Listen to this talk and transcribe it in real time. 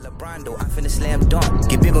Rondo, I finna slam dunk.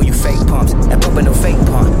 Get big on you fake pumps. That pump in no fake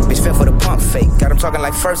pump. Bitch fell for the pump fake. Got him talking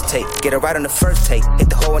like first take. Get it right on the first take. Hit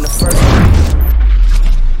the hole in the first take.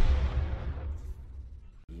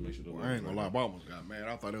 I ain't gonna lie, I almost got mad.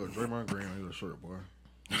 I thought it was Draymond Green on his shirt, boy.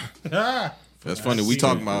 That's funny. We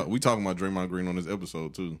talking about Draymond Green on this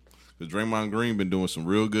episode too. Because Draymond Green been doing some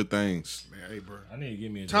real good things. Man, hey, bro. I need to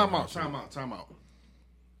give me a time out.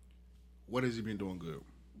 What has he been doing good?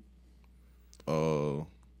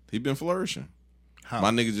 He been flourishing. How? My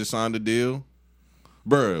nigga just signed a deal.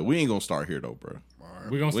 Bruh, we ain't gonna start here though, bruh.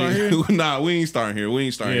 We gonna start here? Nah, we ain't starting here. We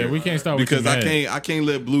ain't starting here. Yeah, we can't start with because you, I can't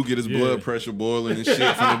let Blue get his blood pressure boiling and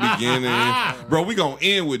shit from the beginning. Bro, we gonna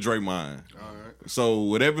end with Draymond. So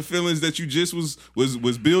whatever feelings that you just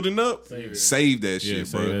was building up, save that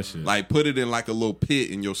shit, bro. That shit. Like put it in like a little pit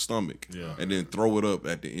in your stomach, and then throw it up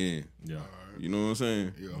at the end. Yeah. You know what I'm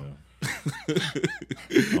saying? Yeah.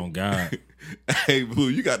 On God. Hey, Blue,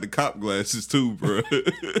 you got the cop glasses too, bro.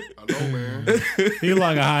 I know, man. He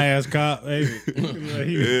like a high ass cop. Hey,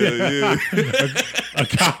 Yeah.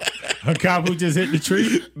 a cop who just hit the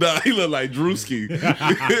tree. Nah, he look like Drewski.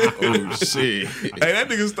 Oh shit! Hey, that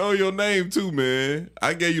nigga stole your name too, man.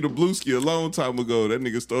 I gave you the Blueski a long time ago. That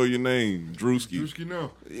nigga stole your name, Drewski. Drewski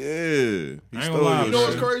now. Yeah, he I ain't stole gonna lie. your You know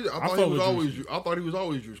what's shit. crazy? I thought he was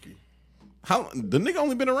always Drewski. How the nigga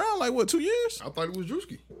only been around like what 2 years? I thought he was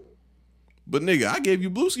Drewski. But nigga, I gave you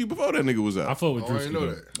Blueski before that nigga was I out. fuck with Oh, I didn't know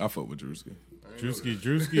Drewski. that. I fuck with Drewski.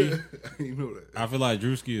 Drewski. I didn't know that. I feel like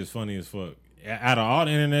Drewski is funny as fuck. Out of all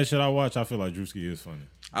the internet shit I watch, I feel like Drewski is funny.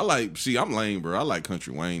 I'm lame, bro. I like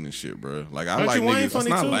Country Wayne and shit, bro. Like I Country like Wayne niggas. funny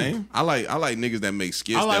That's not too. lame. I like niggas that make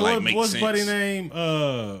skits I that like make what's sense. buddy name?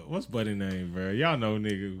 What's buddy name, bro? Y'all know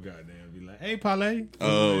nigga who goddamn be like, hey Parlay.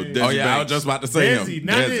 Oh, Oh yeah, I was just about to say Desi. him.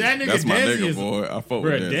 Now Desi. that nigga That's my Desi nigga, is- boy. I fuck Bro,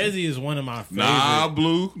 with Desi. Desi is one of my favorite. Nah,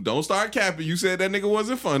 Blue. Don't start capping. You said that nigga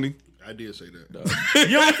wasn't funny. I did say that.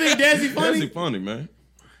 You don't think Desi funny? Desi funny, man.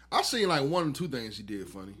 I seen like 1 or 2 things he did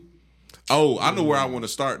funny. Oh, I know where I want to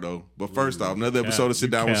start though. But first off, another episode of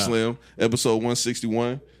Sit Down with Slim, episode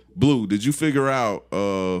 161. Blue, did you figure out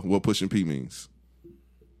what pushing P means?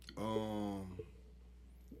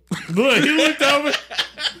 Look, he looked over.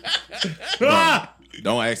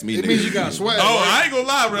 Don't ask me. It nigga. means you got swag. Oh, right? I ain't gonna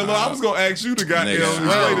lie, Rello. I was gonna ask you to goddamn Nigga,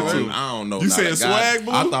 explain it to. I don't know. You Nah, said that swag,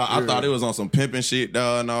 Blue? I thought it was on some pimping shit,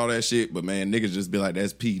 dog, and all that shit. But man, niggas just be like,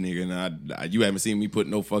 "That's P, nigga." And you haven't seen me put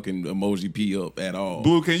no fucking emoji P up at all.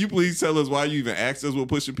 Blue, can you please tell us why you even asked us what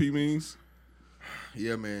pushing P means?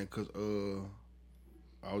 Yeah, man, because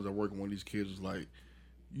I was at work and one of these kids was like,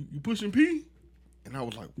 you pushing P? And I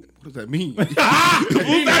was like, what does that mean? Blue thought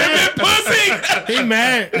it been pussy. He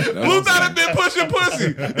mad. Blue thought it been pushing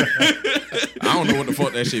pussy. I don't know what the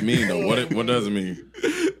fuck that shit mean though. What does it mean?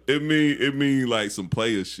 It mean like some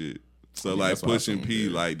player shit. So like that's what I pushing assumed, P,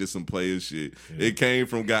 yeah. like this some player shit. It came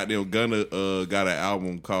from goddamn Gunna got an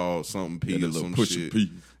album called something P Yeah, or the some little Pushin' shit.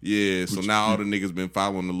 P. Yeah, so now all the niggas been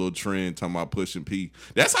following the little trend talking about pushing P.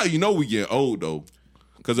 That's how you know we get old though.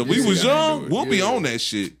 Cause if we was Yeah, I young, do it. we'll be on that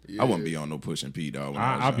shit. I wouldn't be on no pushing P, dog. when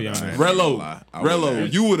I was I'll be young. on that.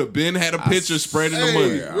 Rello, you would have been had a picture spreading the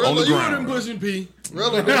money on the you would ground. have been pushing P.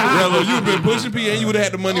 Rello, Rello, you would have been pushing P and you would have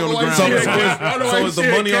had the money on the Otherwise, ground. shit, So is the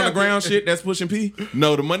shit, money on the Captain. ground shit that's pushing P?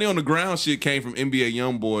 No, the money on the ground shit came from NBA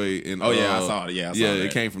YoungBoy and Oh, yeah, I saw it. Yeah, I saw it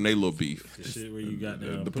that. came from their little beef. The shit where you got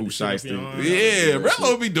the Pooh Shiesty. Yeah,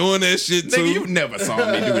 Rello be doing that shit too. Nigga, you never saw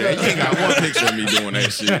me do that. You ain't got one picture of me doing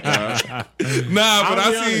that shit, dog. Nah, but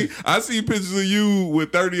I'll be I see pictures of you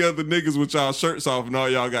with 30 other niggas with y'all shirts off and all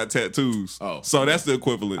y'all got tattoos. Oh. So that's the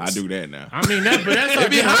equivalent. I do that now. I mean, that's our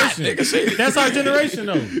be hot, generation. nigga, shit. That's our generation,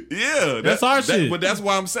 though. Yeah, That's our shit. But that's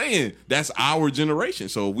why I'm saying that's our generation.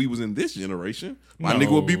 So if we was in this generation, my No.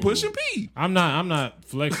 nigga would be pushing P. I'm not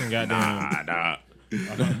flexing goddamn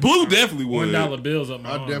Blue definitely would. $1 bills up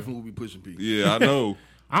my I arm. definitely would be pushing P. Yeah, I know.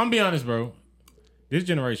 I'm gonna be honest, bro. This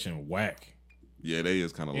generation whack. Yeah, they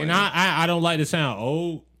is kind of like. And I don't like to sound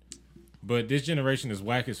old, but this generation is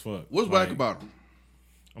whack as fuck. What's Like, whack about him?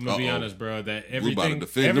 I'm gonna be Uh-oh. honest, bro. That We about to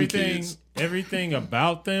defend them kids. everything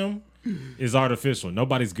about them is artificial.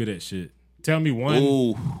 Nobody's good at shit. Tell me one.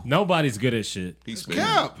 Ooh, Nobody's good at shit. he's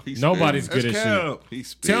cap. Nobody's good at That's shit. cap.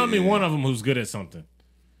 He's Tell me one of them who's good at something.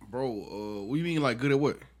 Bro, what you mean like good at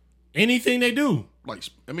what? Anything they do. Like,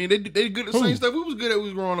 I mean, they good at the Who? same stuff we was good at when we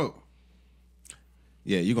was growing up.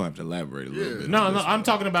 Yeah, you're gonna have to elaborate a little Yeah. bit. No, I'm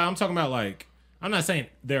talking about like I'm not saying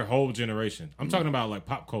their whole generation. I'm talking about like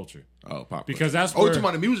pop culture Oh, pop. because that's Oh, you where talking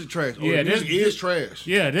about the music trash? Oh, Yeah, the music this- is trash.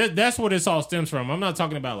 yeah that's what this all stems from. I'm not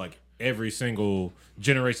talking about like every single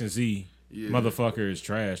Generation Z motherfucker is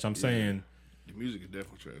trash. I'm saying The music is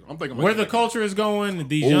definitely trash. I'm thinking Where the culture is going,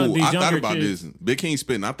 these younger kids. Big King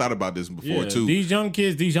spitting. I thought about this before too. These young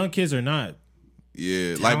kids are not.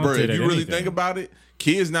 Yeah, like bro, if you really anything. think about it,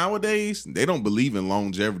 kids nowadays they don't believe in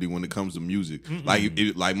longevity when it comes to music.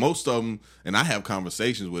 Like most of them, and I have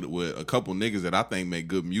conversations with a couple niggas that I think make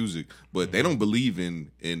good music, but they don't believe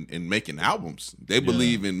in making albums. They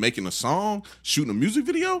believe in making a song, shooting a music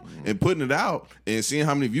video, and putting it out and seeing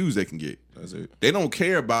how many views they can get. That's it. They don't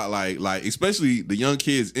care about like especially the young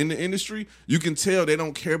kids in the industry. You can tell they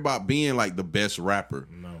don't care about being like the best rapper.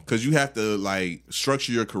 No. Because you have to like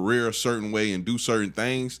structure your career a certain way and do certain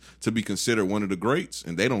things to be considered one of the greats,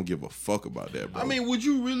 and they don't give a fuck about that, bro. I mean, would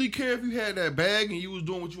you really care if you had that bag and you was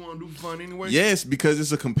doing what you want to do for fun anyway? Yes, because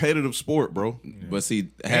it's a competitive sport, bro. Yeah. But see,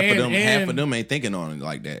 half of them ain't thinking on it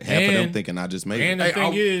like that. Half of them thinking I just made and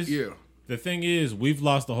it. The thing is, we've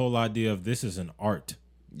lost the whole idea of this is an art.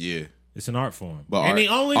 Yeah. It's an art form. But and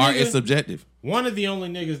art is subjective. One of the only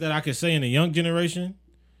niggas that I could say in the young generation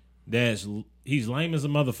he's lame as a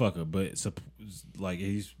motherfucker, but it's like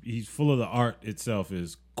he's full of the art itself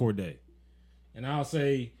is Cordae. And I'll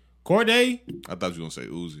say Cordae. I thought you were gonna say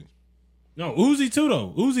Uzi. No, Uzi too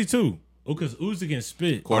though. Uzi too. Because Uzi can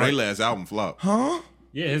spit. Cordae last album flop. Huh?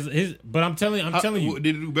 Yeah, his but I'm telling you.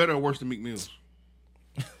 Did it do better or worse than Meek Mill's?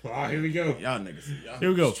 Oh, here we go. Y'all niggas. Here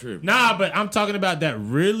we go. Nah, but I'm talking about that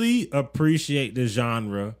really appreciate the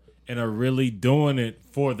genre and are really doing it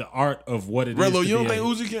for the art of what it is. Rello, you don't think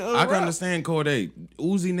Uzi can I can rap? understand Cordae.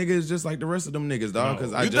 Uzi nigga is just like the rest of them niggas, dog.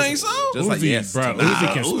 Because I You think so? Just like Uzi, yes, bro. nah,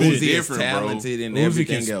 Uzi can spit. Uzi is Different, bro. talented and Uzi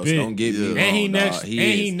everything can else. spit. Don't get me wrong, And he dog.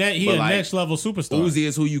 he But a like, next level superstar. Uzi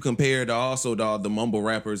is who you compare to also, dog, the mumble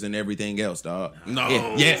rappers and everything else, dog. No.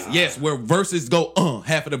 Yes, where verses go,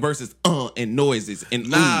 half of the verses, and noises, and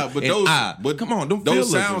but and those, but come on, don't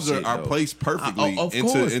those feel sounds shit, are though. placed perfectly Of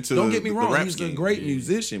into course. into Don't get me the wrong, rap he's scheme. a great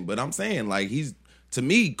musician, but I'm saying like to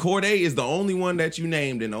me, Cordae is the only one that you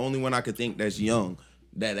named and the only one I could think that's young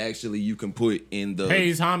that actually you can put in the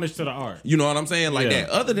pays homage to the art. You know what I'm saying? Like Yeah. that.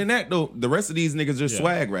 Other than that, though, the rest of these niggas just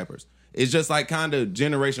swag rappers. It's just like kind of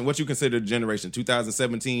generation. What you consider generation?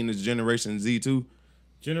 2017 is Generation Z2.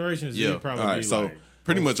 Generation Z probably All right, be so like,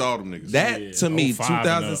 Pretty much all them niggas. That to me, 05 and up.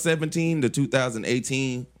 2017 to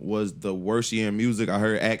 2018 was the worst year in music. I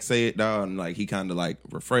heard Axe say it, dog, and like he kind of like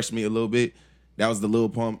refreshed me a little bit. That was the Lil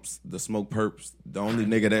Pumps, the Smoke Perps, the only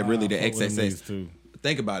nigga that really the fuck with them niggas XXX. too.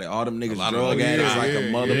 Think about it. All them niggas lot of drug them addicts niggas, like a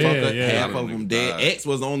yeah, motherfucker. yeah. Half A lot of of them them dead. died. X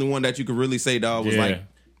was the only one that you could really say, dog, was Yeah. like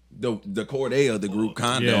the Cordae of the group,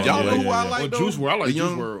 kind of. Yeah, Y'all know yeah, who I yeah. like Well, though? Juice WRLD. I like The Juice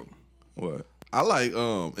young- WRLD. What? I like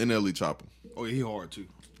NLE Chopper. Oh, yeah, he hard too.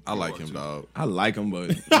 I like him, dog. I like him,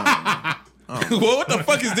 but Well, what the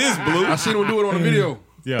fuck is this, Blue? I seen him do it on the video.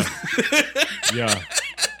 Yeah. Yeah.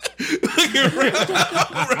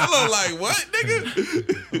 Rello, like what,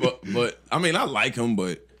 nigga? but I mean, I like him,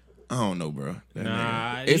 but I don't know, bro. That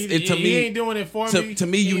Nah, nigga. he ain't doing it for me. To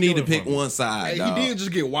me, He you ain't need to doing it pick for me. one side. Hey, dog. he did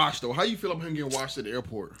just get washed though. How you feel about him getting washed at the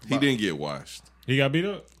airport? He didn't get washed. He got beat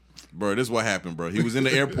up. Bro, this is what happened, bro. He was in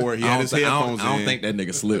the airport. He I had don't his thi- I don't- headphones in. I don't think that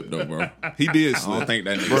nigga slipped though, bro. He did I slip. don't think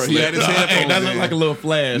that nigga Bro, slipped. he had his headphones Hey, that looked in. like a little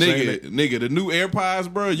flash. ain't it? Nigga, the new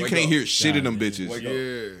AirPods, bro, you Wake can't up. hear shit in them God, bitches.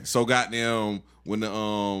 Yeah. So goddamn, when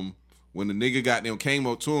the nigga goddamn came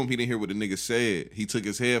up to him, he didn't hear what the nigga said. He took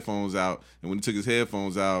his headphones out, and when he took his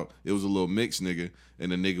headphones out, it was a little mixed nigga,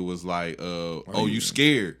 and the nigga was like, "Oh, you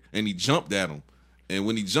scared?" And he jumped at him. And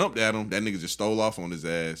when he jumped at him, that nigga just stole off on his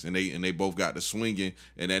ass, and they both got to swinging,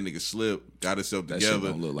 and that nigga slipped, got himself That shit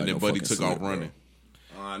together, don't look like and then no Buddy fucking took slip, off bro. running.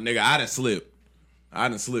 Nigga, I done slipped. I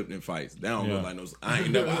done slipped in fights. That don't look like no. I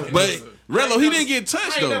ain't never. But Rello, he didn't get touched I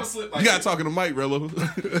ain't though. never slipped like You got that. talking to Mike,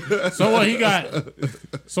 Rello. So what he got?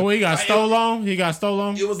 So what he got stole on? He got stole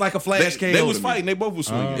on? It was like a flash KO. They was to me. fighting. They both was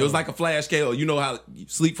swinging. It was like a flash KO. You know how you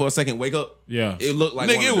sleep for a second, wake up. Yeah. It looked like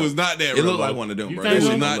Nigga, one of it them. was not that, It looked Rello. like one of them, You bro. think That so?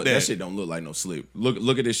 shit Not don't look- that. That shit don't look like no slip.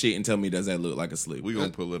 Look at this shit and tell me, does that look like a slip? We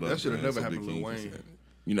gonna pull it up. That should have man, never so happened to Big Lil King can Wayne. say.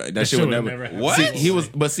 You know that shit would should've never. never happened. What? See, he was,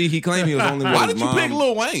 but see, he claimed he was only with Why his did you mom. pick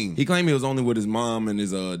Lil Wayne? He claimed he was only with his mom and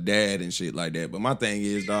his dad and shit like that. But my thing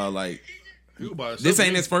is, dog, like He was by this himself.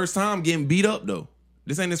 ain't his first time getting beat up though.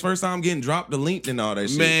 This ain't his first time getting dropped the link and all that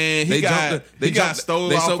shit. Man, he got stole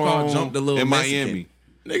They off so-called on jumped the little in Mexican. Miami.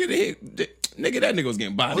 Nigga, that nigga was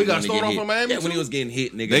getting bodied. Oh, he got when stole get off hit. from Miami Yeah, when too? he was getting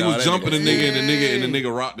hit, nigga. They dog, was that jumping the nigga and the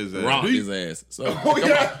nigga rocked his ass. rocked his ass. So, Oh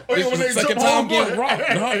yeah, this when was they the second jump time on, getting boy. rocked.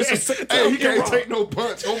 No, this was the second Hey, time he getting can't rocked. take no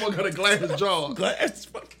punch. Homo got a glass jaw. Glass.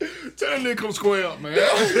 Tell that nigga come square up, man.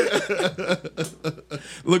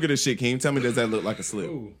 Look at this shit, Keem. Tell me, does that look like a slip?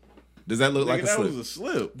 Does that look like a that slip? was a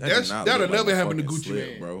slip. That did not that'll look like never a happen to fucking Gucci slip,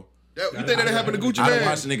 Man. bro. You think that happened to Gucci I done Man?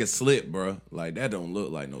 watched a nigga slip, bro. Like that don't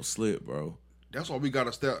look like no slip, bro. That's why we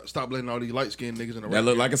gotta stop letting all these light skinned niggas in the That rap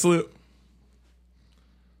look game. like a slip.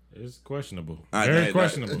 It's questionable. Very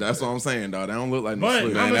questionable. That's what I'm saying, dog. That don't look like no But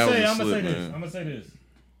slip. I'm that gonna was a say slip, this. man. I'm gonna say this.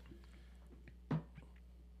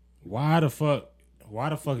 Why the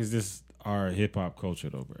fuck is this our hip hop culture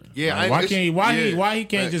though, bro? Yeah, Like, why he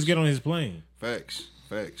can't facts. just get on his plane? Facts.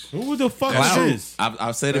 Who the fuck That's is true. this?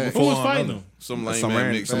 I've said it Facts. before. Who was on fighting another- him? Some lame Some man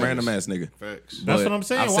random, mix. some random ass nigga. Facts. That's But what I'm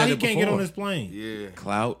saying. I've Why said he it can't get before. on his plane? Yeah.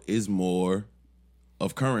 Clout is more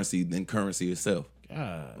of currency than currency itself.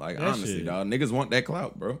 God, Like that honestly, shit. dog, niggas want that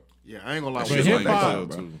clout, bro. Yeah, I ain't gonna lie. But Shit hip like hop-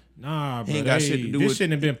 that, too. Nah, bro. ain't got shit to do this with-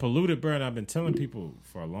 shouldn't have been polluted, bro. And I've been telling people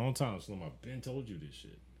for a long time, Slim. I've been told you this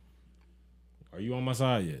shit. Are you on my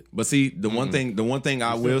side yet? But see, the one thing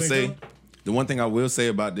I still will think say, so? the one thing I will say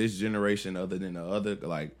about this generation, other than the other,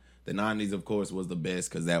 like the '90s, of course, was the best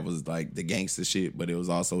because that was like the gangster shit. But it was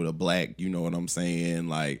also the black. You know what I'm saying?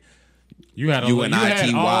 Like You had UNITY you had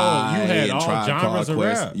and all Tribe Called genres of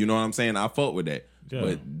Quest. rap. You know what I'm saying? I fuck with that. Yeah.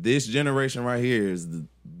 But this generation right here is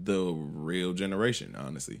the real generation.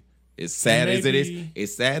 Honestly, as sad as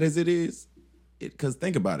it is, because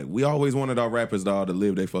think about it. We always wanted our rappers, dog, to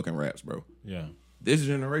live their fucking raps, bro. Yeah. This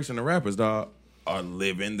generation of rappers, dog, are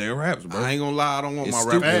living their raps, bro. I ain't gonna lie, I don't want It's my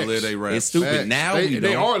rappers to stupid. live they rap. It's stupid. Facts. Now They we are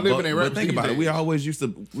don't, living but, their but raps think these about it. We days. always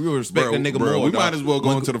we would respect Bro, the nigga bro, more. we dog. might as well go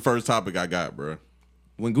when, into the first topic I got, bro.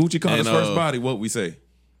 when Gucci caught his And, first body. What we say?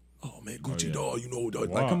 Oh man, Gucci yeah. dog. You know, dog.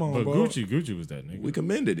 Wow. Like, come on, but bro. Gucci was that nigga. We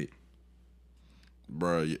commended it.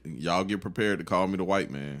 Bro, y'all get prepared to call me the white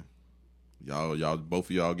man. Y'all, both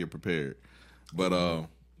of y'all get prepared. But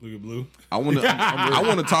Look at Blue. I want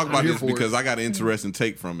to talk about here this for because it. I got an interesting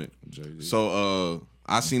take from it. So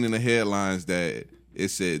I seen in the headlines that it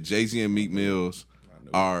said Jay-Z and Meek Mills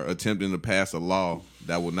are attempting to pass a law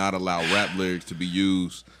that will not allow rap lyrics to be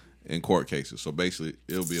used in court cases. So basically,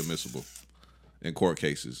 it'll be admissible in court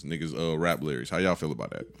cases. Niggas rap lyrics. How y'all feel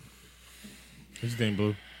about that? What you think,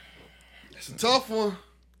 Blue? It's a tough one.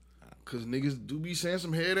 Cause niggas do be saying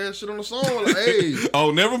some head ass shit on the song. Like, hey,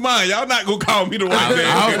 Oh, never mind. Y'all not gonna call me the white I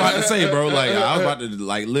man. was about to say, bro. Like I was about to,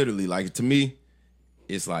 like literally, like to me,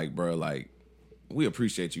 it's like, bro, like we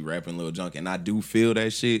appreciate you rapping Lil Junk, and I do feel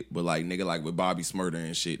that shit. But like, nigga, like with Bobby Smurder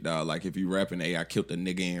and shit, dog. Like if you rapping, hey, I killed a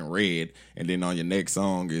nigga in red, and then on your next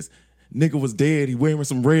song is nigga was dead, he wearing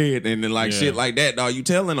some red, and then like Yeah. shit like that, dog. You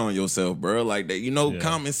telling on yourself, bro. Like that, you know, Yeah.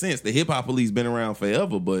 common sense. The hip hop police been around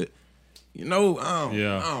forever, but you know, I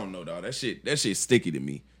Yeah. don't know, dog. That shit's sticky to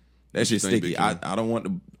me. That shit's think, sticky. Big King? I don't want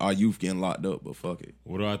our youth getting locked up, but fuck it.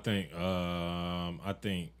 What do I think? I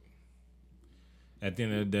think at the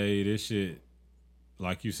end of the day, this shit,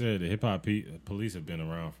 like you said, the hip hop police have been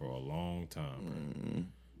around for a long time, bro.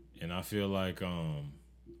 And I feel like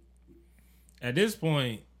at this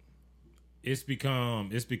point, it's become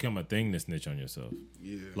a thing to snitch on yourself.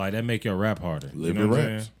 yeah, Like that make your rap harder. Live you know your what I'm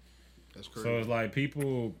raps. saying? that's crazy. So it's like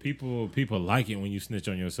people like it when you snitch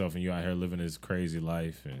on yourself and you out here living this crazy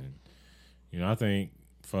life. And you know, I think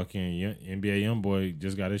fucking NBA YoungBoy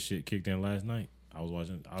just got his shit kicked in last night. I was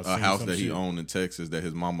A seeing house some that he shit. owned in Texas that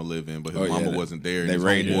his mama lived in, but his Oh, yeah, mama they- wasn't there. they And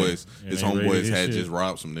raided it. his And homeboys they raided his had shit. just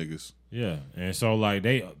robbed some niggas. Yeah, and so like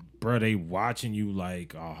they watching you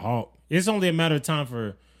like a hawk. It's only a matter of time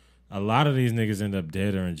for a lot of these niggas end up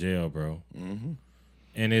dead or in jail, bro. Mm-hmm.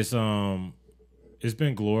 And it's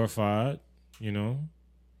been glorified, you know.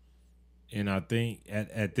 And I think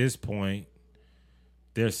at this point,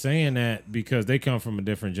 they're saying that because they come from a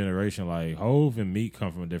different generation. Like Hove and Meek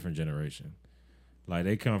come from a different generation. Like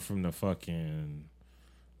they come from the fucking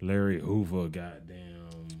Larry Hoover, goddamn.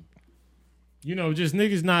 You know, just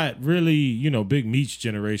niggas not really, you know, Big Meech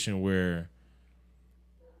generation where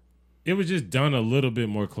it was just done a little bit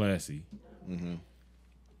more classy. Mm-hmm.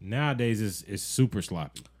 Nowadays, it's super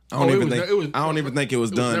sloppy. I don't Oh, it even was think. ne- it was- I don't even think it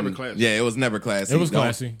was it was done. never classy. Yeah, it was never classy. It was The-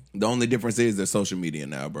 classy. The only difference is there's social media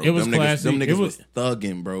now, bro. It was them classy. Niggas, them It niggas was- was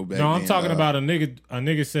thugging, bro. Back No, I'm then, talking dog. about a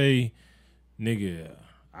nigga say, nigga,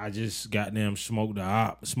 I just goddamn smoked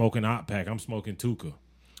smoking op pack. I'm smoking Tuka.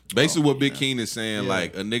 Basically, what Big King is saying,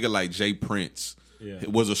 like a nigga like Jay Prince Yeah.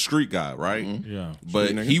 was a street guy, right? Yeah. But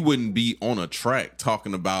Street nigga. he wouldn't be on a track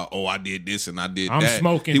talking about, oh, I did this and I did I'm that.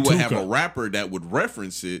 smoking He would have Tuka. a rapper that would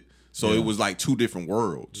reference it, so it was like two different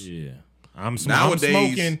worlds. Yeah. I'm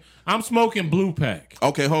Nowadays- smoking blue pack.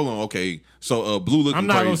 Okay, hold on. Okay, so Blue looking I'm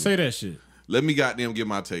not crazy. gonna say that shit. Let me goddamn get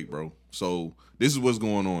my take, bro. So this is what's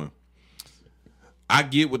going on. I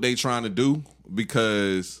get what they trying to do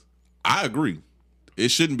because I agree. It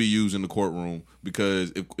shouldn't be used in the courtroom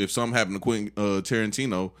because if something happened to Quentin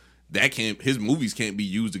Tarantino, his movies can't be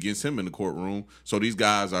used against him in the courtroom. So these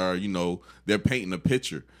guys are, you know, they're painting a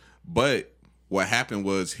picture. But what happened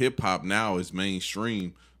was hip hop now is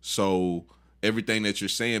mainstream. So everything that you're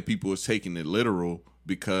saying, people is taking it literal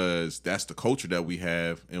because that's the culture that we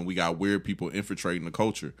have, and we got weird people infiltrating the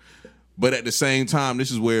culture. But at the same time,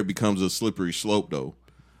 this is where it becomes a slippery slope, though.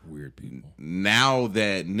 Weird people. Now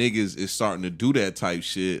that niggas is starting to do that type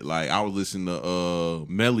shit, like I was listening to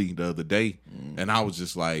Melly the other day, and I was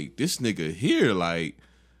just like, this nigga here, like,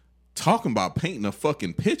 talking about painting a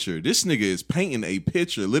fucking picture. This nigga is painting a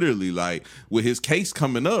picture, literally, like, with his case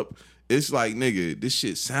coming up. It's like, nigga, this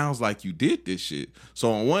shit sounds like you did this shit.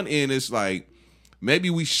 So on one end, it's like, maybe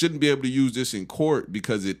we shouldn't be able to use this in court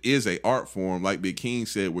because it is a art form. Like Big King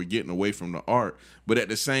said, we're getting away from the art. But at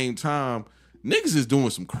the same time, niggas is doing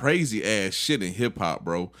some crazy ass shit in hip hop,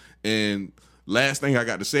 bro. And last thing I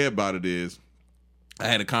got to say about it is, I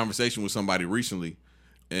had a conversation with somebody recently,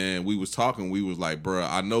 and we was talking. We was like, bro,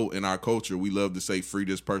 I know in our culture we love to say free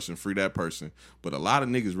this person, free that person, but a lot of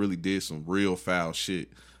niggas really did some real foul shit.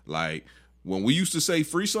 Like when we used to say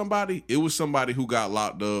free somebody, it was somebody who got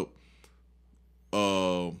locked up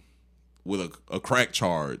with a crack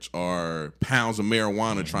charge or pounds of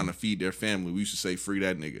marijuana trying to feed their family. We used to say free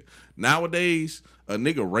that nigga. Nowadays, a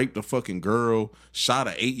nigga raped a fucking girl, shot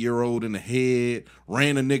an 8-year-old in the head,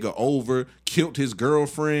 ran a nigga over, killed his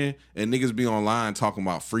girlfriend, and niggas be online talking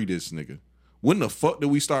about free this nigga. When the fuck did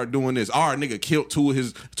we start doing this? Our nigga killed two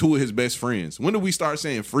of his best friends. When did we start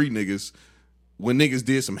saying free niggas when niggas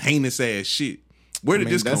did some heinous ass shit? Where did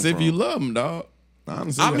this come from? That's if you love them, dog.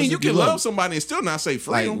 Honestly, I mean, you can love somebody and still not say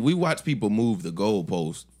free. Like, we watch people move the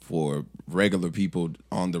goalpost for regular people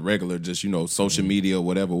on the regular, just, social media,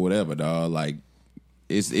 whatever, dog. Like,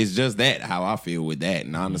 it's just that, how I feel with that.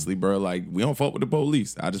 And honestly, bro, like, we don't fuck with the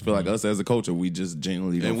police. I just feel like us as a culture, we just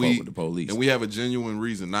genuinely don't fuck with the police. And we have a genuine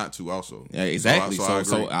reason not to also. Yeah, exactly.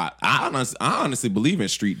 So I honestly believe in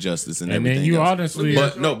street justice and everything. And then you else. honestly...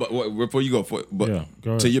 But before you go, go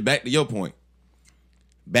ahead. Back to your point.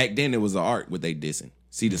 Back then, it was an art what they dissing.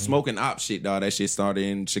 See, the smoking op shit, dog, that shit started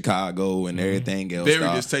in Chicago and everything else. Very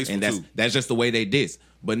dog. distasteful, and too. That's just the way they diss.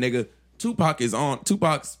 But, nigga,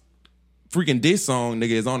 Tupac's freaking diss song,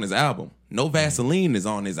 nigga, is on his album. No Vaseline is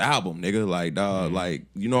on his album, nigga. Like, dog, like,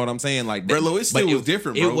 you know what I'm saying? Like, Brelo, it still was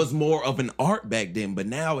different, bro. It was more of an art back then, but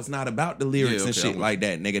now it's not about the lyrics and shit like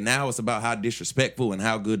that, nigga. Now it's about how disrespectful and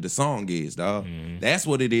how good the song is, dog. That's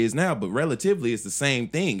what it is now, but relatively, it's the same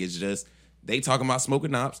thing. It's just... They talking about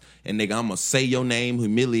smoking ops, and nigga, I'm gonna say your name,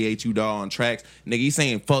 humiliate you, dog, on tracks. Nigga, he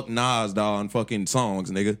saying fuck Nas, dog, on fucking songs,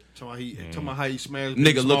 nigga. Talking about how he smashed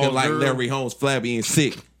nigga looking like Larry Holmes, flabby and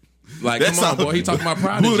sick. Like, come on, boy, he talking about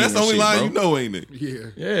Prodigy. Blue, that's the only shit, line bro. you know, ain't it?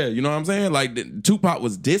 Yeah, you know what I'm saying? Like, Tupac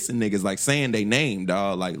was dissing niggas, like, saying they name,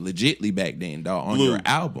 dog, like, legitly back then, dog, on Blue. your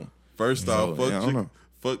album. First off, yeah,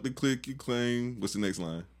 fuck the click you claim. What's the next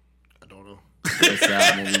line? I don't know. That's the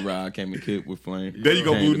album we ride, came and kicked with Flame. There you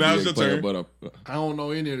go, Came Blue. to Now be it's a your player, turn. but I don't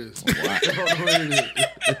know any of this. Wow. I don't know any of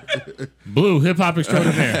this. Blue, hip-hop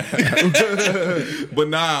extraordinaire. But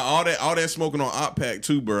nah, all that smoking on Op Pack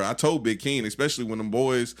too, bro. I told Big King, especially when them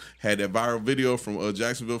boys had that viral video from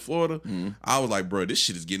Jacksonville, Florida. I was like, bro, this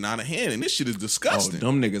shit is getting out of hand, and this shit is Oh, disgusting.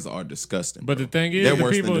 them niggas are disgusting. But the thing is, They're the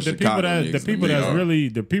worse than people the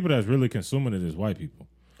that's really consuming it is white people.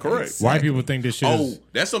 Correct. White people think this shit is...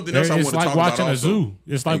 that's something else I want It's to like talk about watching a also. zoo.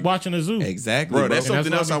 It's like watching a zoo. Exactly, Bro, bro. that's And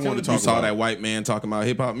something that's else what I I'm want to telling talk You saw about. that white man talking about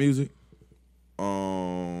hip hop music?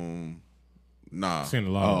 Nah. Seen a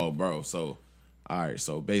lot. Oh, bro. So, all right.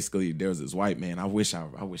 So basically, there was this white man. I wish I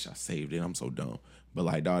saved it. I'm so dumb. But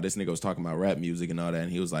like, dog, this nigga was talking about rap music and all that,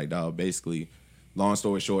 and he was like, dog, basically, long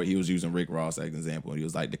story short, he was using Rick Ross as an example. He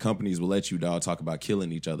was like, the companies will let you, dog, talk about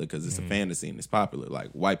killing each other because it's a fantasy and it's popular. Like,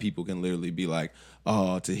 white people can literally be like,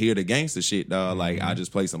 oh, to hear the gangster shit, dog, like, I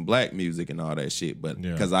just play some black music and all that shit. But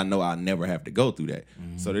because I know I never have to go through that.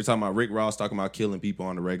 So they're talking about Rick Ross talking about killing people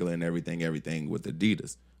on the regular and everything with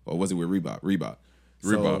Adidas. Or was it with Reebok?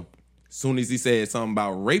 So, soon as he said something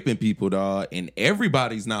about raping people, dog, and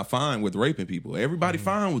everybody's not fine with raping people. Everybody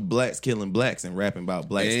fine with blacks killing blacks and rapping about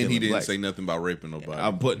blacks killing And he didn't blacks. say nothing about raping nobody.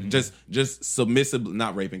 I put just submissive,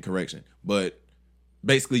 not raping, correction, but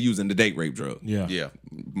basically using the date rape drug. yeah.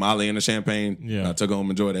 Molly and the champagne. Yeah. I took home,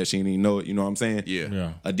 enjoyed that. She didn't even know it. You know what I'm saying?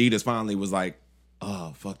 Yeah. Adidas finally was like,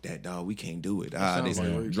 oh, fuck that, dog. We can't do it. sounds They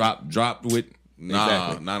like rape. dropped with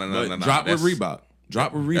Nah. Drop with Reebok.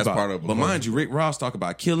 Drop with Reebok. That's part of it. But mind you, Rick Ross talk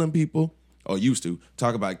about killing people, or used to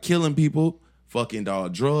talk about killing people, fucking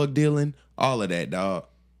dog, drug dealing, all of that, dog.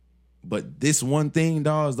 But this one thing,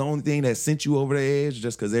 dog, is the only thing that sent you over the edge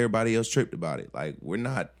just because everybody else tripped about it. Like, we're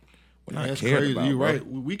not That's cared crazy. about. You're bro. right.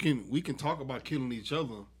 We can talk about killing each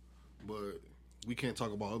other, but we can't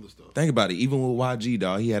talk about other stuff. Think about it. Even with YG,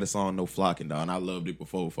 dog, he had a song "No Flocking," dog, and I loved it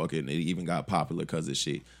before. Fucking, it even got popular because of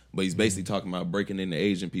shit. But he's basically talking about breaking into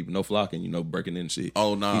Asian people. No flocking, breaking in shit.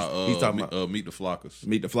 Oh nah, he's talking about Meet the Flockers.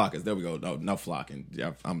 Meet the Flockers. There we go. No flocking.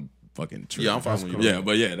 Yeah, I'm fucking true. Yeah, I'm following you. Yeah,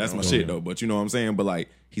 but yeah, that's my shit though. But you know what I'm saying. But like,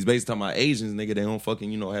 he's basically talking about Asians, nigga. They don't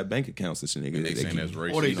fucking have bank accounts and shit, nigga. They saying that's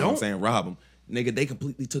racist. Or they You know what I'm don't. saying? Rob them. Nigga, they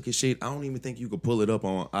completely took his shit. I don't even think you could pull it up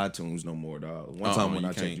on iTunes no more, dog. One time when you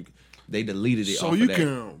I checked, can't. they deleted it. So off you of that.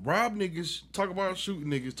 can rob niggas, talk about shooting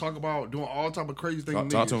niggas, talk about doing all type of crazy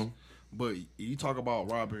things. Talk to niggas, 'em. But you talk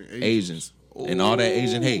about robbing Asians. And all that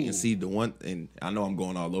Asian hate. Ooh. And see the one, and I know I'm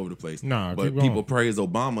going all over the place. Nah, but keep going. people praise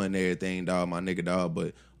Obama and everything, dog, my nigga, dog.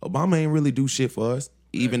 But Obama ain't really do shit for us.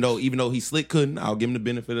 Even though he slick couldn't, I'll give him the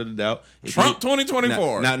benefit of the doubt. If Trump he-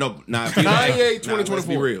 2024. Nah, if he Kanye let's 2024.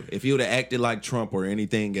 be real. If he would have acted like Trump or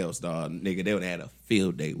anything else, dog, nigga, they would have had a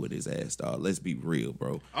field day with his ass, dog. Let's be real,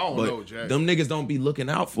 bro. I don't But know, Jack. them niggas don't be looking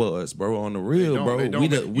out for us, bro. On the real, Don't- bro. they don't. We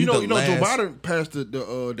the you know, last. Joe Biden passed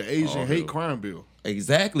the Asian hate crime bill.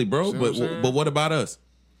 Exactly, bro. See what I'm saying? But what about us?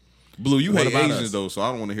 Blue, you What hate about Asians us? though, so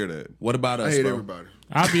I don't want to hear that. What about I us, hate bro? everybody.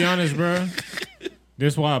 I'll be honest, bro.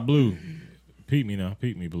 This why Blue. Peep me now.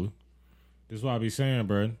 Peep me, Blue. This why I be saying,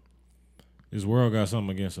 bro. This world got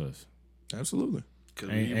something against us. Absolutely.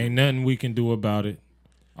 Ain't nothing we can do about it.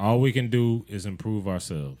 All we can do is improve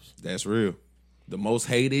ourselves. That's real. The most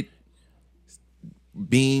hated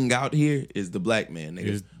being out here is the black man, nigga.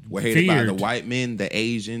 Is We're hated by the feared. white men, the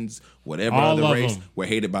Asians, whatever All other of race. them. We're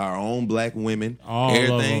hated by our own black women. All of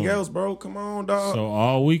Everything them. else, bro. Come on, dog. So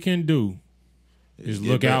all we can do is get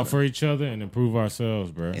look out better. for each other and improve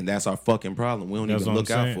ourselves, bro. And that's our fucking problem. We don't That's even what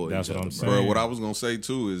look I'm out saying. for That's each what other, I'm bro. saying. Bro, what I was gonna say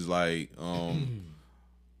too is like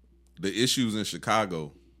the issues in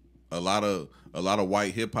Chicago. A lot of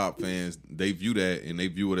white hip hop fans, they view that and they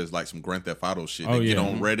view it as like some Grand Theft Auto shit. Oh, They get yeah.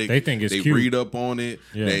 on Reddit, They think it's they cute. read up on it,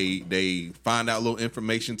 Yeah. they find out little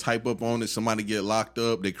information, type up on it. Somebody get locked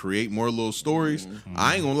up, they create more little stories. Mm-hmm.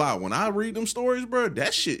 I ain't gonna lie, when I read them stories, bro,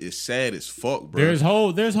 that shit is sad as fuck, bro. There's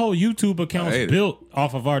whole YouTube accounts hate it. built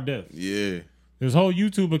off of our death. Yeah. There's whole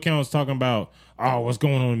YouTube accounts talking about, oh, what's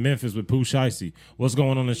going on in Memphis with Pooh Shiesty? What's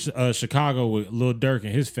going on in Chicago with Lil Durk and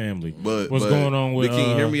his family? But what's but, going on with? Can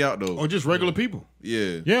you hear me out though? Or just regular people.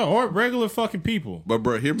 Yeah. Yeah, or regular fucking people. But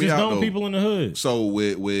bro, hear me Just out known though. people in the hood. So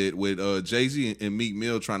with Jay-Z and Meek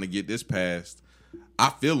Mill trying to get this passed, I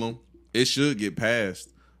feel them. It should get passed,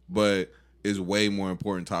 but it's way more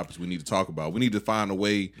important topics we need to talk about. We need to find a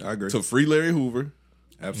way I agree. to free Larry Hoover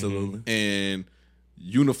Absolutely. and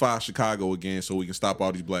unify Chicago again so we can stop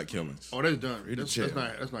all these black killings. Oh, that's done.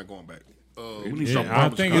 That's not going back. We need to stop Yeah, I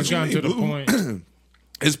bombing think it's Chicago. gotten to the point.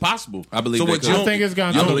 It's possible. I believe So they what could. you I don't think it's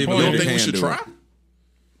gotten you to don't, the you point. don't they think we can should do try?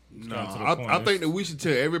 it. No, gotten to the point. I think that we should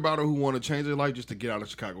tell everybody who want to change their life just to get out of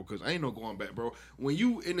Chicago because ain't no going back, bro. When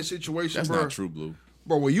you in a situation, That's bro, not true, Blue.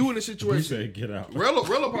 bro. When you in a You situation, said get out. Rello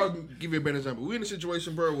probably give you a better example. We in a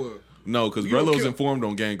situation, bro, where No, because You don't Rello's kill- informed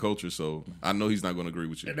on gang culture, so I know he's not going to agree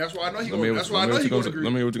with you. and that's why I know he. Let me hear That's what- why I let me know hear he what gonna you agree.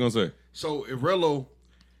 Let me hear what you're gonna say. So if Rello,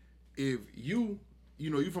 if you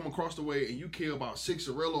from across the way and you kill about 6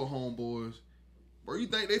 of Rello homeboys, bro, you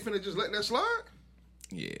think they finna just let that slide?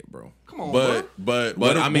 Yeah, bro. Come on, But bro. but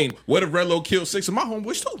But if, I mean- what if Rello killed 6 of my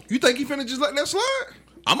homeboys too? You think he finna just let that slide?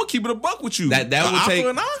 I'm gonna keep it a buck with you. That An would eye take for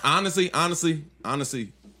an eye?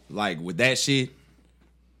 honestly, like with that shit,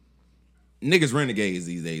 niggas renegades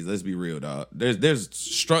these days. Let's be real, dog. There's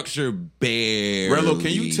structure bare. Rello,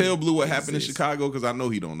 can you tell Blue what happened in exists. Chicago? Because I know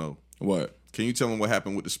he don't know. What? Can you tell him what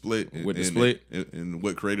happened with the split? With the split? and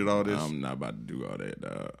what created all this? I'm not about to do all that,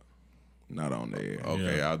 dog. Not on there.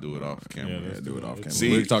 Okay, Yeah. I'll do it off camera. Yeah, Yeah, do it off camera. See,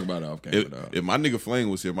 we can talk about it off camera, If, dog. if my nigga Flame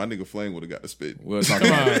was here, my nigga Flame would have got the spit. We'll talk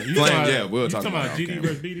about it. You Flame, talking yeah, we'll you talk talking about about it. GD off camera.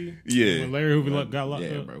 versus BD? Yeah. When Larry Hoover got locked Yeah,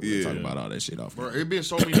 up? bro. We'll Yeah. talk about all that shit off Bro, camera. it been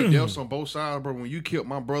so many deaths on both sides, bro. When you killed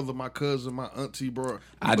my brother, my cousin, my auntie, bro,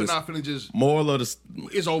 I we're just- not finna just. Moral of the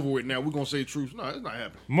It's over with now. We're gonna say the truth. No, it's not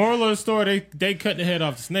happening. Moral of the story, they cut the head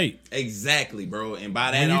off the snake. exactly, bro. And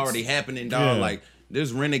by When that you already happening, dog. Yeah. Like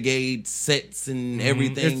there's renegade sets and It's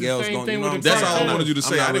everything the else same going. thing You know with what I'm the That's all saying? I wanted you to I'm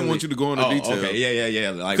say. not I didn't want you to go into detail. Okay, yeah.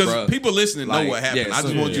 Like, Because bro, people listening know what happened. I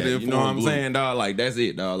just want you to inform You know what I'm Blue. saying, dog? Like that's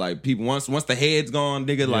it, dog. Like people once the head's gone,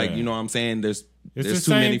 nigga. Like Yeah. you know what I'm saying. It's There's the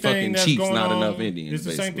too many same thing fucking that's chiefs, going not on- enough Indians. it's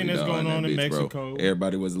the same thing basically, that's dog, going on that in bitch, bro. Mexico.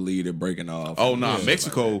 Everybody was a leader breaking off. Oh, and nah, shit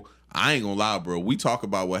Mexico, like I ain't gonna lie, bro. We talk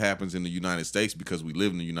about what happens in the United States because we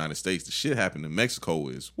live in the United States. The shit happened in Mexico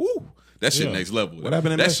is, woo, that shit Yeah. next level. What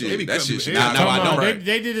happened in that Mexico? shit? They be That shit. cutting- Chicago. Now I Come on, know.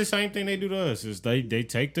 they did the same thing they do to us. Is they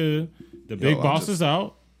take the big I'm bosses just-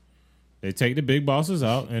 out, they take the big bosses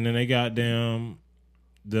out, and then they goddamn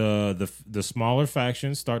the smaller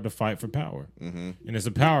factions start to fight for power, and it's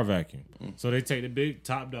a power vacuum. So they take the big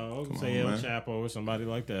top dog, say El Chapo or somebody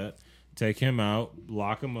like that, take him out,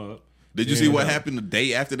 lock him up. Did you see what happened the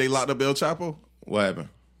day after they locked up El Chapo? What happened?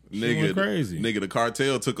 Went crazy. Nigga, the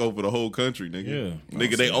cartel took over the whole country, nigga. Yeah.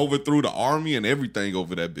 Nigga, they overthrew the army and everything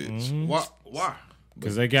over that bitch. Why?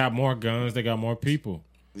 Because they got more guns, they got more people.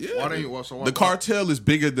 Yeah. Why The cartel is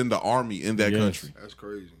bigger than the army in that country. That's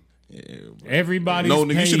crazy. Yeah, bro. Everybody's No,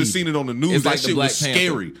 nigga, you should have paid. seen it on the news. It's That like the shit Black was Panther.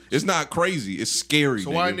 scary. It's not crazy. It's scary. So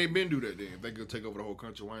nigga. why ain't they been do that then? If they could take over the whole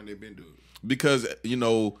country, why ain't they been do it? Because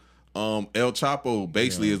El Chapo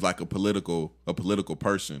basically is like a political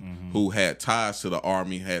person who had ties to the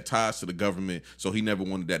army, had ties to the government, so he never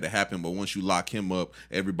wanted that to happen. But once you lock him up,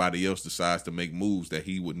 everybody else decides to make moves that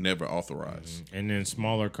he would never authorize. And then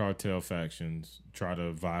smaller cartel factions try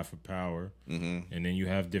to vie for power, and then you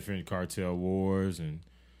have different cartel wars,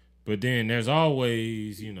 but then there's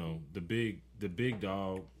always the big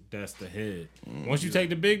dog that's the head. Once you take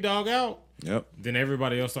the big dog out, Yep. then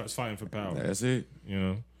everybody else starts fighting for power. That's it.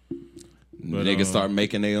 But, Niggas start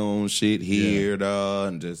making their own shit here,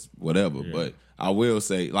 and just whatever. Yeah. But I will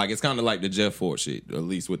say, like, it's kind of like the Jeff Ford shit, at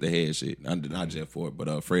least with the head shit. Not Jeff Ford,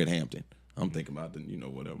 but Fred Hampton. I'm thinking about the,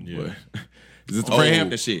 whatever. Yeah. But it's the Fred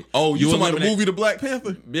Hampton shit. Oh, you talking about the eliminate- movie The Black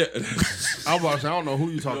Panther? Yeah. I was about to say, I don't know who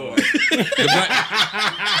you talking about.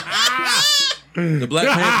 The Black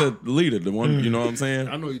Panther leader, the one, you know what I'm saying?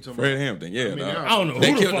 I know you talking Fred about. Hampton, yeah. mean, dog. yeah. I don't know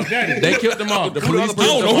They who the killed fuck that is. They killed them off. The police I don't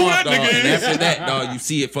killed know them who off, that dog. nigga And is. after that, dog, you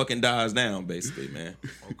see it fucking dies down, basically, man.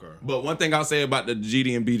 Okay. But one thing I'll say about the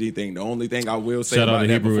GD and BD thing, the only thing I will say Shout out about to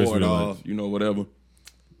that Hebrew before it all, Israelites. whatever.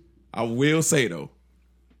 I will say though,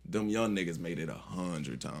 them young niggas made it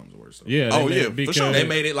 100 times worse. So. Yeah. Oh, they yeah, made- for because sure. They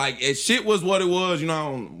made it like shit was what it was. I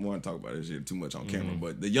don't want to talk about this shit too much on camera,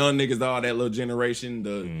 but the young niggas, all that little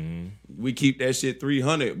generation, we keep that shit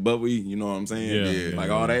 300, but we, you know what I'm saying? Yeah. Like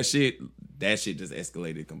all that shit just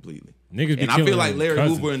escalated completely. Niggas be And I feel killing like their Larry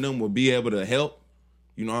cousins. Hoover and them would be able to help.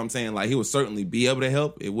 You know what I'm saying? Like he would certainly be able to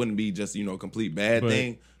help. It wouldn't be just, complete bad But-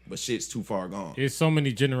 thing, but shit's too far gone. It's so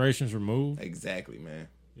many generations removed. Exactly, man.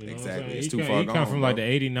 You know what I'm Exactly. saying? It's He too come- far he gone. come from like the bro.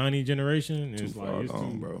 80, 90 generation. Too It's far like it's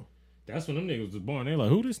gone, too, bro. That's when them niggas was born. They like,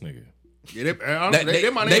 who this nigga? Yeah, They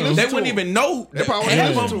might not listen to wouldn't him. even know. They probably Half wouldn't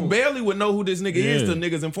of listen to them him. barely would know who this nigga is Yeah. till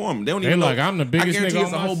niggas inform them. They don't They even know. like, I'm the biggest I guarantee nigga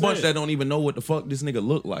it's a on my whole bunch set. that don't even know what the fuck this nigga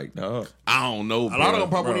look like, dog. I don't know, A bro. lot of them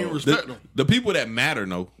probably don't even respect them. The people that matter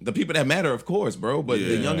know. The people that matter, of course, bro. But the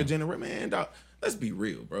Yeah. younger generation, man, dog, let's be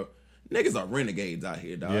real, bro. Niggas are renegades out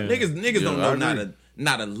here, dog. Yeah. Niggas don't I know agree.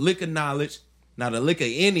 not a lick of knowledge, not a lick of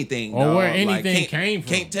anything, Or dog. where Like, anything came from.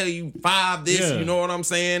 Can't tell you 5 this, Yeah. you know what I'm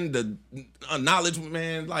saying? The knowledge,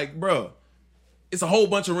 man, like, bro. It's a whole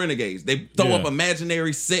bunch of renegades. They throw Yeah. up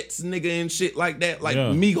imaginary sets, nigga, and shit like that, like Yeah.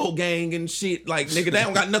 Migo Gang and shit. Like, nigga, that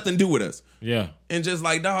don't got nothing to do with us. Yeah. And just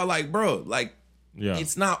like, dog, like, bro, like, Yeah.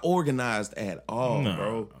 it's not organized at all, No.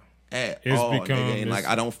 bro. At It's all, become- nigga. And like,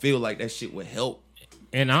 it's- I don't feel like that shit would help.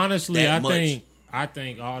 And honestly, That I much.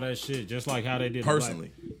 think all that shit, just like how they did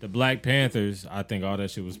Personally. the Black Panthers, I think all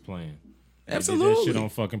that shit was planned. They did Absolutely. that shit on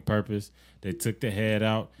fucking purpose. They took the head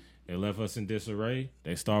out. They left us in disarray.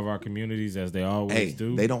 They starve our communities as they always Hey,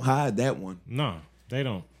 do. they don't hide that one. No, they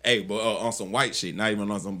don't. Hey, but on some white shit, not even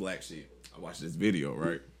on some black shit. I watched this video,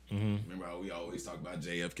 right? Remember how we always talk about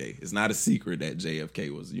JFK? It's not a secret that JFK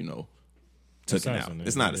was, taken out. Assassinated,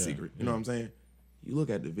 It's not a yeah, secret. You know what I'm saying? You look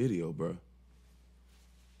at the video, bro.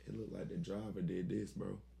 It looked like the driver did this,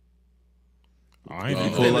 bro. I ain't You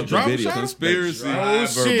even pull up the driver video. shot him? Conspiracy. The driver,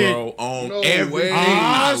 shit. bro, on No everything. way. I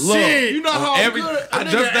Ah, look. shit. You know how Every- good I a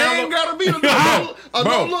nigga just aim download- gotta be to Bro.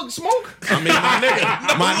 don't look smoke. I mean,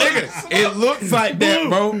 my nigga, it looks like that,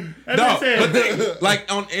 bro. No, but like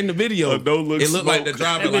in the video, don't look it looked like the smoke.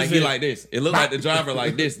 driver That like he bitch like this. It looked like the driver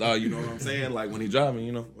like this, dog. You know what I'm saying? Like when he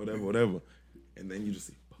driving, whatever. And then you just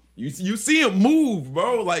see. You see him move,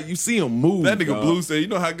 bro. Like you see him move. That nigga dog. Blue said, you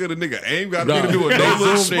know how good a nigga aim got to Dog, be to do a they no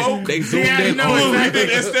look zoomed in. smoke? They zoomed Yeah, I in. know on exactly. He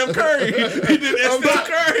did Steph Curry. He did Steph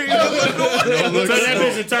Curry. No so that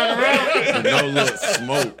bitch to turn around. no look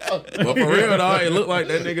smoke. But for real, dog, it looked like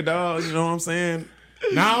that nigga, dog. You know what I'm saying?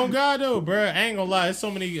 Nah, on God though, bro. I ain't gonna lie. It's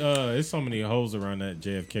so many holes around that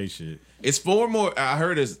JFK shit. It's 4 more. I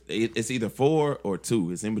heard it's either 4 or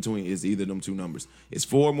 2. It's in between. It's either them 2 numbers. It's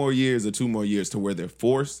 4 more years or 2 more years to where they're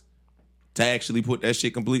forced to actually put that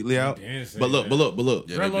shit completely out. didn't say But look. Relo,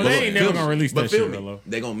 they ain't never gonna release that shit, Relo.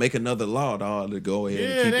 They're gonna make another law, dog, to go ahead Yeah,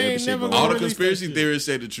 and keep they that ain't shit never going. gonna All the release that conspiracy shit. theorists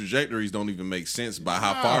say the trajectories don't even make sense by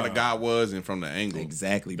how far the guy was and from the angle.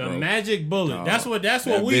 Exactly, The bro. magic bullet. Dog, That's what that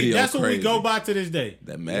we video crazy. go by to this day.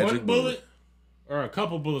 That magic one bullet or a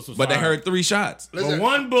couple bullets was But they fired. heard 3 shots. But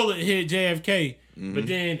one bullet hit JFK But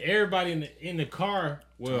then everybody in the car,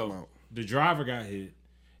 well, the driver got hit.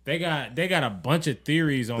 They got a bunch of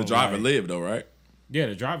theories on The driver like, lived though, right? Yeah,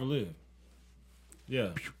 the driver lived. Yeah.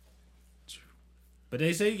 But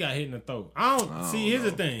they say he got hit in the throat. I don't see. Here's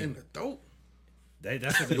the thing. In the throat.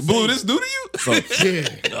 That's what they Blue, say. this new to you? So,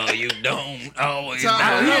 Yeah. you don't always Hey,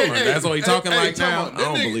 That's what he talking like now. That I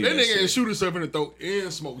don't believe that that nigga shit. ain't shoot himself in the throat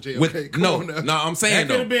and smoke JFK. With, Come no, on now. no, I'm That saying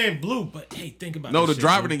could have though. been Blue, but hey, think about No, this the shit,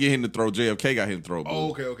 driver Blue. didn't get hit in the throat. JFK got hit in the throat, Blue. Oh,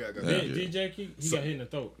 okay, I got that. DJ Key, he got hit in the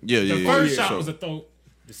throat. Yeah, yeah, The yeah. first yeah, shot sure. was the throat.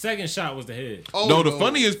 The second shot was the head. Oh, No, the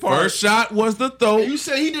funniest part. First shot was the throat. You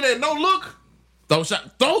said he did that no look? Throat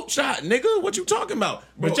shot, nigga. What you talking about?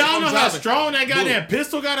 But Bro, y'all I'm know how driving. strong that goddamn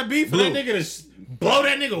pistol gotta be for that Blue. nigga to blow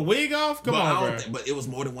that nigga wig off? Come But, I on, don't bro. think- but it was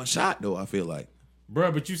more than one shot though. I feel like.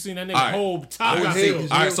 Bro, but you seen that nigga All right. whole top All got right, sealed.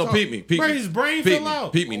 his All right, so talk. peep me. Bro, his brain peep fell me,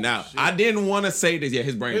 out. Peep me now. I didn't want to say this. Yeah,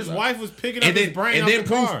 his brain. His was out. wife was picking up his brain off the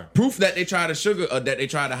car. proof that they tried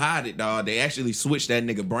to hide it, dog. They actually switched that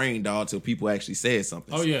nigga brain, dog, till people actually said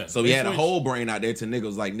something. Oh, yeah. So They he had a switched. whole brain out there to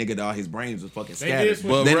niggas like nigga, dog. His brains was fucking They scattered. did switch.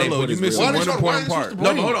 But Then they Rello, put you his missed real- Why one they important switch part. the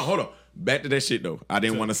No, brain? but hold on. Back to that shit though. I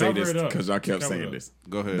didn't To want to say cover this it up. because y'all kept Cover it saying up. this.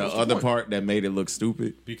 Go ahead. The other part that made it look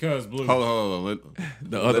stupid. Because Blue. Hold on.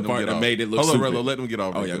 The Let other them part get that off. made it look Hold on, stupid. Rello, let them get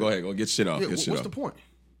off. Oh real yeah, quick. go ahead. Go get shit off. Yeah, Get shit what's off. the point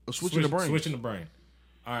of switching the brain? Switching the brain.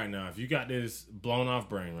 All right, now, if you got this blown off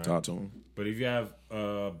brain, right? Talk to him. But if you have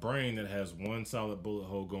a brain that has one solid bullet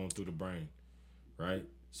hole going through the brain, right?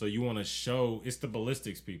 So you want to show it's the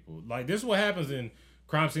ballistics people. Like this is what happens in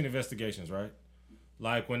crime scene investigations, right?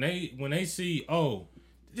 Like when they see, oh,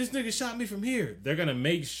 this nigga shot me from here, they're gonna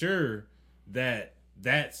make sure that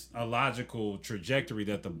that's a logical trajectory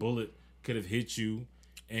that the bullet could have hit you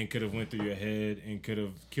and could have went through your head and could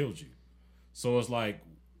have killed you. So it's like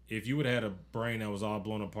if you would have had a brain that was all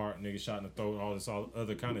blown apart, nigga shot in the throat, all this all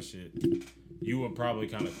other kind of shit, you would probably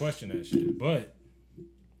kind of question that shit. But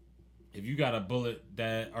if you got a bullet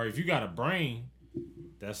or if you got a brain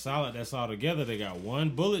that's solid, that's all together, they got one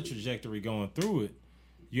bullet trajectory going through it,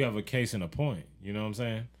 you have a case and a point. You know what I'm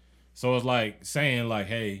saying? So it's like saying like,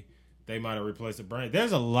 hey, they might have replaced the brain.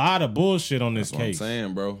 There's a lot of bullshit on this That's what I'm case.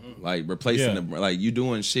 saying, bro. Like replacing Yeah. like you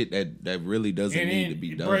doing shit that really doesn't And need then, to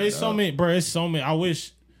be done. bro, it's so dog. many. Bro, it's so many. I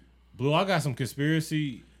wish, Blue, I got some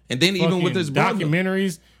conspiracy And then even with fucking this brother,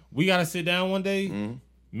 documentaries. We gotta sit down one day,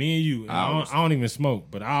 me and you. And I don't even smoke,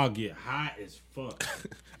 but I'll get high as fuck,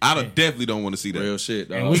 I definitely don't want to see that. real shit,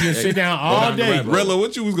 dog. and we can sit down all day. Rello,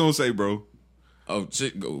 what you was gonna say, bro? Oh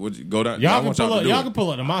shit, go down. I Y'all can want pull to up. do Y'all it. can pull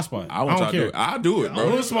up to my spot. I I want don't y'all to do care. it. I'll do it, bro.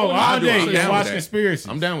 We'll smoke I'll all do it. day I'm and down watch with that. conspiracies.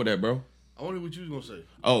 I'm down with that, bro. I wonder what you was gonna say.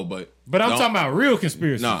 Oh, but But I'm don't- talking about real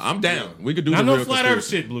conspiracies. No, I'm down. We could do Not the no real flat Earth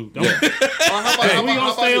conspiracy. shit, Blue. Don't, All right, how about, we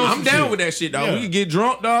gonna stay on I'm some down shit. with that shit, dog. Yeah. We can get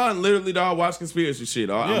drunk, dog, and literally, dog, watch conspiracy shit,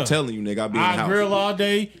 dog. Yeah. I'm telling you, nigga, I'll be in the I house. grill all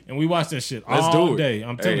day and we watch that shit Let's all do it. day.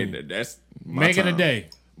 I'm telling you, That's my make it a time. day.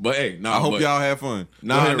 But hey, no, I hope y'all have fun.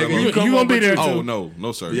 Nah, Go ahead, nigga, Rello. you come gonna on, be but there you- Oh too.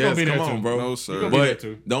 no, sir. Yes, be there come on, too. bro. No, sir. gonna be there But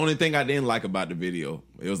too. the only thing I didn't like about the video,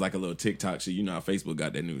 it was like a little TikTok shit. You know how Facebook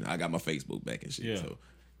got that new. I got my Facebook back and shit. Yeah. So,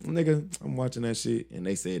 nigga, I'm watching that shit, and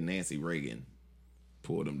they said Nancy Reagan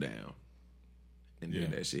pulled him down and did Yeah.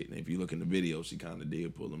 that shit. And if you look in the video, she kind of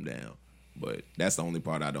did pull him down. But that's the only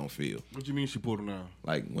part I don't feel. What you mean she pulled him down?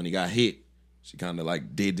 Like when he got hit, she kind of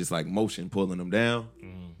like did this like motion pulling him down,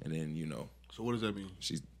 Mm-hmm. and then So what does that mean?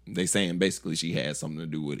 they saying basically she had something to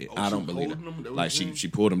do with it. I she don't believe it. holding him? That what Like you saying? she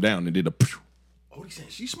pulled him down and did a. Oh, they saying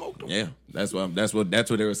she smoked him. Yeah, that's what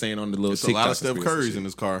they were saying on the little It's a TikTok. lot of Steph conspiracy Curry's shit. in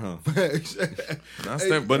this car, huh? Not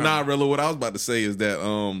Steph, But nah, Rello, what I was about to say is that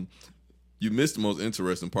you missed the most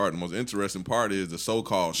interesting part. The most interesting part is the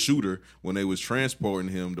so-called shooter when they was transporting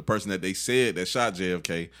him, the person that they said that shot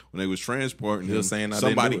JFK, when they was transporting He him, was saying, "I didn't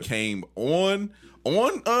somebody do it." came on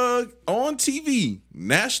TV,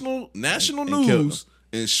 national And killed news,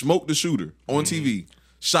 and smoked the shooter on TV.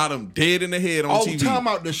 Shot him dead in the head on Oh, TV. time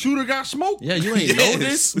out. The shooter got smoked. Yeah, you ain't know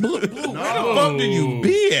this. Blue, where the fuck do you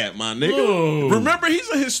be at, my nigga? Oh. Remember, he's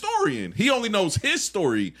a historian. He only knows his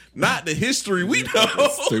story, not the history we know.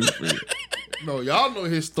 Stupid. No, y'all know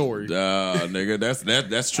his story. Nigga,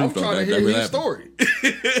 that's true. I'm trying to hear his story.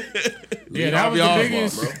 Yeah, that was the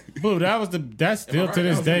biggest. Blue, that's still to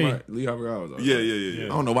this day. Lee Harvey Oswald. Yeah. I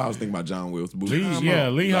don't know why I was thinking about John Wilkes Booth.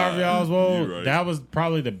 Lee Harvey Oswald. you're right. That was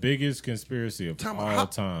probably the biggest conspiracy of all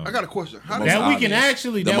time. I got a question. How Most did that we can obvious.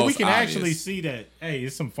 actually The that we most can actually obvious. see that. Hey,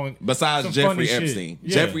 it's some fun. Besides some Jeffrey funny shit. Epstein.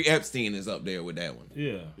 Yeah. Jeffrey Epstein is up there with that one.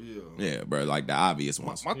 Yeah. Yeah, bro, like the obvious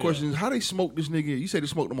ones. My question is, how they smoked this nigga? You said they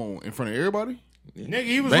smoked him on in front of everybody? Nigga,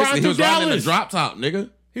 he was Basically, riding he through was riding in the Dallas. drop top, nigga.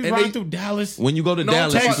 He was And riding they- through Dallas. When you go to No,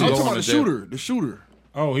 Dallas, I'm you talking can about, go I'm on talking the about jet. the shooter.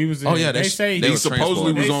 Oh, he was. In, Oh, yeah, they say they He were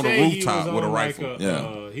supposedly was they on a say he rooftop was with a on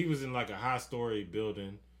rifle. He was in like a high story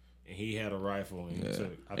building, and he had a rifle. And he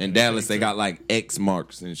took, I In think Dallas, they took- got like X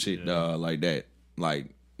marks and shit, like that. Like,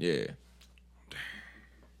 yeah.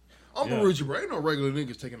 I'm Yeah. with you, bro. Ain't no regular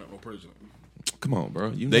niggas taking out no president. Come on,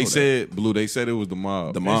 bro. You know They that. said Blue. They said it was the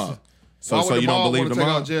mob. the mob. So, Why would so the you don't mob believe wanna the take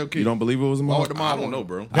mob? out JFK? You don't believe it was a Why mob? would the mob I don't know, want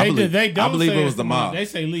bro. I They believe- they don't I believe say it was it's the mob. They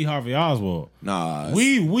say Lee Harvey Oswald. Nah, it's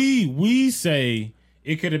We say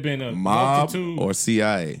it could have been a mob multitude or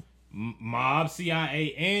CIA. mob,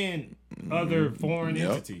 CIA, and other foreign Yep.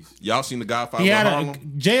 entities. Y'all seen the Godfather He of had a, Harlem?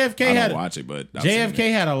 JFK I had don't watch it, but I've seen it.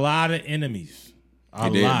 JFK had a lot of enemies. A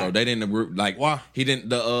He did, lot. bro. They didn't agree. Like, Why? He didn't.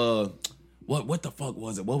 The what the fuck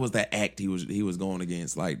was it? What was that act he was going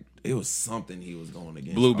against? Like, it was something he was going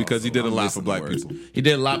against. Blue, because he did a I'm lot missing for black the words. people. He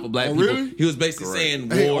did a lot for black Oh, people. really? He was basically saying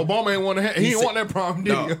Hey, war. Obama ain't want to. He He ain't said- want that problem,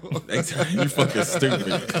 did No, he? you fucking stupid.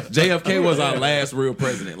 JFK was our last real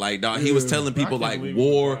president. Like, dog, he was telling people can't like believe he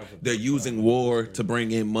war. was alive. They're using war to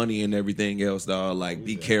bring in money and everything else, dog. Like,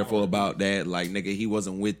 be careful about that. Like, nigga, he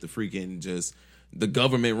wasn't with the freaking just the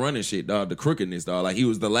government running shit, dog. The crookedness, dog. Like, he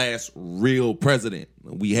was the last real president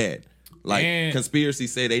we had. Like, And- conspiracy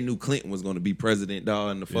said they knew Clinton was going to be president,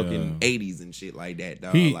 dog, in the fucking Yeah. 80s and shit like that,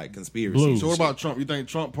 dog. He- Like, conspiracy. Blue. So what about Trump? You think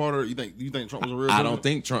Trump part of? You think Trump was a real? I president? don't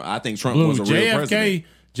think Trump. I think Trump Blue, was a real president.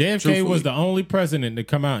 JFK Truthfully. was the only president to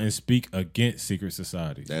come out and speak against secret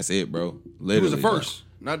societies. That's it, bro. He Literally, was the dog. first,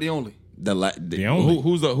 not the only. The only.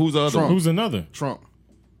 who's the other Trump. one? Who's another? Trump.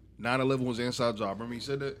 9/11 was an inside job. Remember he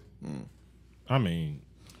said that. I mean,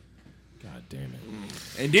 God damn it.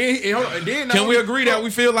 And then Can we agree that we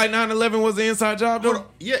feel like 9/11 was the inside job though?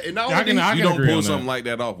 Yeah, and not I only can- I You can don't agree pull on something that. like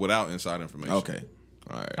that off without inside information. Okay.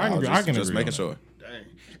 All right. I can agree- I can just agree making on sure. Dang.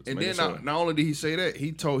 And making then sure. not only did he say that,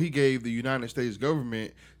 he gave the United States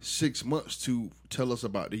government 6 months to tell us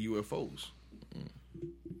about the UFOs.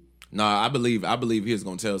 Nah, I believe he was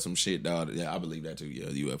gonna tell some shit, dog. Yeah, I believe that too. Yeah,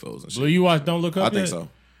 the UFOs and shit. Blue, you watch Don't Look Up I think yet? so,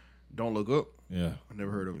 Don't look up. Yeah. I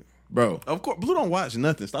never heard of it. bro. Of course, Blue don't watch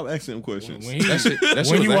nothing. Stop asking him questions. When he, That shit when was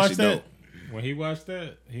he watched actually that, dope. when he watched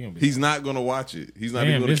that, he gonna be. He's not gonna watch it. He's not Damn,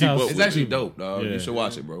 even gonna this keep house- up It's with actually it. dope, dog. Yeah. You should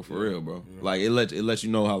watch it, bro. For real, bro. Like it let you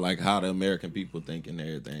know how the American people think and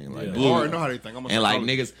everything. Like, I already know how they think. I'm a and like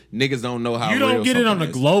psychologist. niggas don't know how you don't real get it on something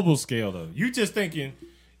the is. global scale though. You just thinking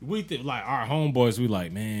like our homeboys. We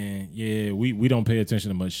like, man, yeah, we don't pay attention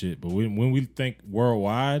to much shit. But when we think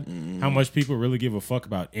worldwide, how much people really give a fuck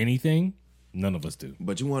about anything? None of us do.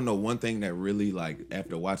 But you want to know one thing that really, like,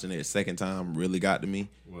 after watching it a second time, really got to me?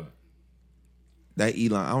 What? That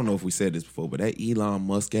Elon, I don't know if we said this before, but that Elon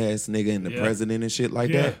Musk ass nigga and the Yeah. president and shit like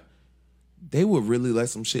Yeah. that, they would really let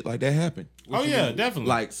some shit like that happen. Oh yeah, definitely.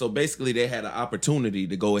 Like, so basically they had an opportunity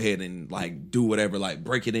to go ahead and like do whatever, like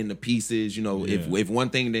break it into pieces. You know, Yeah. if one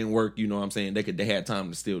thing didn't work, you know what I'm saying, they had time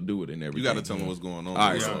to still do it and everything. You got to tell him what's going on. All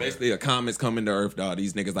right, so basically a comet's coming to Earth, dog.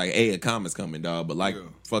 These niggas like, hey, a comet's coming, dog. But like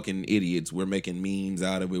fucking idiots, we're making memes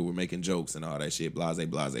out of it. We're making jokes and all that shit, blase,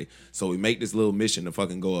 blase. So we make this little mission to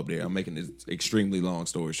fucking go up there. I'm making this extremely long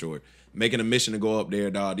story short. Making a mission to go up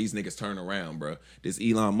there, dog. These niggas turn around, bro. This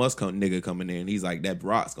Elon Musk nigga coming in, he's like, that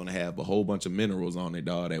rock's gonna have a whole bunch of minerals on it,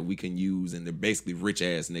 dog, that we can use, and they're basically rich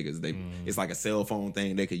ass niggas. It's like a cell phone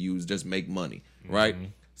thing they could use, just make money, right?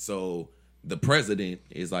 So the president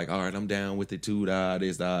is like, all right, I'm down with it too, dog,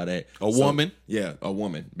 this, dog, that. woman? Yeah, a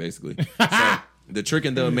woman, basically. So the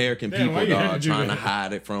tricking the American Damn, why people, you had to dog, do trying to that?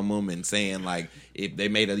 hide it from them and saying like if they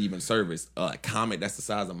made an even service, a comet that's the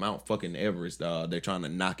size of Mount fucking Everest, they're trying to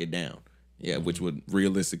knock it down. Yeah, which would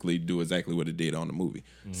realistically do exactly what it did on the movie.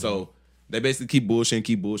 So they basically keep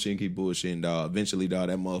bullshitting, dog. Eventually, dog,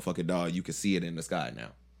 that motherfucker, dog, you can see it in the sky now.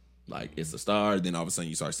 Like it's a star, then all of a sudden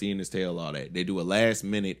you start seeing his tail, all that. They do a last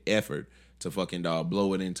minute effort to fucking dog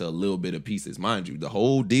blow it into a little bit of pieces. Mind you, the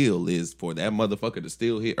whole deal is for that motherfucker to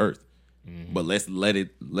still hit Earth. But let's let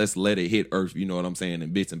it hit Earth, you know what I'm saying,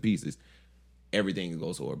 in bits and pieces. Everything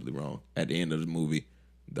goes horribly wrong. At the end of the movie,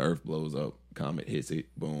 the Earth blows up, comet hits it,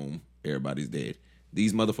 boom, everybody's dead.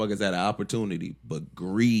 These motherfuckers had an opportunity, but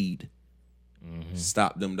greed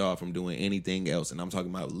stopped them, dog, from doing anything else. And I'm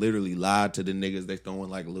talking about literally lied to the niggas. They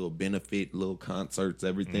throwing like little benefit, little concerts,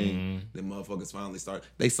 everything. The motherfuckers finally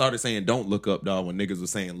started saying don't look up, dog, when niggas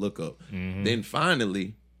was saying look up. Then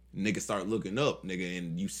finally, niggas start looking up, nigga,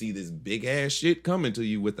 and you see this big ass shit coming to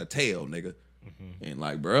you with a tail, nigga. And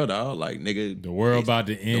like, bro, dog, like, nigga, The world about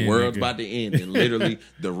to end, The world's nigga. about to end, and literally,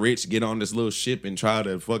 the rich get on this little ship and try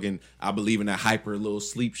to fucking. I believe in that hyper little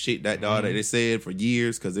sleep shit that dog that they said for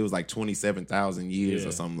years because it was like 27,000 years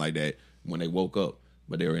or something like that when they woke up.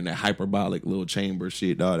 But they were in that hyperbolic little chamber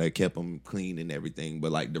shit, dog, that kept them clean and everything.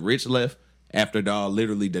 But like the rich left, after dog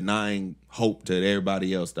literally denying hope to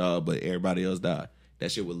everybody else, dog, but everybody else died.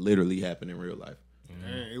 That shit would literally happen in real life.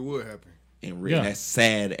 Man, it would happen. And that's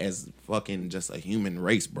sad as fucking just a human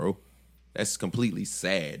race, bro. That's completely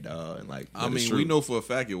sad, dog. And like, I mean, we know for a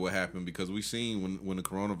fact it would happen because we seen when the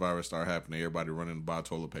coronavirus started happening, everybody running to buy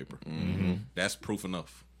toilet paper. Mm-hmm. That's proof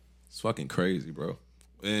enough. It's fucking crazy, bro.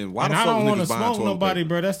 And why And the I fuck don't niggas want to buying smoke toilet nobody, paper?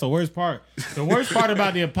 bro. That's the worst part. The worst part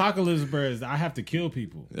about the apocalypse, bro, is I have to kill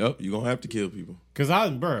people. Yep, you gonna have to kill people. Cause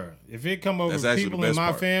bro, if it come over That's actually people the in best my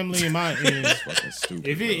part. family and Fucking stupid.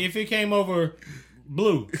 if it came over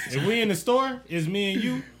Blue, if we in the store, it's me and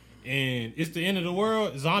you, and it's the end of the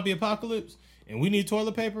world, zombie apocalypse, and we need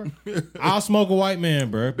toilet paper, I'll smoke a white man,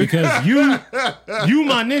 bro, because you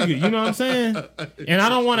my nigga, you know what I'm saying? And I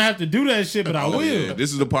don't want to have to do that shit, but I will. Yeah,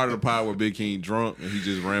 this is the part of the pod where Big King drunk and he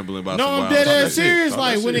just rambling about No, some I'm wild dead shit. ass serious.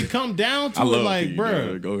 Like when it come down to I it, love like, P, bro,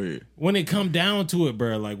 dog. Go ahead. when it come down to it,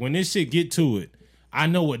 bro, like when this shit get to it, I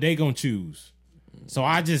know what they gonna choose. So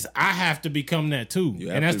I have to become that too,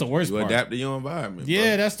 and that's the worst part. You adapt to your environment.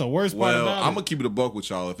 Yeah, bro. that's the worst part Well, about I'm it. gonna keep it a buck with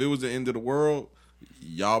y'all. If it was the end of the world,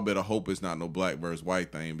 y'all better hope it's not no black versus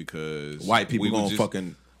white thing because White people we was gonna just-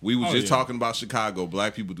 fucking We was just yeah. talking about Chicago.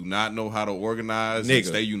 Black people do not know how to organize and Nigga.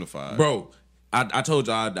 stay unified. Bro, I told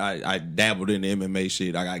you I dabbled in the MMA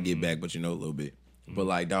shit. I gotta get back, but you know a little bit. But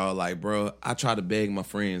like, dog, like, bro, I try to beg my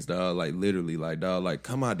friends, dog, like literally, like, dog, like,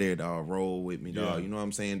 come out there, dog, roll with me, dog. Yeah. You know what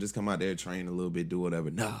I'm saying? Just come out there, train a little bit, do whatever.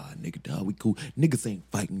 Nah, nigga, dog, we cool. Niggas ain't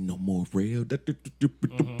fighting no more, real.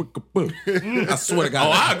 I swear to God.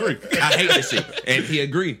 Oh, I agree. I hate this shit. And he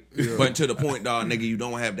agree. But to the point, dog, nigga, you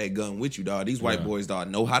don't have that gun with you, dog. These white boys, dog,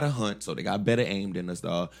 know how to hunt, so they got better aim than us,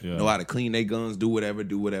 dog. Yeah. Know how to clean their guns, do whatever,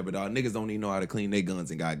 dog. Niggas don't even know how to clean their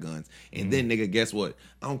guns and got guns. And then, nigga, guess what?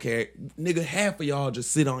 I don't care. Nigga, half of y'all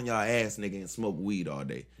just sit on y'all ass, nigga, and smoke weed all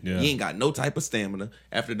day. Yeah. You ain't got no type of stamina.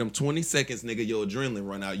 After them 20 seconds, nigga, your adrenaline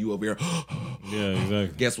run out. You over here. Yeah, exactly.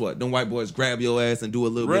 Guess what? Them white boys grab your ass and do a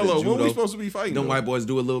little bit Rello, of judo. when we supposed to be fighting? Them though? white boys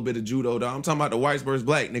do a little bit of judo, dog. I'm talking about the whites versus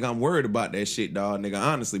black, nigga. I'm worried about that shit, dog, nigga.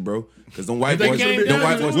 Honestly, bro, because them white They boys, came them down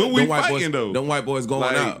white to boys, it. When we them white fighting, boys, though? them white boys going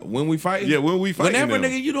Like, out. When we fighting, Yeah, when we fighting whenever,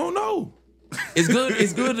 them. nigga, you don't know. It's good.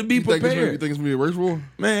 It's good to be You think prepared. it's gonna be a race war?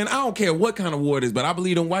 Man, I don't care what kind of war it is, but I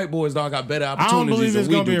believe them white boys, dog, got better I don't opportunities believe it's than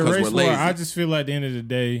we gonna do be a because race we're war. lazy. I just feel like at the end of the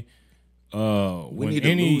day, when need to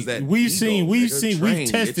any lose that we've ego, seen, nigga. Train, we've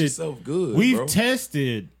get tested, yourself good, we've bro.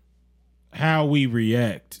 tested how we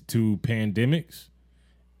react to pandemics,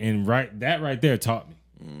 and right there taught me.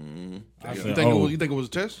 I You said, think, you think it was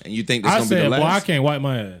a test? and you think this I gonna be the said, boy, I last? can't wipe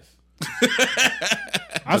my ass.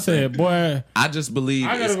 I said, boy, I just believe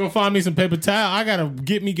I gotta it's- go find me some paper towel. I gotta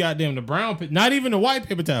get me goddamn the brown, not even the white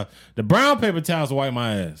paper towel. The brown paper towels to wipe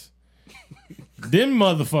my ass. Them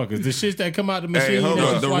motherfuckers, the shits that come out the machine. hold that on.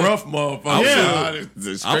 just the wipe- rough motherfucker.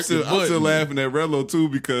 Yeah. I'm still laughing at Rello too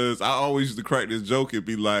because I always used to crack this joke. It'd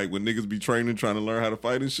be like when niggas be training, trying to learn how to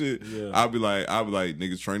fight and shit. Yeah. I'd be like,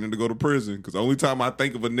 niggas training to go to prison because the only time I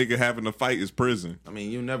think of a nigga having to fight is prison. I mean,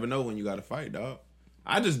 you never know when you got to fight, dog.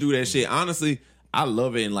 I just do that shit. Honestly, I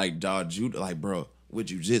love it in like dog judo, like bro, with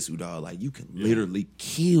jujitsu, dog. Like you can literally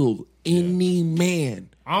kill any man.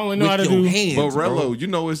 I only know with how to your do. hands, But bro. Rello, you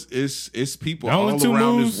know it's people The only all two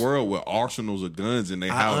around moves- this world with arsenals of guns in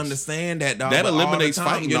their house. I understand that, dog. That but all the eliminates time,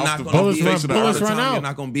 fighting You're off not the gonna bullets be run- all the bullets time, run out. You're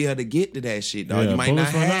not gonna be able to get to that shit, dog. Yeah, you might not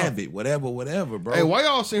bullets run have out. it. Whatever, bro. Hey, why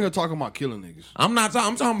y'all sitting here talking about killing niggas? I'm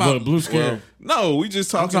talking But about blue scare. No, we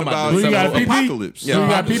just talking talking about about, Blue, you got PP? apocalypse. Yeah, So you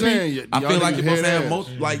got I'm just PP? saying, I y'all feel like niggas you're supposed to head have ass. most,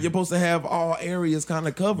 like you're supposed to have all areas kind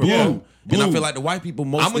of covered, Blue. bro. And I Blue. feel like the white people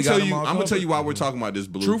I'm mostly gonna got tell them you. all I'm gonna tell covered. you why we're talking about this,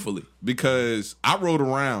 Blue. Truthfully. because I rode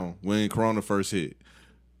around when Corona first hit.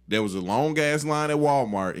 There was a long ass line at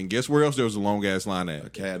Walmart, and guess where else there was a long ass line at?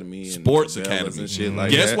 Academy and Sports Cabela's Academy and shit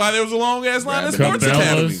like Guess that. why there was a long ass line at Cabela's. Sports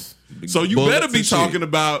Academy? So you Bullets better be and shit. talking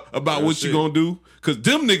about Real what you shit. gonna do, because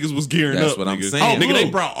them niggas was gearing That's up. what I'm nigga. saying. Nigga, they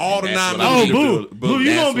Blue. brought all the That's 9 what I Oh, mean. Blue, Blue, you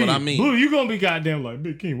That's gonna be, what I mean. Blue, you gonna be goddamn like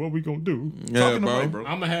Big King. What we gonna do? Yeah, Talking bro. about, bro.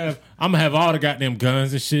 I'm gonna have all the goddamn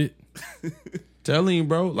guns and shit. Telling you,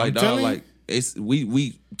 bro. Like, I'm dog, telling you. like it's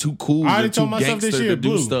we too cool I already and too told myself this gangster year, to do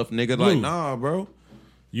Blue. stuff, nigga. Blue. Like, nah, bro.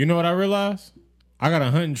 You know what I realized? I got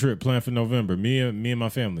a hunting trip planned for November. Me and my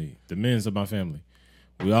family, the men's of my family.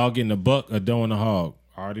 We all getting a buck, a doe, and a hog.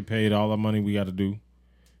 I already paid all our money we got to do.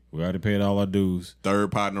 We already paid all our dues.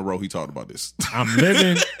 Third pod in a row, he talked about this.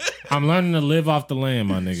 I'm learning to live off the land,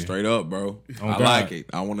 my nigga. Straight up, bro. Oh, I God. like it.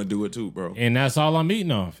 I want to do it too, bro. And that's all I'm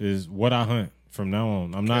eating off is what I hunt from now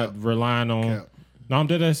on. I'm not relying on. Cap. No, I'm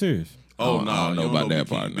dead ass serious. Oh I no, don't know about that Big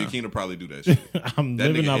King. part, Big nah. King will probably do that shit. I'm That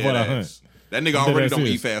living nigga off what I head hunt. ass. That nigga I'm dead already ass don't eat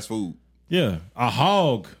serious. fast food. Yeah, a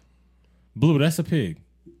hog. Blue, that's a pig.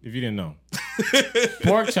 If you didn't know,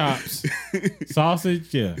 pork chops,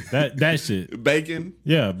 sausage, yeah, that shit, Bacon.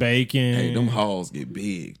 yeah, bacon. Hey, them halls get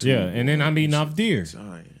big too. Yeah, and then I'm eating off deer,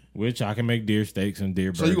 Giant. which I can make deer steaks and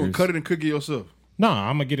deer So burgers. you gonna cut it and cook it yourself? No,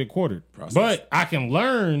 I'm gonna get it quartered. Processed. But I can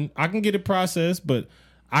learn. I can get it processed, but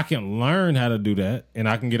I can learn how to do that, and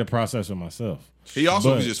I can get a processor myself. He also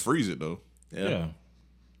But- can just freeze it though. Yeah.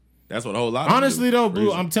 That's what a whole lot of Honestly, them do. though, Blue,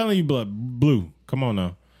 Freeze it. I'm telling you, Blue, come on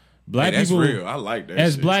now. Black Hey, that's people, real. I like that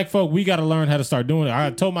as shit. black folk, we got to learn how to start doing it. I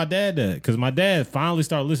told my dad that because my dad finally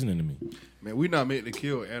started listening to me. Man, we not meant to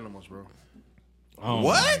kill animals, bro. Oh my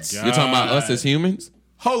What? God. You're talking about us as humans?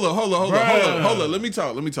 Hold up. Bruh. Let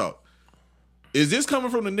me talk. Is this coming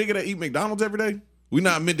from the nigga that eat McDonald's every day? We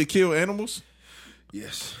not meant to kill animals?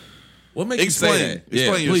 Yes. What makes Explain. you say that?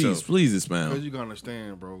 Explain please, yourself. please Because expound. you gotta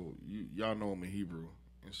understand, bro. Y'all know I'm in Hebrew,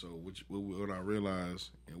 and so what I realize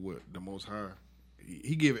and what the Most High,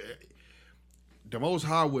 he give the Most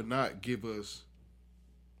High would not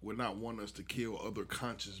want us to kill other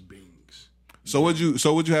conscious beings. So what'd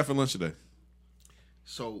you have for lunch today?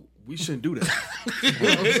 So we shouldn't do that. You know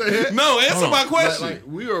what I'm saying? No, answer my question. Like,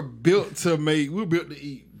 we are built to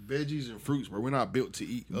eat veggies and fruits, but we're not built to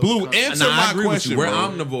eat other Blue, conscious- answer Nah, I my agree with question, you. We're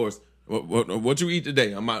bro. omnivores. What you eat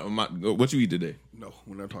today? What you eat today? No,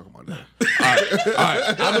 we're not talking about that. All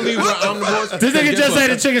right. I believe we're omnivores. This nigga just ate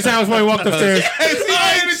a chicken sandwich when he walked upstairs.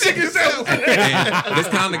 I ate a chicken sandwich. And this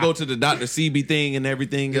kind of go to the Dr. CB thing and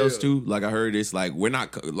everything else too. Like I heard it's like we're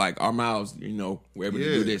not like our mouths, we're able to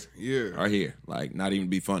do this. Are here. Like not even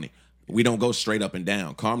be funny. We don't go straight up and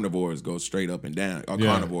down. Carnivores go straight up and down. Or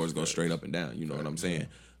carnivores go straight up and down. You know what I'm saying?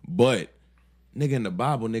 But nigga, in the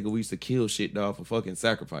Bible, nigga, we used to kill shit, dog, for fucking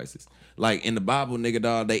sacrifices. Like in the Bible, nigga,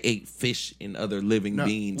 dog, they ate fish and other living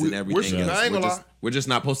beings and everything I else. ain't gonna lie. We're just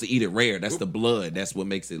not supposed to eat it rare. That's the blood. That's what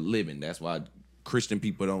makes it living. That's why Christian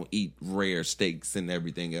people don't eat rare steaks and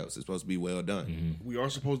everything else. It's supposed to be well done. We are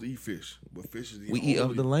supposed to eat fish, but fish is the We eat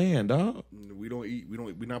of the land, dog. We're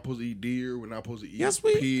not supposed to eat deer. We're not supposed to eat Yes,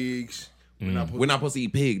 we- pigs. We're not supposed We're not supposed to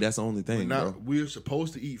eat pig. That's the only thing, bro. we're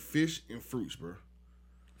supposed to eat fish and fruits, bro.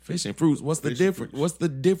 Fish and fruits. What's the Fish and difference? fruits. What's the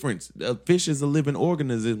difference? A fish is a living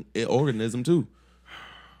organism too.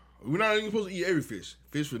 We're not even supposed to eat every fish.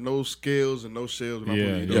 Fish with no scales and no shells. We're not supposed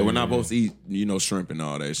to eat Yeah, those. we're not supposed to eat, shrimp and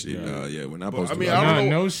all that shit. Yeah, we're not supposed I to. mean, do I that. don't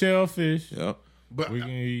know. No shellfish. Yep. But We can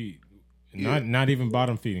eat not even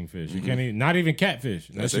bottom feeding fish. You can't eat not even catfish.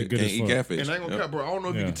 That That's shit it. good Can't as eat fuck. catfish. and I ain't gonna Yep. cut, bro. I don't know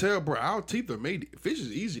if you Yeah. can tell, bro. Our teeth are made. Fish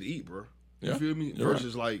is easy to eat, bro. You Yeah. feel me? You're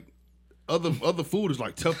Versus like other food is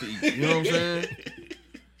like tough to eat. You know what I'm saying?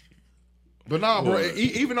 But nah, bro.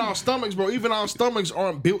 Even our stomachs, bro. Even our stomachs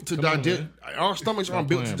aren't built to on, digest. man. Our stomachs aren't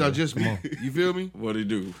built to playing, bro. digest Come meat. You feel me? What he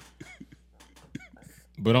do?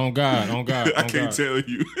 But on God, I can't tell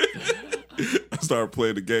you. I started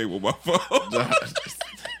playing the game with my phone.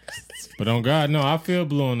 But on God, no, I feel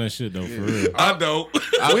Blue on that shit though, for real. I don't.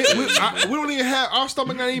 we don't even have our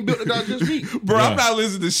stomach not even built to digest meat. Bro, Yeah. I'm not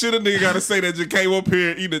listening to shit a nigga gotta say that just came up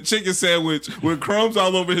here eating a chicken sandwich with crumbs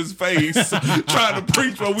all over his face, trying to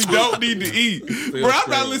preach what we don't need to eat. Bro, I'm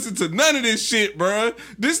not listening to none of this shit, bro.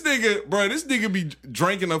 This nigga be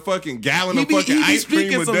drinking a fucking gallon of fucking ice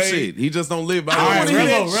cream a some day. shit. He just don't live by All right, that. wanna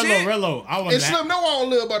hear that shit. Rello. I want And Slim, no, I don't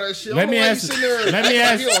live by that shit. Let me ask.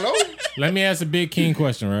 ask- You don't know. Let me ask a big king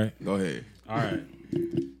question, right? Go ahead. All right.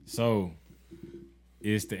 So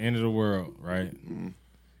it's the end of the world, right?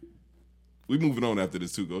 We moving on after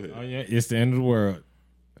this too. Go ahead. Oh yeah, it's the end of the world.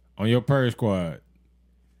 On your purge squad,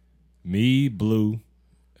 me, Blue,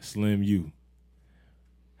 Slim, you.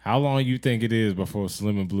 How long you think it is before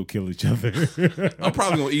Slim and Blue kill each other? I'm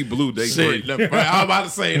probably gonna eat blue day Shit, three. I'm about to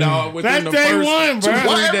say, dog. Within That's the day first one, bro. 2-3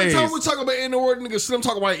 Why every days. time we talk about in the word, nigga Slim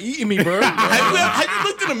talk about eating me, bro? Have you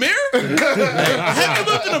looked in the mirror? Have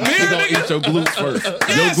you looked in the You mirror, gonna nigga? eat your glutes first.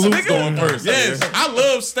 Yes, your glutes nigga. going first. Yes, nigga. I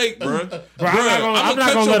love steak, bro. I'm not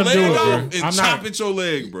cut gonna your let him do leg it, off bro. and I'm chop not- at your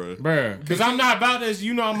leg, bro. Bruh, because I'm not about this.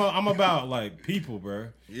 You know, I'm about like people, bruh.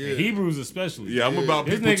 Yeah. Hebrews especially. Yeah, I'm about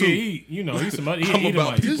This people nigga too. eat, he some other. I'm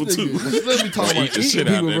about Edomite. people This too. nigga, let me talk about Eat the eating shit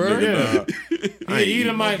out people, that bro. nigga. Yeah, he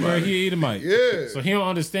Edomite, bro. He Edomite. Yeah. So he don't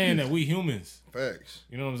understand that we humans. Facts.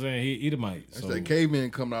 You know what I'm saying? He Edomite. That's So that caveman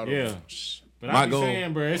coming out of yeah. him. But My I be goal-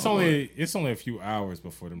 saying, bro, it's only a few hours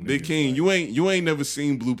before them. Big niggas, King, like- you ain't never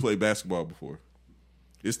seen Blue play basketball before.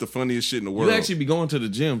 It's the funniest shit in the world. You actually be going to the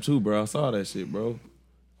gym too, bro. I saw that shit, bro.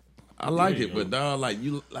 I like you it, go. but dog, like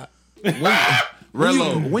you, like, when you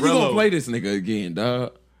Rello. gonna play this nigga again,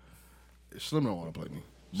 dog? Slim don't want to play me.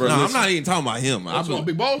 Bro, No, I'm listen, not even talking about him. I'm talking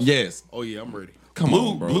Big Boss? Yes, Oh yeah, I'm ready. come Blue,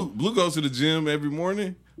 on, bro. Blue goes to the gym every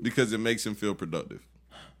morning because it makes him feel productive.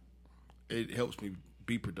 It helps me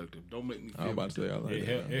be productive. Don't make me feel. I was about to say I like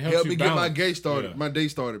that. It Help you me get my balance. day started. Yeah. My day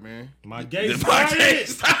started, man. My gate started.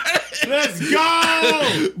 Let's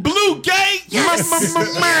go. Blue Gate, yes.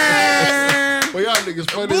 Well, y'all niggas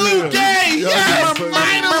funny. Blue as hell. Gate, Y'all yes. niggas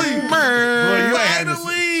funny.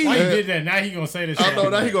 Finally. Why you did that? Now he gonna say this. I know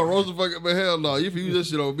that he gonna roast the fuck up, but hell no. If you use this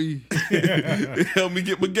shit on me, Help me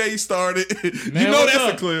get my gate started. Man, you know what's that's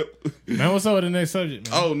up? a clip. Man, what's up with the next subject,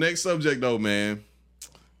 man? Oh, next subject though, man.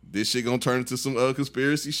 This shit gonna turn into some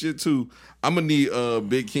conspiracy shit too. I'm gonna need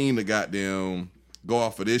Big King to goddamn go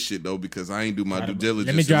off of this shit though because I ain't do my due diligence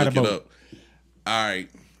Let me to drive look the it boat. up. All right,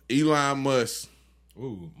 Elon Musk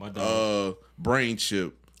Ooh, my dog. brain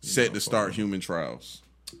chip set to start human trials.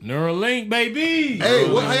 Neuralink, baby. hey,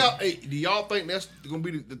 what? How y'all? Hey, do y'all think that's gonna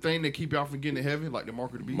be the thing that keep y'all from getting to heaven, like the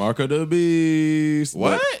mark of the beast? Mark of the Beast.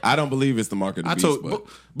 What? But I don't believe it's the Mark of the I Beast. told but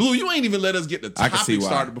Blue, you ain't even let us get the I can see topic why.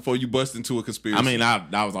 started before you bust into a conspiracy. I mean,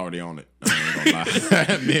 I was already on it. I ain't gonna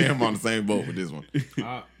lie. Me and him on the same boat with this one.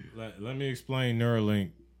 Let me explain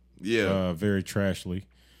Neuralink yeah. very trashly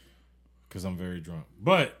because I'm very drunk.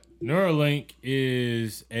 But Neuralink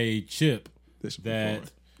is a chip This should be that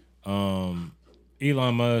fun.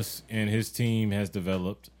 Elon Musk and his team has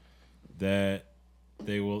developed that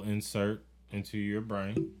they will insert into your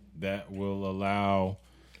brain that will allow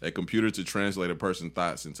A computer to translate a person's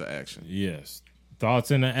thoughts into action. yes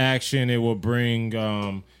thoughts into action. It will bring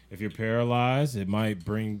if you're paralyzed, it might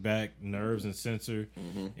bring back nerves and sensor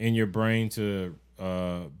in your brain to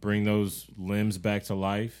bring those limbs back to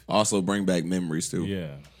life. Also bring back memories too. Yeah,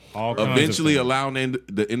 all kinds of Eventually things. allowing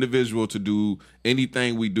the individual to do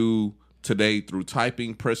anything we do today through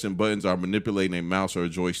typing, pressing buttons, or manipulating a mouse or a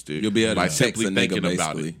joystick. You'll be able to by text simply a nigga thinking basically.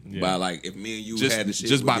 about it. Yeah. By like if me and you Just- had the shit,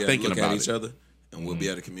 just we'll by be able to thinking look at about each it. other and we'll be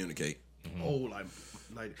able to communicate. Oh,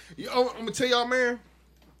 like you know, I'm gonna tell y'all, man.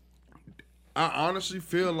 I honestly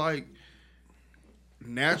feel like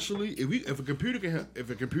naturally, if a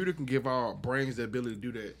computer can give our brains the ability to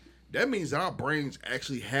do that, that means our brains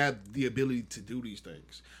actually have the ability to do these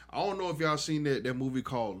things. I don't know if y'all seen that movie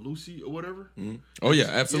called Lucy or whatever. Oh yeah,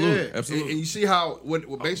 absolutely, Yeah, absolutely. And you see how what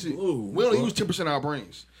basically we only use 10% of our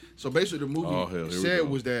brains. So basically, the movie Oh, hell, here we said go.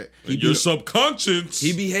 was that Your subconscious.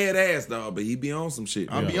 He be head ass dog, but he be on some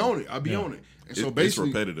shit. I'll be on it. I'll be on it. And so basically,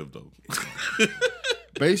 it's repetitive though.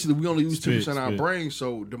 we only use 10% of our spit. brain.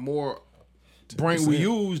 So the more brain we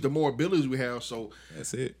use, the more abilities we have. So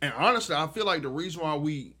That's it. and honestly, I feel like the reason why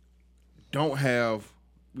we don't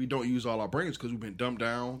use all our brains because we've been dumbed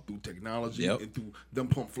down through technology Yep. and through them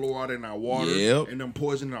pump fluoride in our water Yep. and them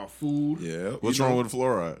poisoning our food. Yeah. What's wrong with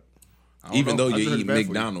fluoride? I don't Even know. though I you just heard eat it's bad for you.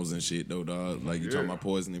 McDonald's and shit though, dog. Like you Yeah. talking about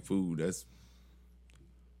poisoning food, that's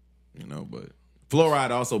but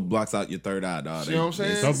fluoride also blocks out your third eye, dog. See what I'm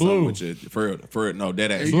saying? It's So something blue. with your- for no,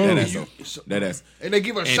 dead ass. Blue. Dead ass. You- though. Dead ass. And they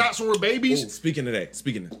give us shots when we're babies. Oh, speaking of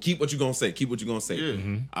that, keep what you gonna say. Keep what you gonna say.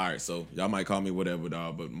 Yeah. All right, so y'all might call me whatever,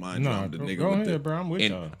 dog, but mind you, Nah, I'm the go- nigga go with ahead, the, bro. I'm with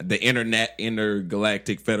y'all. the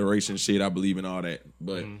intergalactic federation shit. I believe in all that,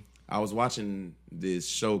 but I was watching this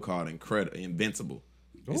show called Invincible.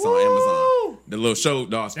 It's on Amazon. The little show,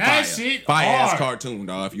 dog, it's That fire. shit Fire ass hard. cartoon,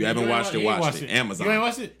 dog. If you haven't ain't watched wa- it, you ain't watch watched it. it. Amazon. You ain't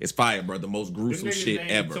watched it? It's fire, bro. The most gruesome Niggas shit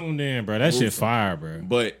ain't ever. tuned in, bro. That shit fire, bro.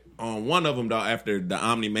 But on one of them, dog, after the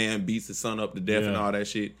Omni Man beats his son up to death and Yeah. all that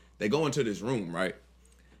shit, they go into this room, right?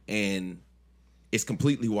 And it's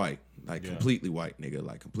completely white. Like, completely white, nigga.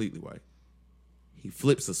 Like, completely white. He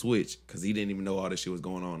flips a switch because he didn't even know all this shit was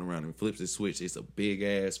going on around him. Flips the switch. It's a big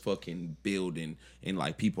ass fucking building and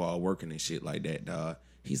like people are working and shit like that, dog.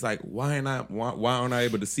 He's like, why aren't I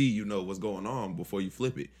able to see, what's going on before you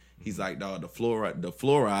flip it? He's like, dog, the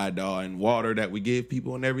fluoride, dog, and water that we give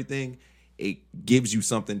people and everything, it gives you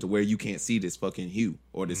something to where you can't see this fucking hue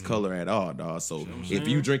or this color at all, dog. So if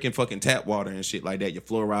you drinking fucking tap water and shit like that, your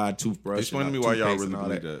fluoride toothbrush. Explain and to me why y'all toothpaste and really all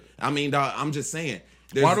believe that. I mean, dog, I'm just saying.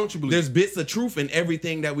 Why don't you believe There's bits of truth in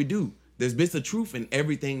everything that we do. There's bits of truth in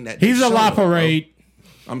everything that He's they a show lie us, bro. parade.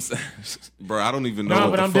 I'm saying, Bro, I don't even know No,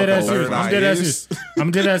 what but the I'm fuck dead a ass serious. third I'm eye dead ass is. serious.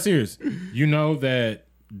 I'm dead ass serious. You know that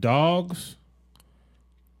dogs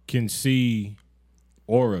can see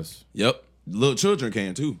auras. yep. Little children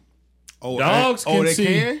can too. Oh, Dogs can they see.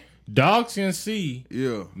 can? Dogs can see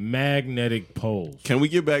Yeah. magnetic poles. Can we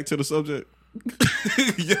get back to the subject?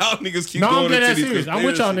 y'all niggas keep No, I'm going dead into ass these serious. I'm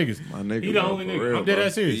with y'all conspiracy- niggas. My nigga, He the bro, only for nigga. real, I'm dead bro.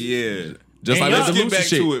 ass serious. Yeah. Just And like y'all- with the Get Lucy back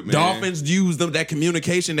shit. to it, man. Dolphins use that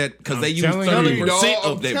communication because they use telling you. 30%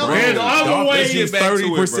 I'm of their telling brain. you, dog. There's other Dolphins ways. use Get back to it, 30%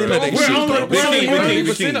 bro. of their We're shit. only- bro. we're only- Big King, we're only-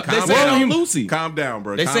 Big King, they calm say down. on Lucy. Calm down,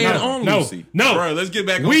 bro. They Calm say it down. on No, Lucy. no. Bro, let's get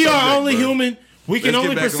back on We subject, are only bro. human. We can Let's get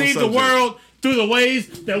only back on perceive the subject. world through the ways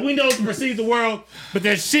that we know to perceive the world, but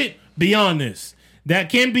there's shit beyond this that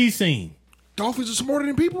can be seen. Dolphins are smarter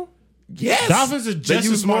than people? Yes. Dolphins are just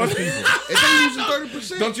use as smart more- as people. If they using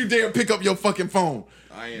 30%, Don't you dare pick up your fucking phone.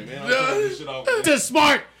 I am, man. I'm turning this shit off. Just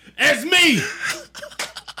smart as me.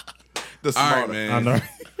 The All smarter. right, man. I know.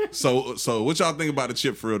 So what y'all think about the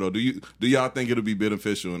chip for real though? Do y'all think it'll be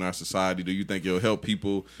beneficial in our society? Do you think it'll help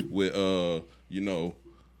people with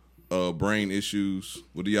brain issues?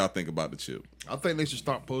 What do y'all think about the chip? I think they should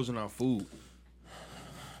stop posing our food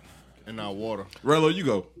and our water. Rello, you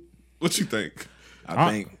go. What you think?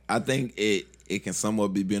 I think it can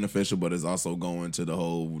somewhat be beneficial, but it's also going to the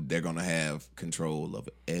whole they're gonna have control of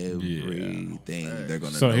everything. They're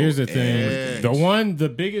gonna So know here's the thing. everything. The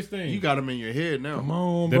biggest thing. You got them in your head now. Come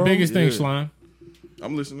on, the bro. biggest thing, Yeah. Slime.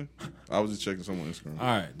 I'm listening. I was just checking someone on Instagram. All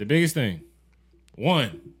right, the biggest thing.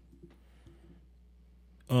 One,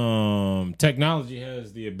 technology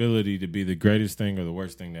has the ability to be the greatest thing or the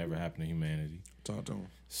worst thing to ever happen to humanity. Talk to him.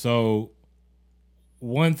 So,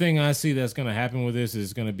 one thing I see that's going to happen with this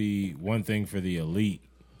is going to be one thing for the elite,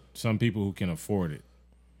 some people who can afford it,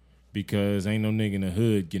 because ain't no nigga in the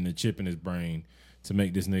hood getting a chip in his brain to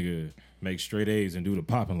make this nigga make straight A's and do the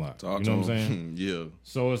popping lock. Talk You to know what I'm him. saying? Yeah.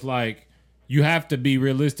 So it's like you have to be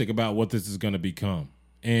realistic about what this is going to become.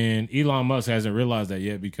 And Elon Musk hasn't realized that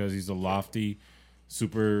yet because he's a lofty,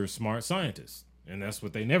 super smart scientist. And that's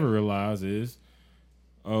what they never realize is,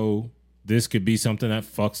 this could be something that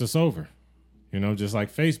fucks us over. You know, just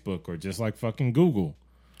like Facebook or just like fucking Google.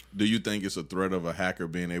 Do you think it's a threat of a hacker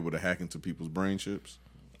being able to hack into people's brain chips?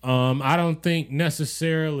 I don't think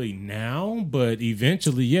necessarily now, but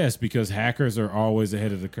eventually, yes, because hackers are always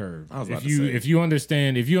ahead of the curve. I was about If to say. you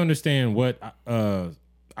understand what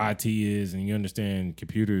IT is and you understand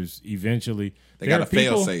computers, eventually They there got are a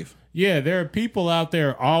fail people- safe. Yeah, there are people out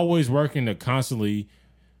there always working to constantly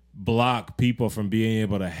block people from being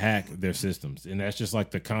able to hack their systems, and that's just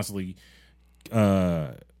like the constantly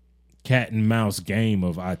cat and mouse game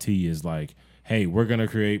of IT is like, hey, we're going to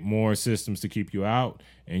create more systems to keep you out,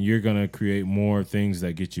 and you're going to create more things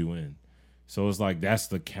that get you in. So it's like that's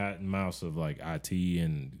the cat and mouse of like IT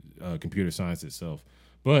and computer science itself.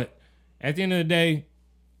 But at the end of the day,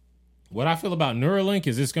 what I feel about Neuralink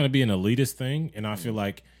is it's going to be an elitist thing, and I feel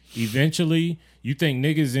like eventually you think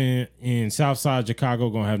niggas in Southside Chicago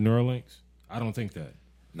going to have Neuralinks? I don't think that.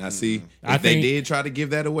 Now, see, if I they think- did try to give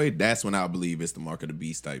that away, that's when I believe it's the mark of the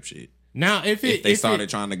beast type shit. Now, if They started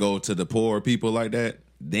trying to go to the poor people like that,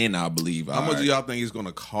 then I believe. How much do y'all think it's going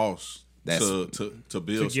to cost That's- to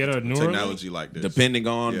build To get a Neuralink? technology like this? Depending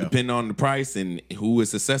on the price and who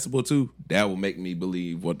it's accessible to, that will make me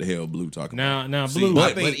believe what the hell Blue talking about. now See, Blue.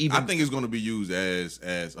 I but even- think it's going to be used as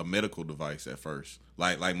a medical device at first,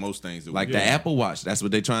 like most things. That Like we the do. Apple Watch. That's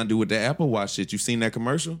what they trying to do with the Apple Watch shit. You seen that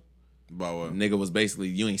commercial? About what? Nigga was basically,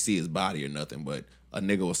 you ain't see his body or nothing, but a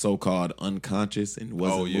nigga was so-called unconscious and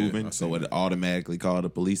wasn't Oh, yeah, I moving, so seen it automatically called the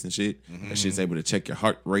police and shit. That shit's able to check your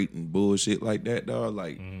heart rate and bullshit like that, dog.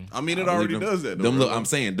 Like, I mean, it I already believe does that. Though, Them bro. little, I'm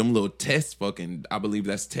saying, them little tests fucking, I believe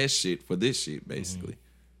that's test shit for this shit, basically.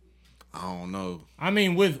 I don't know. I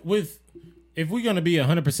mean, with if we're going to be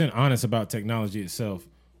 100% honest about technology itself,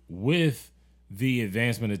 with the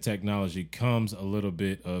advancement of technology comes a little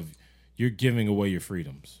bit of you're giving away your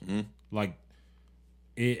freedoms. Like,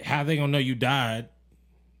 how they gonna know you died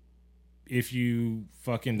if you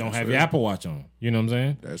fucking don't have your real. Apple Watch on? You know what I'm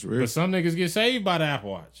saying? That's real. But some niggas get saved by the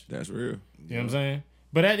Apple Watch. That's real. You know what I'm saying?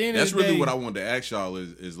 But at the end That's of the really day, what I wanted to ask y'all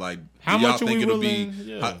is like, How do y'all much are think we it'll willing- be?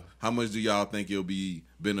 yeah. How much do y'all think it'll be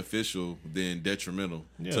beneficial than detrimental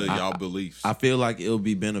to y'all beliefs? I feel like it'll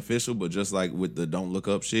be beneficial, but just like with the don't look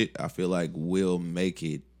up shit, I feel like we'll make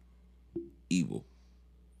it evil.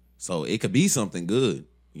 So it could be something good,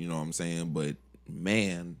 you know what I'm saying? But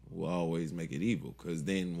man will always make it evil. Cause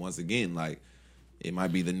then once again, like it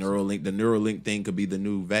might be the Neuralink. The Neuralink thing could be the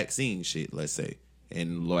new vaccine shit, let's say.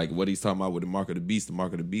 And like what he's talking about with the mark of the beast,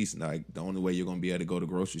 like the only way you're gonna be able to go to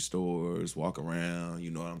grocery stores, walk around,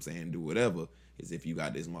 you know what I'm saying, do whatever, is if you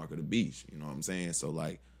got this mark of the beast, you know what I'm saying? So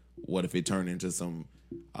like, what if it turned into some,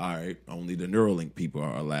 all right, only the Neuralink people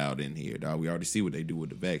are allowed in here, dog. We already see what they do with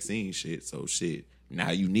the vaccine shit, so shit.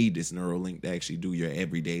 Now you need this Neuralink to actually do your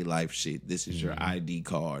everyday life shit. This is your ID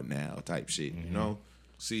card now type shit, you know?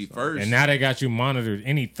 See, first, and now they got you monitored.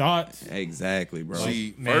 Any thoughts? Exactly, bro.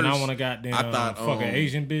 See, Man, I first, want to goddamn I thought, fucking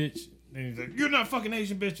Asian bitch. And he's like, you're not fucking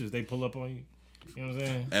Asian bitches. They pull up on you. You know what I'm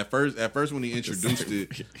saying? At first when he introduced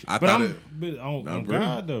it, I But thought I'm it. but on real.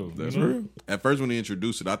 God though. That's you know? real. At first, when he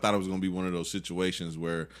introduced it, I thought it was going to be one of those situations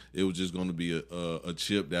where it was just going to be a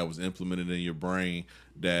chip that was implemented in your brain,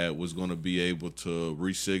 that was going to be able to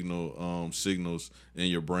re-signal signals in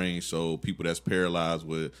your brain, so people that's paralyzed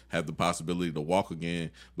would have the possibility to walk again.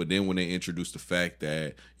 But then when they introduced the fact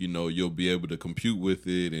that, you know, you'll be able to compute with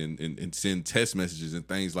it and send text messages and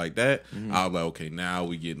things like that, I was like, okay, now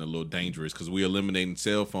we getting a little dangerous, because we eliminating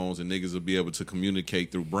cell phones and niggas will be able to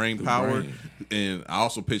communicate through brain power. And I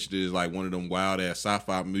also pictured it as like one of them wild ass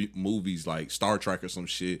sci-fi movies like Star Trek or some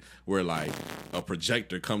shit, where like a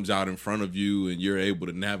projector comes out in front of you and you're able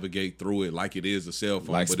to navigate through it like it is a cell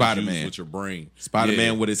phone, Like but Spider-Man. it's used with your brain.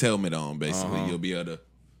 Spider-Man with his helmet on, basically. You'll be able to,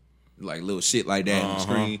 like, little shit like that on the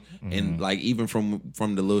screen. And, like, even from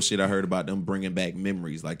the little shit I heard about them bringing back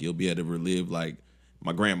memories, like, you'll be able to relive, like,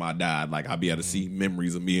 my grandma died. Like, I'll be able to see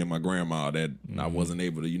memories of me and my grandma that I wasn't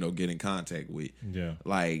able to, you know, get in contact with. Yeah.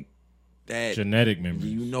 Like, that. Genetic memories.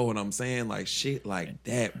 You know what I'm saying? Like, shit like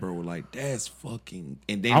that, bro. Like, that's fucking.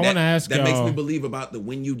 And then I wanna ask that makes y'all- me believe about the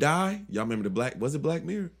when you die. Y'all remember was it Black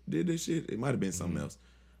Mirror did this shit? It might have been something else.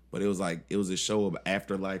 But it was like, it was a show of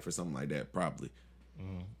afterlife or something like that, probably.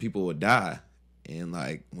 People would die. And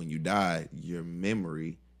like, when you die, your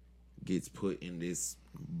memory gets put in this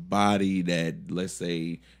body that, let's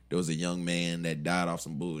say, there was a young man that died off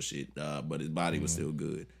some bullshit, but his body was still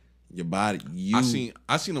good. Your body, I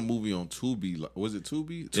seen a movie on Tubi. Was it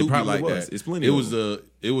Tubi? It Tubi probably like was. that. It's plenty It of was them.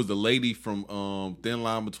 the lady from Thin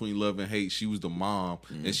Line Between Love and Hate. She was the mom,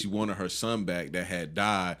 and she wanted her son back that had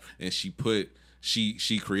died, and she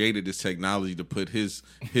created this technology to put his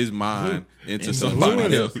mind into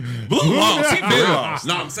somebody else. Blue lost. He been lost.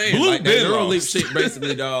 No, I'm saying Blue like that been Neuralink lost. shit.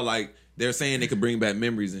 Basically, dog. Like they're saying they could bring back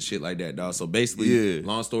memories and shit like that, dog. So basically, Yeah.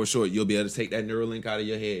 long story short, you'll be able to take that Neuralink out of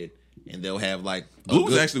your head, and they'll have like Blue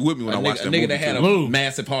was actually with me when I watched that a nigga movie, that had too. a Blue.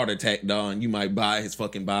 massive heart attack, dog. And you might buy his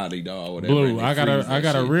fucking body, dog. Or whatever, Blue, and they I got freeze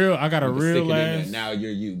that a shit. real You can stick real it in there. ass. Now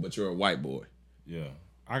you're you, but you're a white boy. Yeah.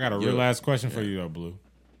 I got a real last question for you though, Blue.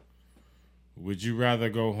 Would you rather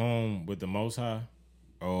go home with the Most High,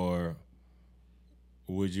 or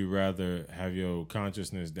would you rather have your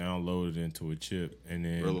consciousness downloaded into a chip, and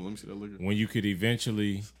then Let me see that liquor. when you could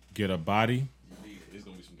eventually get a body It's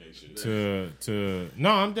gonna be some gay shit. to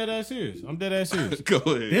no, I'm dead ass serious. I'm dead ass serious. Go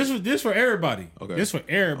ahead. This for everybody. Okay. This for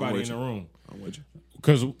everybody with in the you. room. I'm with you.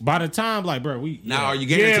 Because by the time, like, bro, Now, are you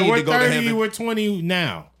guaranteed we're to go to 30, heaven? We're 20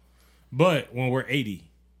 now, but when we're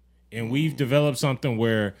 80, and we've developed something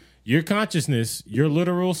where your consciousness, your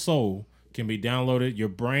literal soul, can be downloaded, your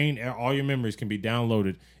brain, all your memories can be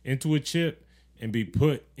downloaded into a chip and be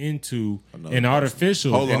put into an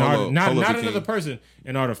artificial, Hold on, not Big another King. person,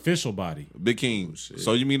 an artificial body. Big King.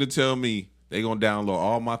 So you mean to tell me they gonna download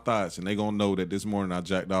all my thoughts and they gonna know that this morning I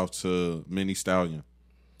jacked off to Minnie Stallion?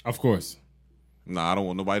 Of course. Nah, I don't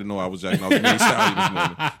want nobody to know I was jacking off to Minnie Stallion this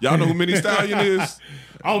morning. Y'all know who Minnie Stallion is?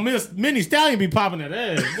 Oh, Minnie Stallion be popping that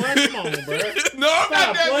ass. Boy, come on, bro. No, I'm Stop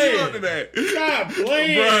not that playing. deep onto that. Stop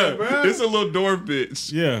playing, Bruh, bro. it's a little dwarf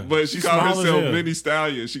bitch. Yeah. But she She's called small as herself hell. Minnie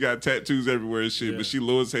Stallion. She got tattoos everywhere and shit, Yeah. but she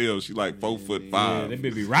low as hell. She like 4'5". Yeah, they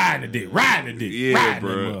be riding the dick, riding the dick. Yeah, riding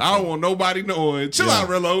bro. that I don't want nobody knowing. Chill out,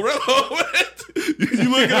 Rello. You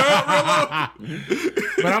looking up,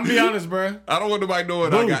 Rello? But I'm be honest, bro. I don't want nobody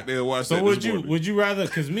knowing I Blue. got there and watched So that would this you morning. would you rather?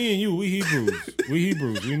 Because me and you, we Hebrews,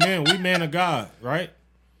 we man of God, right?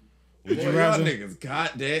 Would Boy, you y'all rather? niggas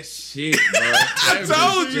got that shit, bro. I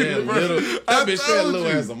told you, bro. I That bitch that told little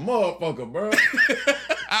you. as a motherfucker, bro.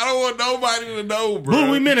 I don't want nobody to know, bro.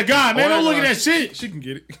 Blue, we men of God, man. Don't look at Alright. that shit. She can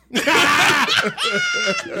get it.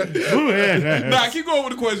 Blue had that. Nah, keep going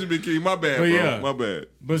with the question, Big King. My bad, But bro. yeah. My bad.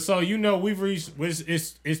 But so you know we've reached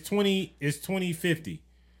it's 2050,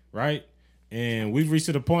 right? And we've reached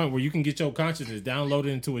to the point where you can get your consciousness downloaded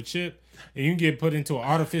into a chip, and you can get put into an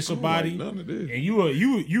artificial body, none of this. and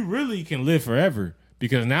you really can live forever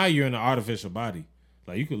because now you're in an artificial body.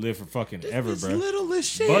 Like you could live for fucking ever, bro. Little as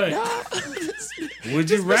shit, But dog. would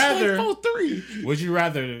you rather? 4'3". Would you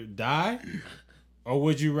rather die, or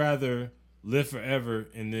would you rather live forever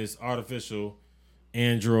in this artificial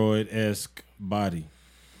android-esque body?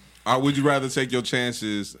 Or would you rather take your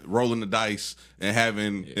chances rolling the dice and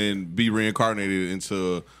having and be reincarnated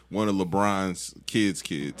into one of LeBron's kids?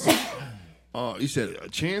 You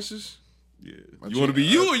said chances. Yeah. You want to be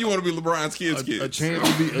you or you want to be LeBron's kids?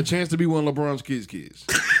 A chance to be one of LeBron's kids.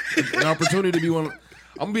 An opportunity to be one.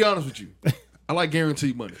 I'm gonna be honest with you. I like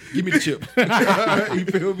guaranteed money. Give me the chip. You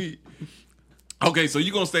feel me? Okay, so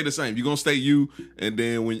you're gonna stay the same. You're gonna stay you, and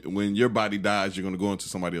then when your body dies, you're gonna go into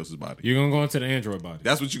somebody else's body. You're gonna go into the android body.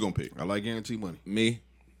 That's what you're gonna pick. I like guaranteed money. Me?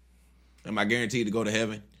 Am I guaranteed to go to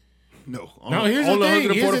heaven? No. No, here's the Only thing.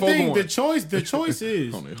 Here's the 144 thing. going. The choice is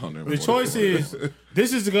the choice is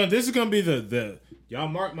this is gonna be the y'all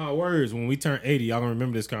mark my words when we turn 80. Y'all gonna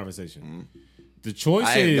remember this conversation. The choice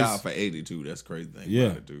I is asked God for 82. That's crazy thing. yeah.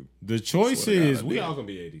 About it, dude. The choice Swear to God, is I we did. all gonna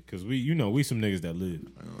be 80 because we some niggas that live.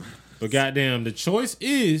 But goddamn, the choice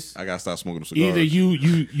is I gotta stop smoking them cigars. either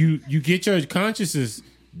you get your consciousness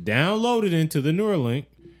downloaded into the Neuralink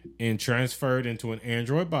and transferred into an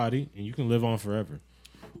android body, and you can live on forever,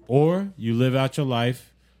 or you live out your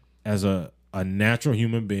life as a natural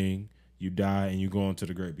human being. You die and you go on to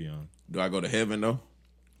the great beyond. Do I go to heaven though?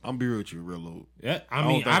 I'm be real with you, real low. Yeah, I don't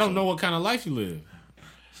mean, think I don't so. know what kind of life you live.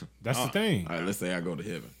 That's the thing. All right, let's say I go to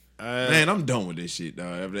heaven. Man, I'm done with this shit,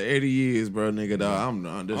 dog. After 80 years, bro, nigga, dog, I'm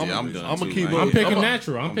done. I'm done. I'ma too, keep man. I'm picking I'm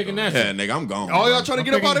natural. I'm picking natural. Yeah, nigga, I'm gone. All bro. y'all trying to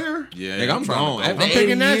get up out of here? Yeah, Nigga, I'm trying to gone. go. After I'm 80 picking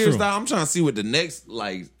years, natural. dog, I'm trying to see what the next,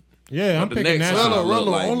 like, Yeah, I'm the picking next natural. look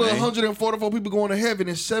Rello, like, only man. 144 people going to heaven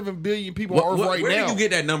and 7 billion people on Earth right where now. do you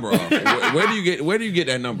get that number off? where do you get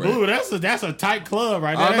that number? Ooh, that's a tight club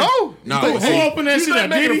right there. I know. No, Who hey, opened that You shit not up,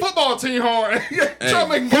 making Diddy? the football team hard. Try to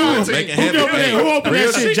make God team. making Who heaven. opened that? Who opened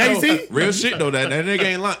Real that shit? though. Jay-Z? Real shit though. That nigga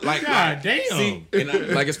ain't lying. Like, God damn. See, and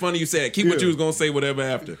like it's funny you said that. Keep what you was gonna say. Whatever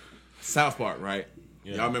after South Park, right?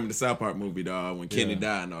 Y'all remember the South Park movie, dog? When Kenny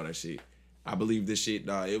died and all that shit. I believe this shit,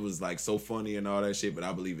 dog. It was like so funny and all that shit, but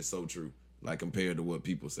I believe it's so true. Like compared to what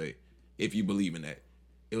people say, if you believe in that,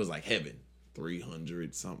 it was like heaven,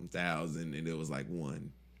 300 something thousand, and it was like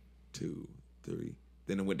 1, 2, 3.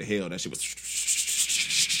 Then it went to hell. That shit was.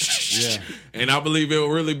 Yeah. And I believe it will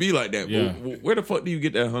really be like that. Yeah. Where the fuck do you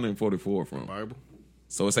get that 144 from? Bible.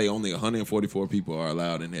 So it say only 144 people are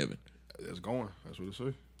allowed in heaven. It's going. That's what it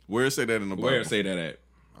say. Where it say that in the Bible? Where it say that at?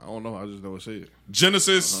 I don't know. I just know it said.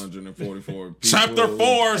 Genesis 144 people. chapter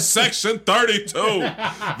 4, section 32.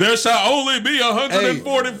 There shall only be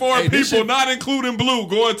 144 Hey, this people, shit- not including Blue,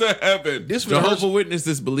 going to heaven. This was Jehovah's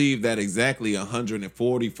Witnesses believe that exactly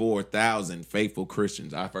 144,000 faithful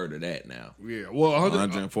Christians. I've heard of that now. Yeah, well,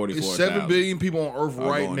 144,000. It's 7 billion people on Earth I'll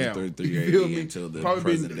right go on to now. 33 You feel AD me? until the Probably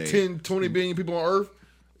present been day. 10, 20 billion people on Earth.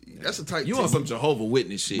 That's a tight You team. on some Jehovah's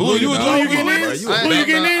Witness shit. Blue, you was dog. Blue, you Come on, getting bro. in? You I a ain't, Blue, you bad-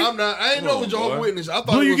 getting in? I'm not. I ain't know on, what Jehovah's boy. Witness. I thought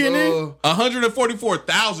Blue, it you was. getting in?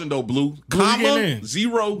 144,000 though, Blue. Blue, you Comma getting in?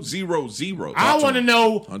 000. I want to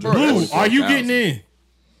know, Blue, are you getting in?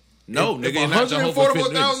 No, If nigga, you're not Jehovah's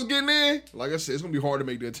 144,000 getting in, like I said, it's gonna be hard to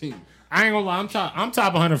make that team. I ain't gonna lie, I'm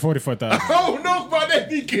top 144,000. I don't know about that,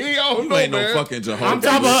 DK. I don't You know, ain't no man. fucking Jehovah's I'm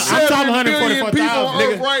top Witness. 144,000 people on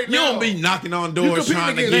 144,000. Earth right You now. don't be knocking on You doors competing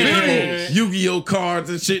trying to against get millions. people Yu-Gi-Oh cards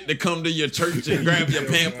and shit to come to your church and grab your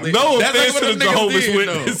pamphlet. No That's offense like what to the them niggas Jehovah's did,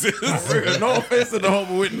 though. Witnesses. For real, no offense to the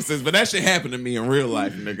Jehovah's Witnesses, but that shit happened to me in real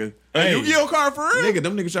life, nigga. A Yu-Gi-Oh card for real? Nigga,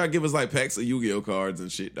 them niggas try to give us like packs of Yu-Gi-Oh cards and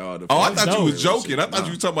shit, dog. Oh, I That's thought you was dope. joking. I thought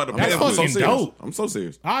you was talking about the That's pamphlet. fucking dope. I'm so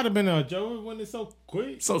serious. I'd have been a Joe when it's so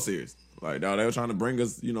quick. So serious. Like, dog, they were trying to bring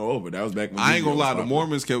us, over. That was back when I ain't gonna Yu-Gi-Oh lie, was the popular.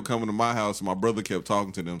 Mormons kept coming to my house and my brother kept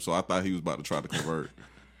talking to them, so I thought he was about to try to convert.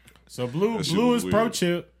 So Blue That shit Blue was is pro weird.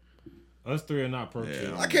 chip. Us three are not pro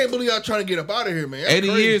chip. I can't believe y'all trying to get up out of here, man. That's 80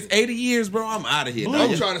 crazy. 80 years, bro. I'm out of here. Blue,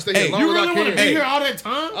 dog. I'm trying to stay here as long You as really I want to can. be here all that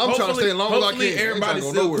time? I'm trying to stay as long as I hopefully can. I ain't everybody's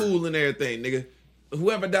trying to go still nowhere. cool and everything, nigga.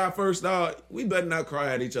 Whoever died first, dog, we better not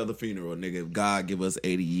cry at each other's funeral, nigga. If God give us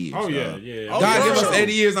 80 years. Oh, yeah, dog. yeah. God yeah, give us sure.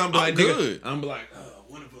 80 years, I'm like, nigga, good. I'm like,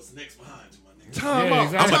 one of us next behind you, my nigga. Time Yeah, out.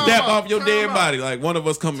 exactly. I'm Time a dap out. off your Time dead out. body. Like one of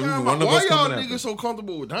us coming, Time one out. of Why us y'all coming after. niggas so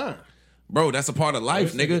comfortable with dying? Bro, that's a part of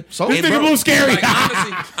life, nigga. So- And This nigga bro, Blue scary.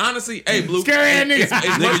 Like, honestly, hey, Blue. Scary ass nigga. It's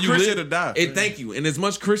Nigga, much you Christian- live or die. And thank you. And as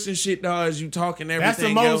much Christian shit, dog, as you talking That's the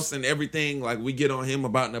everything most- else and everything, like we get on him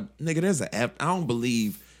about, nigga, there's a app. I don't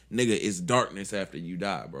believe, nigga, it's darkness after you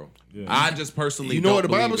die, bro. I just personally You know don't what the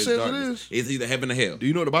believe Bible it's says it darkness. is? It's either heaven or hell. Do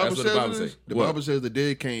you know what the Bible That's says? what the Bible it is? say. The What? Bible says the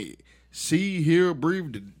dead can't see, hear,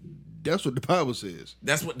 breathe. That's what the Bible says.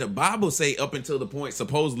 That's what the Bible say up until the point,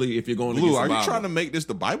 supposedly, if you're going to Blue, get are some you Bible. trying to make this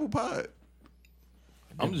the Bible pod?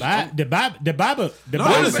 The Bible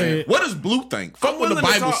What, is said, what does Blue think? Fuck I'm what the willing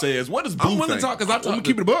to Bible talk. says. What does Blue I'm willing think? to talk because I I'm talk gonna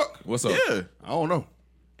keep it a buck. What's up? Yeah. I don't know.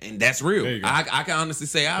 And that's real. There you go. I can honestly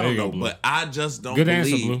say I There don't you go, know, Blue. but I just don't Good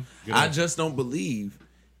answer, believe. Blue. Good I answer. just don't believe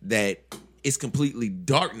that it's completely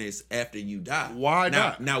darkness after you die. Why now,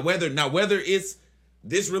 not? Now whether it's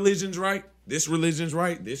this religion's right, this religion's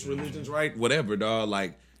right, this religion's right, whatever, dog.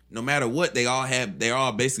 Like no matter what, they're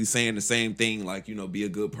all basically saying the same thing. Like be a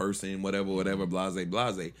good person, whatever, blase,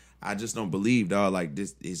 blase. I just don't believe, dog. Like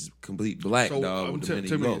this is complete black, So dog. With the minute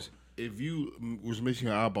tell you me go. this: if you was missing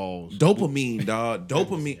your eyeballs, Dopamine, dog.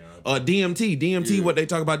 Dopamine. DMT. What they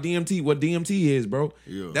talk about DMT. What DMT is, bro.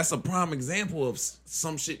 Yeah. That's a prime example of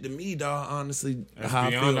some shit to me, dog. Honestly, That's how I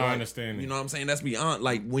beyond feel our like, understanding. You know what I'm saying? That's beyond.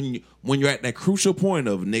 Like when you're at that crucial point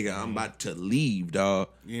of nigga, I'm about to leave, dog.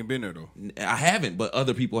 you ain't been there though. I haven't, but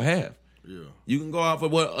other people have. Yeah. You can go off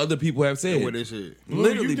of what other people have said. What they said.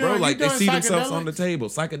 Literally, you bro. doing- Like you they doing see themselves psychedelics? on the table,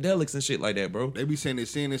 psychedelics and shit like that, bro. They be saying they're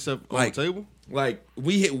seeing themselves on Like- the table. Like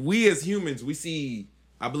we as humans, we see.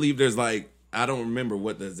 I believe there's like, I don't remember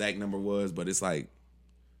what the exact number was, but it's like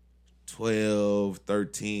 12,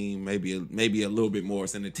 13, maybe a little bit more.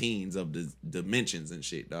 It's in the teens of the dimensions and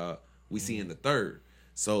shit, dog. We see in the third.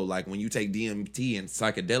 So like when you take DMT and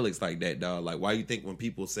psychedelics like that, dog, like why you think when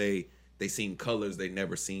people say they seen colors they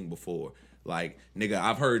never seen before? Like, nigga,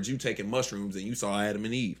 I've heard you taking mushrooms and you saw Adam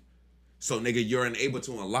and Eve. So, nigga, you're unable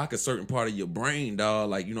to unlock a certain part of your brain, dog.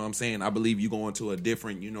 Like, you know what I'm saying? I believe you go into a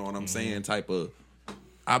different, you know what I'm saying, type of...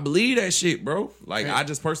 I believe that shit, bro. Like, I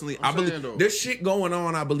just personally... I believe though. there's shit going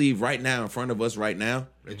on, I believe, right now in front of us right now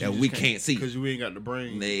that we can't see. Because you ain't got the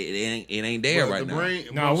brain. It ain't there But right the now. brain,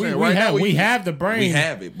 No, we right now, have the brain. We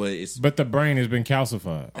have it, but it's... But the brain has been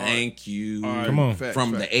calcified. Thank you. All right, Come on. facts,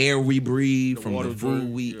 From facts. the air we breathe, from water the food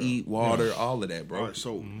drink, we yeah. eat, water, all of that, bro. All right,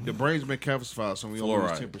 so the brain's been calcified, so we only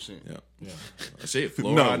use Fluoride. 10%. Yeah. Shit,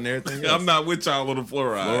 fluoride and everything else. I'm not with y'all on the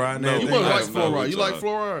fluoride. Fluoride and No, everything. You I must like am not fluoride. with You like y'all.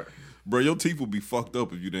 fluoride? Bro, your teeth would be fucked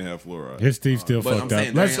up if you didn't have fluoride. His teeth still But I'm fucked up.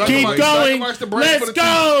 saying Let's there keep ain't going. sacrifice the brain for Let's the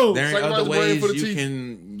go. There ain't Sacrifice other the brain ways for the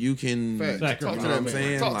you teeth. can Facts. Talk to you know what that I'm man.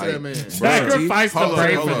 saying? Talk to Like, that man. Sacrifice the Hold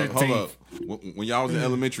brain up, for hold the up, hold teeth. up. When y'all was in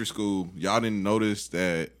elementary school, y'all didn't notice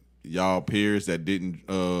that y'all peers that didn't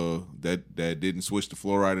that didn't switch to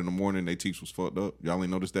fluoride in the morning, their teeth was fucked up. Y'all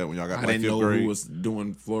ain't noticed that when y'all got I like didn't fifth know grade. who was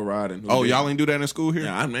doing fluoride and who Oh, didn't. y'all ain't do that in school here?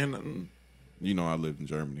 Yeah, I man. You know I lived in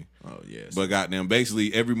Germany. Oh yes. But goddamn,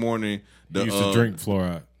 basically every morning the Used to drink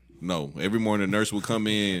fluoride. No, every morning the nurse would come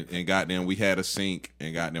in and goddamn we had a sink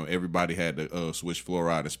and goddamn everybody had to switch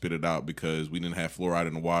fluoride and spit it out because we didn't have fluoride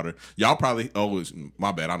in the water. Y'all probably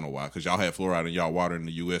my bad, I know why, because y'all had fluoride in y'all water in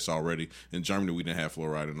the US already. In Germany we didn't have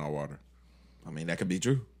fluoride in our water. I mean that could be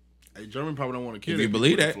true. Hey, German probably don't want to kill If you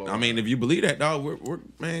believe that, I mean, if you believe that, dog, we're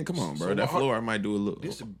man, come on, bro. So That how- fluoride might do a little.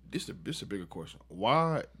 This a bigger question.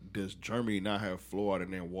 Why does Germany not have fluoride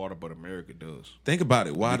in their water, but America does? Think about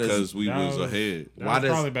it. Why Because does we That was was- ahead. That why was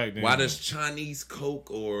does probably back then. why does Chinese Coke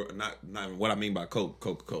or not what I mean by Coke,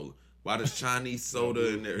 Coca-Cola? Why does Chinese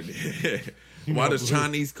soda and everything? Why does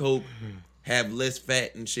Chinese Coke have less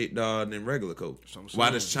fat and shit, dog, than regular Coke?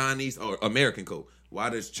 Why does Chinese or American Coke? Why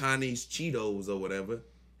does Chinese Cheetos or whatever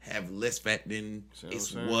have less fat than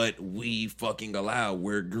it's what we fucking allow?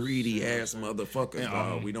 We're greedy ass motherfuckers,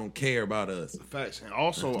 dog. We don't care about us. Facts. And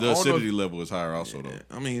also, The acidity level is higher also though.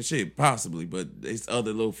 I mean, shit, possibly, but it's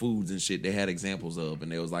other little foods and shit they had examples of,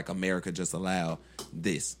 and it was like America just allowed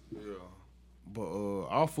this. but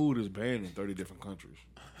our food is banned in 30 different countries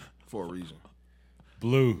for a reason.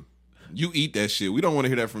 Blue. You eat that shit. We don't want to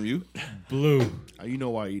hear that from you. Blue. You know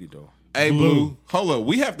why I eat it though. Hey, Blue. Blue, hold up.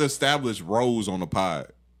 We have to establish roles on the pod.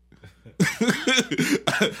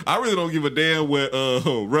 I really don't give a damn what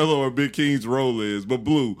Rello or Big King's role is, but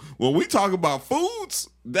Blue, when we talk about foods,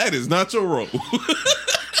 that is not your role.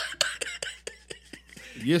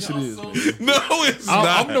 Yes, it is. Man. No, it's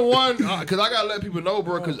not. I'm the one because I gotta let people know,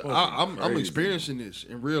 bro. Because I'm experiencing this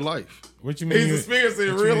in real life. What you mean? He's experiencing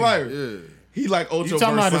in real life. Yeah, He like ultra. You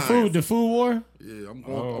talking about science. the food war? yeah. I'm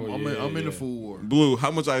Oh, going. I'm in yeah. the food war. Blue,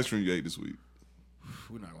 how much ice cream you ate this week?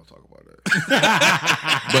 We're not gonna talk about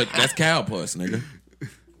that. But that's cow puss, nigga.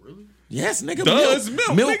 Really? Yes, nigga. Duh, it's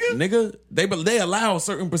milk, nigga. They allow a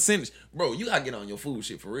certain percentage, bro. You gotta get on your food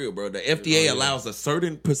shit for real, bro. The FDA allows a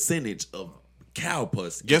certain percentage of cow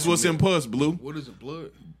puss. Guess what's in pus, Blue? What is it?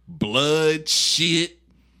 Blood? Blood, shit.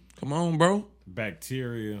 Come on, bro.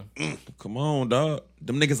 Bacteria. Come on, dog.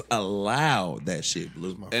 Them niggas allow that shit,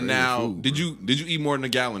 Blue. And now, did you eat more than a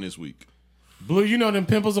gallon this week? Blue, you know them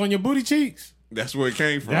pimples on your booty cheeks? That's where it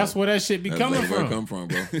came from. That's where that shit be coming Where it from. come from,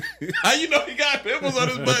 bro. how you know he got pimples on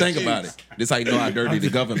his butt. But think cheeks? about it. This how you know how dirty the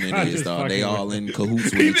government I'm is, just dog. They fucking all with in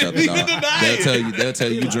cahoots with each other, He dog. didn't deny They'll tell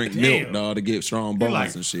you drink milk, damn. dog, to get strong bones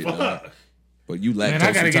like, and shit, dog. But you lactose Man,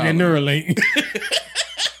 I gotta get a intolerant. Neuralink.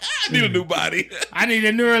 I need a new body. I need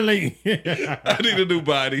a Neuralink. I need a new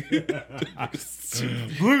body.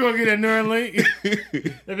 We're gonna get a Neuralink.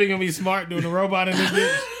 That be gonna be smart doing a robot in this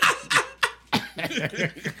bitch.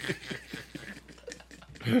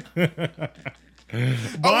 I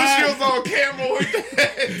wish you was on camera with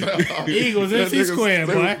that. Eagles MC square,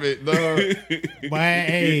 boy. Boy,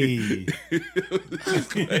 hey.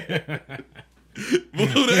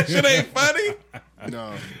 Blue, that shit ain't funny.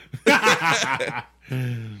 No.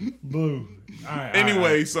 Blue. All right,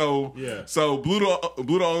 Anyway, so Yeah. so Blue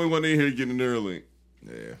the only one in here getting Neuralink.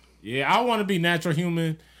 Yeah. Yeah, I want to be natural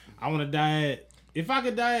human. I want to die at. If I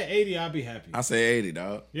could die at 80, I'd be happy. I say 80,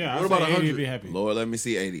 dog. Yeah, What I about say 80, 100? I'd be happy. Lord, let me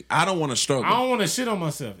see 80. I don't want to struggle. I don't want to shit on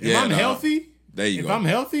myself. If Yeah, I'm dog. healthy, There you If go. I'm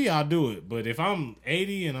healthy, I'll do it. But if I'm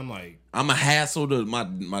 80 and I'm like, I'm a hassle to my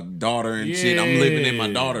daughter and shit. I'm living in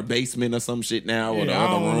my daughter's basement or some shit now or the I other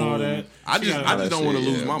don't want all room. that. I just don't want to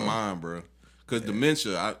lose my bro. mind, bro. Because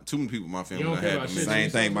dementia, too many people in my family You don't that care had about dementia. Same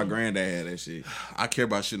thing. My granddad had that shit. I care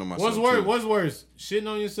about shit on myself. what's worse? too. What's worse? Shitting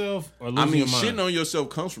on yourself or losing I mean, your mind? shitting on yourself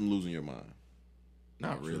comes from losing your mind.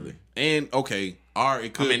 Not really. And okay,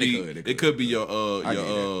 it could I mean, be it could be your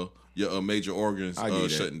get major organs I get that.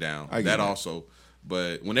 shutting down. I get That that. also.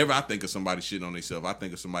 But whenever I think of somebody shitting on themselves, I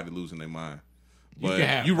think of somebody losing their mind. But can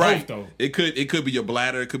have you're both, right. though. It could be your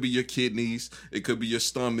bladder. It could be your kidneys. It could be your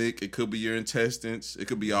stomach. It could be your intestines. It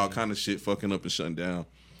could be all kind of shit fucking up and shutting down.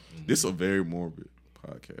 This is a very morbid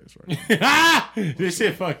podcast right now. This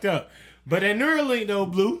shit fucked up. But that Neuralink though,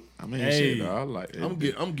 Blue. I mean, Hey. shit, dog, I like it.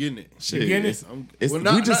 I'm getting it. Shit, getting it's- it? it's-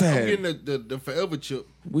 I'm we just I'm had getting the forever chip.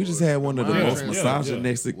 we just had one of the Yeah, most yeah,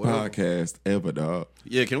 misogynistic whatever. podcasts ever, dog.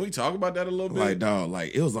 Yeah, can we talk about that a little bit? Like, dog,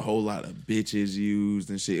 like it was a whole lot of bitches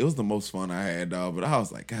used and shit. It was the most fun I had, dog. But I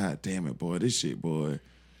was like, God damn it, boy, this shit, boy.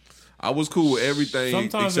 I was cool with everything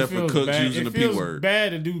Sometimes except it for feels Cooks bad. using It the P feels word. bad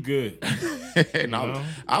to do good. And know?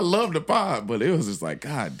 I love the pod, but it was just like,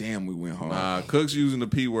 God damn, we went hard. Cooks using the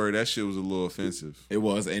P word, that shit was a little offensive. It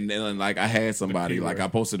was, and then like I had somebody The P like word. I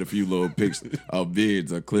posted a few little pictures of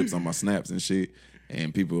vids or clips on my snaps and shit,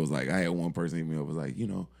 and people was like, I had one person email was like,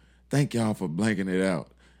 thank y'all for blanking it out,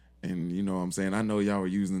 and you know what I'm saying, I know y'all were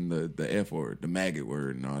using the F word, the maggot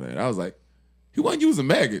word, and all that. I was like, he wasn't using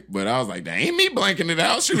maggot, but I was like, that ain't me blanking it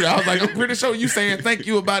out. Shoot, I was like, I'm pretty sure you saying thank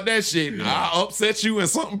you about that shit. I upset you and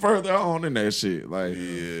something further on in that shit, like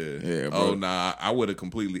yeah, bro. Oh nah, I would have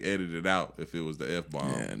completely edited it out if it was the F bomb.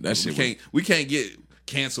 Yeah, that shit We can't get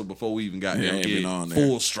canceled before we even got Yeah, there. ain't Get been on there.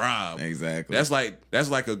 full stride. Exactly. That's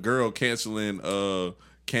like a girl canceling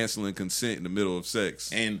consent in the middle of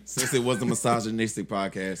sex. And since it was the misogynistic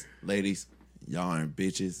podcast, ladies, y'all aren't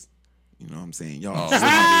bitches. You know what I'm saying? Y'all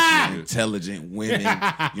are intelligent women. You know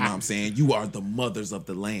what I'm saying? You are the mothers of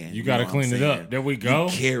the land. You gotta know what I'm clean it saying? up. There we go.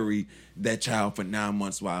 You carry that child for 9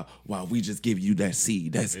 months while we just give you that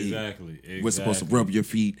seed. That's Exactly. it. We're supposed to rub your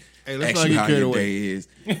feet, Hey, let's ask not you get how carried your away. day is.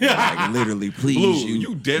 Like literally please Blue, you.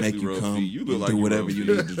 you definitely make you rub come feet. You look and like do you whatever rub you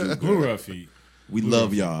feet. need to do. Blue rough feet. We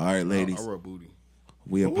love y'all. All right, ladies. I rub booty.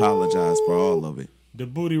 We apologize for all of it. The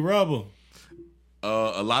booty rubber.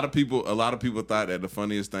 A lot of people thought that the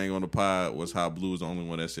funniest thing on the pod was how Blue was the only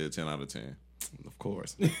one that said 10 out of 10. Of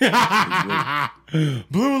course.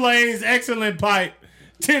 Blue Lane's excellent pipe.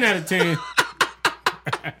 10 out of 10.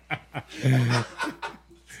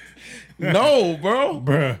 No, bro.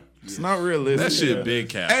 Bruh. It's not realistic. That shit big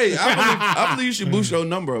cap. Hey, I believe you should boost your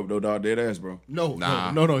number up though, dog. Dead ass, bro. No. He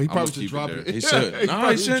I'ma probably keep should it drop there. it. He should. No,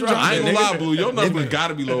 probably he shouldn't drop drop I it. ain't gonna lie, Blue. Your numbers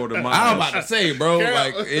gotta be lower than mine. I was about to say, bro.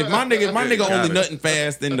 Like, if my nigga Got only it. nothing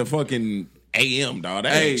fast in the fucking AM, dog.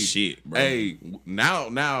 That ain't shit, bro. Hey,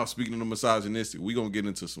 now speaking of the misogynistic, we gonna get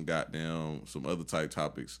into some other type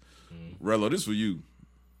topics. Rello, this for you.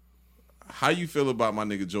 How you feel about my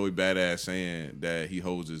nigga Joey Badass saying that he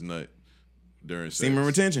holds his nut during sex? Semen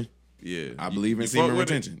retention. Yeah, I believe in you semen fuck with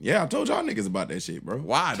it? retention. Yeah, I told y'all niggas about that shit, bro.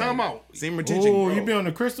 Why? Time though? out. Semen retention. Oh, bro. you be on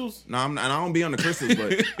the crystals? No, I don't be on the crystals,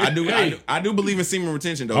 but I do believe in semen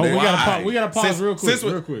retention though. Oh, That- we Why? gotta pause real quick. Since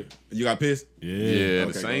we- Real quick. You got pissed? Yeah, Okay, at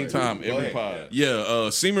the go same ahead. time, Go every ahead. pod. Yeah,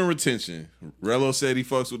 semen retention. Rello said he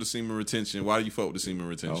fucks with the semen retention. Why do you fuck with the semen Oh,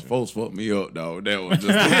 retention? folks fucked me up, dog. That was just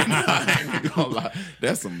I ain't gonna lie.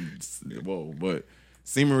 That's some whoa, but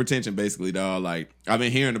semen retention basically, dog. Like I've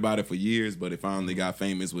been hearing about it for years, but it finally got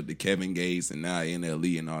famous with the Kevin Gates and now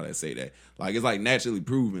NLE and all that say that. Like it's like naturally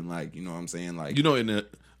proven, like, you know what I'm saying? Like You know, in the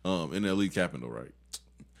NLE capping though, right?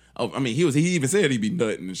 oh, I mean he even said he be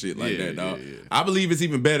nutting and shit like Yeah, that, dog. yeah. I believe it's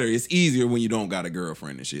even better. It's easier when you don't got a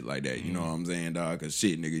girlfriend and shit like that. You know what I'm saying, dog? Cause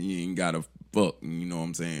shit, nigga, you ain't gotta fuck, you know what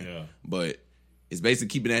I'm saying? Yeah. But it's basically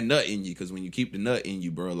keeping that nut in you, because when you keep the nut in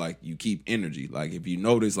you, bro, like you keep energy. Like if you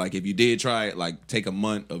notice, like if you did try it, like take a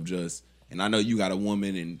month of just, and I know you got a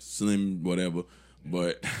woman and slim whatever,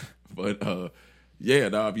 but yeah,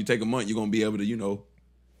 dog, if you take a month, you're gonna be able to, you know,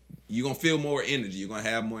 you're gonna feel more energy. You're gonna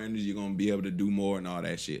have more energy. You're gonna be able to do more and all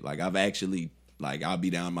that shit. Like I've actually, like I'll be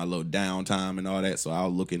down my little downtime and all that, so I'll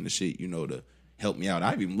look into shit, you know, to help me out.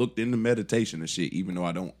 I've even looked into meditation and shit, even though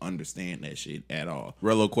I don't understand that shit at all.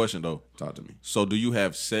 Rello, question though. Talk to me. So, do you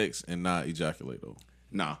have sex and not ejaculate though?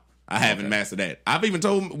 Nah, I haven't mastered that. I've even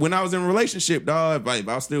told when I was in a relationship, dog, if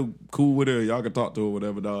I was still cool with her, y'all can talk to her,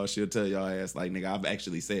 whatever, dog. She'll tell y'all ass like, nigga, I've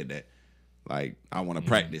actually said that. Like, I want to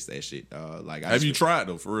practice that shit, dog. Like, Have you tried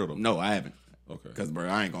though, for real though? No, I haven't. Okay. Cause bro,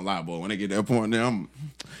 I ain't gonna lie, boy. When they get to that point, then I'm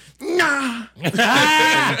nah, and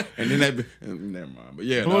then that never mind. But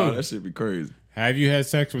yeah, dog, that shit be crazy. Have you had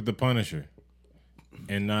sex with the Punisher?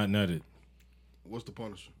 and not nutted. What's the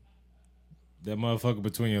Punisher? That motherfucker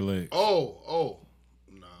between your legs. Oh,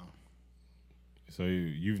 no. So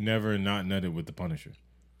you've never not nutted with the Punisher.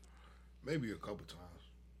 Maybe a couple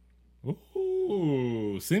times.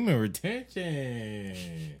 Ooh, semen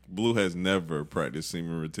retention. Blue has never practiced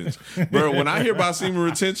semen retention. Bro, when I hear about semen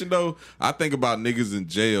retention, though, I think about niggas in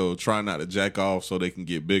jail trying not to jack off so they can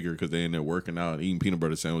get bigger because they in there working out and eating peanut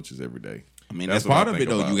butter sandwiches every day. I mean, that's part of it,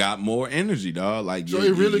 though. about. You got more energy, dog. Like, So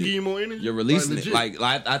it really give you more energy? You're releasing Like, it. legit?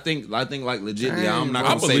 Like, I think, legitly. Dang, I'm not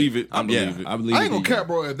bro. gonna I believe it. I believe it. I believe I ain't it. gonna cap,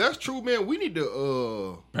 bro. If that's true, man, we need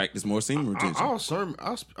to Practice more semen retention. our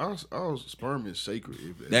sperm is sacred.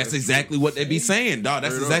 If That's exactly what they be saying, dog.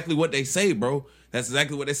 That's Straight up. exactly what they say, bro. That's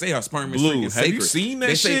exactly what they say. Our sperm is Blue, freaking have sacred. you seen that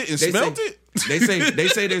They say- shit and they smelt say- it? They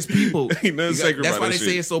say there's people. Ain't nothing sacred That's about why that they say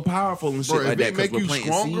shit. it's so powerful and shit Bro, like if that. it 'Cause make we're you planting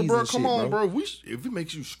stronger, seeds bro, and come shit, on, bro. If it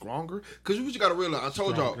makes you stronger, because you got to realize, I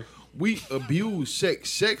told y'all, we abuse sex.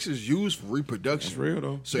 Sex is used for reproduction. That's real,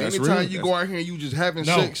 though. So That's anytime real. you go out here and you just having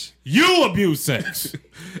No, sex, you abuse sex.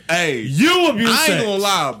 Hey, You abuse I ain't sex. gonna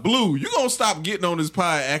lie, Blue, you gonna stop getting on this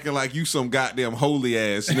pod acting like you some goddamn holy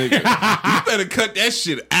ass nigga. You better cut that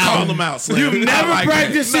shit out. Call him out, Slim. You've never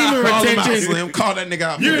practiced semen Call him out, retention. Slim. Call that nigga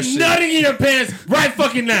out. You're for that shit. nutting in your pants right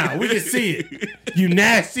fucking now. We can see it. You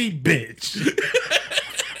nasty bitch.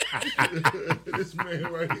 this man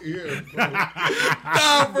right here, bro.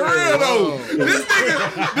 Nah, for real though. This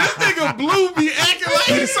nigga Blue be acting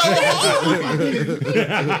like he's so holy.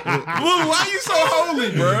 Blue, why you so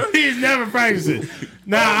holy, bro? He's never practiced it.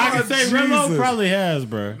 Nah, I can say Remo Jesus. probably has,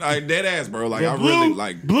 bro. Like dead ass, bro. Like I Blue, really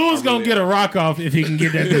like. Blue is I gonna really- get a rock off if he can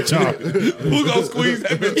get that bitch off. Blue gonna squeeze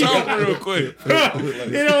that bitch off real quick.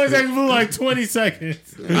 It only takes Blue like 20 seconds.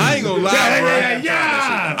 I ain't gonna lie, bro.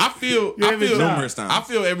 Yeah. I feel numerous times. I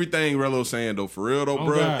feel everything Relo's saying though, for real though, Oh,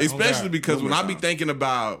 bro. God, oh, Especially God. because when I be Numerous thinking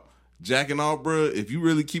about jacking off, bro, if you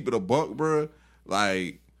really keep it a buck, bro,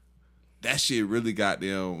 like that shit really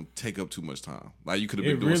goddamn take up too much time. Like you could have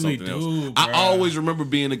been It doing really something do, else. I bruh. always remember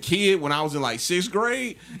being a kid when I was in like 6th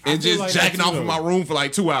grade and feel just like jacking that off too, in my though. room for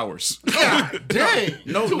like 2 hours. Dang.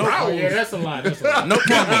 No, Oh, yeah, that's a lie. That's a lie. no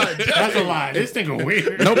promo. That's a lie. This nigga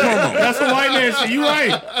weird. No promo. That's a white man shit. You right.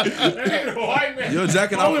 That nigga a white man. You're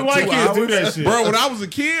jacking off Only for white 2 kids do hours? that shit. Bro, when I was a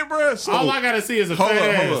kid, bro, so All I gotta see is a hold fat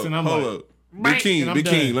up, ass, hold and up, I'm hold like, up. Big King, and I'm Big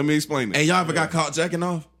King, done. let me explain that. Hey, y'all ever got caught jacking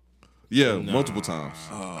off? Yeah, multiple times.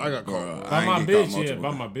 I got caught. by my bitch, yeah,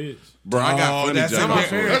 by my bitch. Bro, I got funny that's jacking off.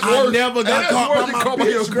 embarrassing. That's I worse. never got That's caught worse by than my caught by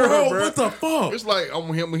your bitch, girl, bro. bro. What the fuck? It's like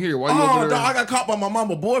I'm him here. Why you Oh, over dog, there? I got caught by my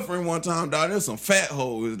mama boyfriend one time, dog. There's some fat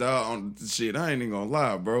hoes, dog, on the shit. I ain't even gonna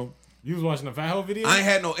lie, bro. You was watching the Fat Hoe video? I ain't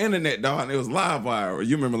had no internet, dog, and it was LimeWire.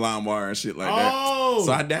 You remember LimeWire and shit like that. Oh.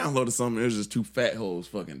 So I downloaded something. It was just 2 fat hoes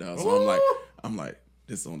fucking, dog. So I'm like,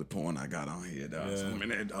 this is the only porn I got on here, dog. So I'm in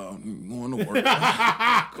there, dog, going to work.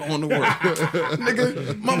 Going to work.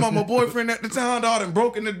 Nigga, my mama boyfriend at the time, dog, and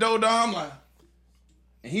broke in the door, dog. I'm like,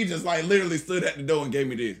 and he just like literally stood at the door and gave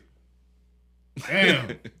me this.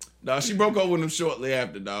 Damn. Dog, she broke up with him shortly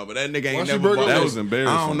after, dog. But that nigga ain't Why she never broke up bought with That him? was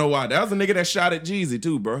embarrassing. I don't know why. That was a nigga that shot at Jeezy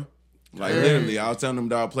too, bro. Like literally, I was telling him,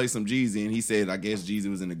 dog, play some Jeezy, and he said, I guess Jeezy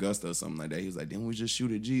was in Augusta or something like that. He was like, didn't we just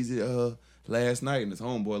shoot at Jeezy last night? And his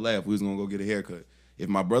homeboy laughed. We was gonna go get a haircut. If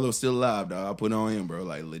my brother was still alive, dog, I put it on him, bro.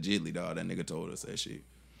 Like legitly, dog. That nigga told us that shit.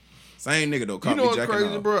 Same nigga though. You Caught know me what's jacking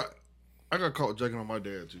crazy, off. bro? I got caught jacking on my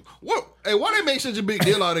dad too. What? Hey, why they make such a big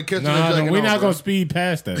deal out of catching Nah, and jacking we're off, not bro? gonna speed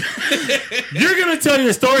past that. You're gonna tell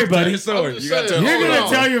your story, buddy. I'm just You gotta saying, tell- You're hold gonna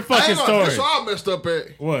on. tell your fucking I ain't gonna- story. That's why I messed up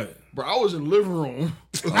at. What? Bro, I was in the living room.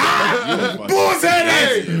 Bull's head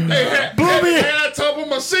Hey, ass. hey, Blew me. had on top of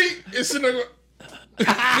my seat. It's sitting there.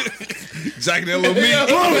 Jacking that little meat.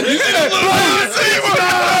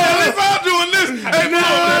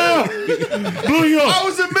 Blue, you. I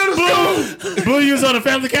was in middle school. Blue, you was on the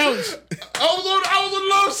family couch. I was on the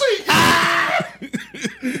love seat.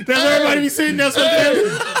 That's where everybody be sitting. That's what family.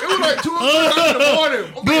 It was like 2 o'clock in the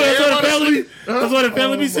morning. Blue, that's what the Everybody family. sleep. That's what the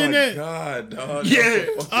family be sitting at. God, dog. Yeah.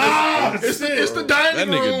 Ah, It's the dining That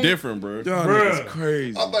room. nigga different, bro. Dog, Bruh. nigga's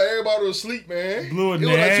crazy. I thought everybody was asleep, man. Blue It was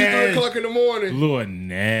like 2, 3 nasty. o'clock in the morning. Blue a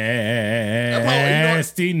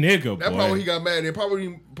nasty nigga, That's probably when he boy. got mad. And probably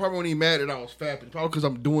when he mad that I was fapping. Probably because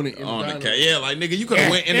I'm doing it in On the the dining cat. room. Yeah, like nigga, you could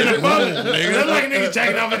have went In into the the phone. room, It nigga. look like a nigga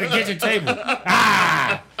jacking off at the kitchen table.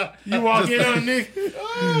 Ah! You walk in on a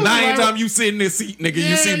nigga. Now anytime you sit in this seat, nigga,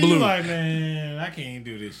 you see You blue. like, man, I can't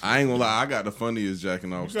do this shit. I ain't gonna lie, I got the funniest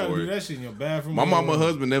jacking off You gotta do story. that shit in your bathroom. My mama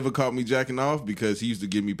husband never caught me jacking off because he used to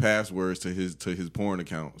give me passwords to his porn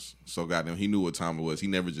accounts. So goddamn, he knew what time it was. He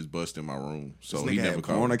never just busted in my room. So This he nigga never had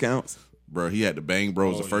caught porn me. accounts. Bro, he had the Bang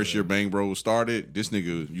Bros. The first year Bang Bros started, this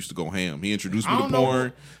nigga used to go ham. He introduced me to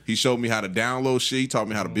porn. He showed me how to download shit. He taught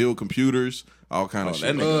me how to build computers, all kind of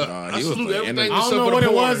shit. That nigga, I he was salute like, everything and I don't except know for what the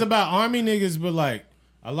it porn. was about Army niggas, but like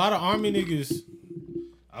a lot of Army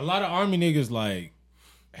niggas like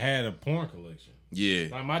had a porn collection. Yeah.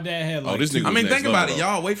 Like my dad had like. this nigga I mean, next think about level, it.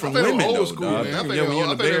 Y'all away from I think women, old though, school, dog. man. I think Yeah, we in the I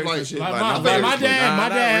think barracks like- and shit. Like Like, my not dad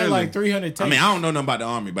barracks, had really. like 300 tapes. I mean, I don't know nothing about the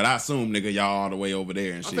Army, but I assume, nigga, y'all all the way over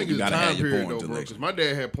there and I shit. think You it's gotta time have your period porn though, bro. Because collection. my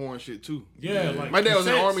dad had porn shit too. yeah, like My dad was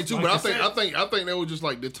in the cassettes, army too, like but cassettes. I think that was just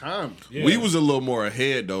like the time. Yeah. We was a little more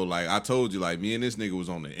ahead though. Like I told you, like me and this nigga was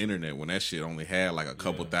on the internet when that shit only had like a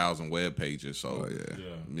couple thousand web pages. So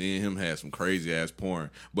me and him had some crazy ass porn.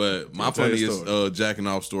 But my tell your funniest jacking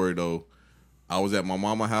off story though, I was at my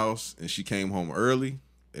mama's house and she came home early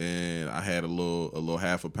and I had a little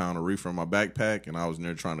half a pound of reefer in my backpack and I was in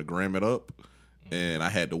there trying to gram it up and I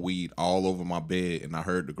had the weed all over my bed and I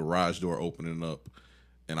heard the garage door opening up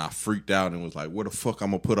and I freaked out and was like, where the fuck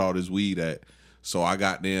I'm gonna put all this weed at? So I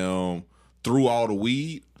got them, threw all the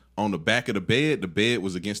weed on the back of the bed. The bed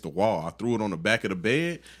was against the wall. I threw it on the back of the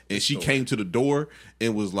bed and she came to the door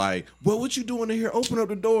and was like, what you doing in here? Open up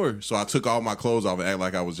the door. So I took all my clothes off and act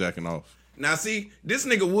like I was jacking off. Now, see, this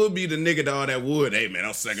nigga would be the nigga, dog, that would, hey, man,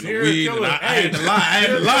 I'm sucking the Serial weed, killer. and I had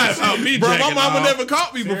to lie about me Bro, my jacking mama off. never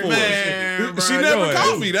caught me before. Man, bro, she never yo,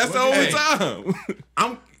 caught me. That's the only Hey. time.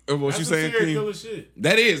 I'm, what That's you some saying, serial King? killer shit.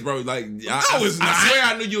 That is, bro. Like, I swear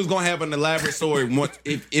I knew you was gonna have an elaborate story. Once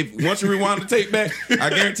you rewind the tape back, I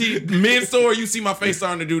guarantee mid story you see my face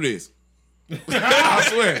starting to do this. I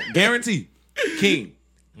swear, guarantee. King,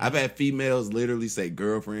 I've had females literally say,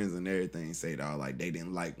 girlfriends and everything say, dog, like they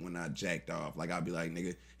didn't like when I jacked off. Like I'd be like,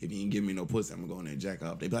 nigga, if you ain't give me no pussy, I'm gonna go in there and jack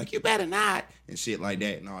off. They be like, you better not, and shit like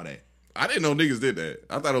that and all that. I didn't know niggas did that.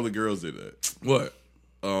 I thought only girls did that. What?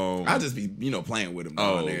 I I'll just be, playing with them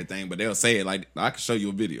and everything, but they'll say it like I can show you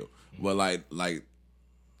a video, but like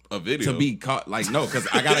a video to be caught, like no, because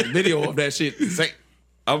I got a video of that shit. Say,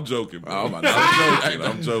 I'm joking, bro. oh my god,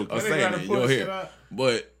 I'm joking. I'm They saying gotta it, put you'll shit hear, out.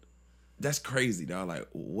 but that's crazy, dog. Like,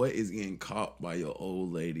 what is getting caught by your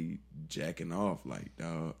old lady jacking off, like,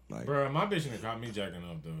 dog? Like, Bro, my bitch done caught me jacking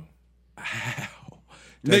up though. how?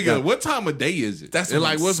 Nigga, what time of day is it? That's and what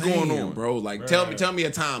like I'm what's saying, going on, bro? Like, Bruh. tell me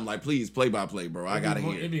a time, like, please, play by play, bro. I gotta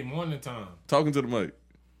hear. It be morning time. Talking to the mic.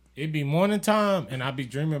 It be morning time, and I be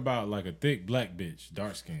dreaming about like a thick black bitch,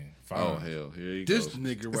 dark skin. Oh hell, here you This go.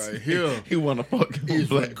 nigga right here He wanna fuck is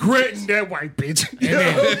black. regretting that white bitch.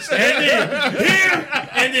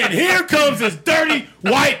 And then here comes this dirty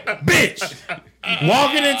white bitch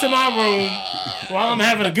walking into my room while I'm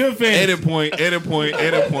having a good fantasy. Edit point.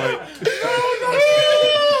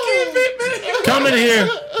 Coming here,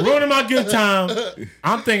 ruining my good time.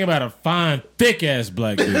 I'm thinking about a fine, thick ass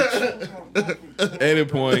black bitch. Edit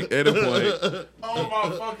point. Cause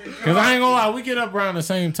I ain't gonna lie, we get up around the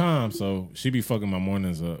same time, so she be fucking my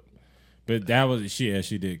mornings up. But that was she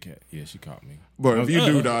did. She caught me. Bro, if you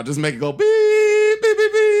do, dog, just make it go beep, beep,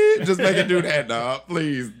 beep, beep. Just make it do that, dog.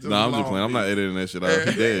 Please. Nah, I'm just playing. I'm not editing that shit out.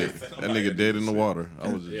 He dead. That nigga dead in the water. I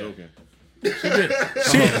was just joking. She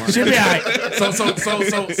be alright. So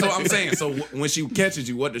I'm saying, so when she catches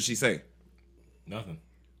you, what does she say? Nothing.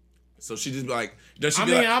 So she just be like, does she I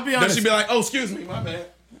be mean, like, I'll be does she honest. be like, oh, excuse me, my bad.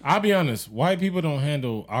 I'll be honest. White people don't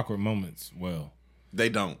handle awkward moments well. They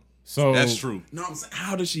don't. So That's true. No, I'm saying,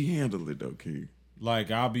 how does she handle it though, King? Like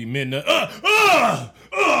I'll be mid. Oh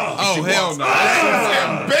hell no.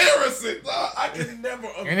 Embarrassing, dog. I can never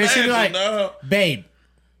imagine. And then she be like, dog. babe,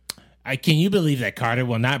 can you believe that Carter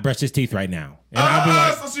will not brush his teeth right now? And I'll be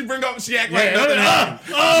like, so she bring up, she act like nothing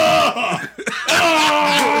happened.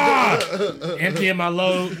 emptying my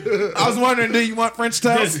load, I was wondering, do you want French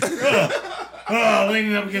toast?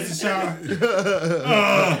 leaning up against the shower.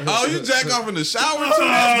 Oh, you jack off in the shower too?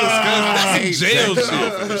 That's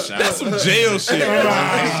disgusting. That's some jail shit. That's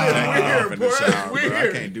some jail shit. I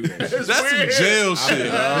can't do that shit. That's some jail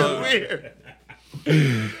shit. Weird. You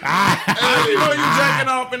know you jacking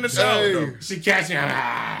off in the shower, though. She catch me.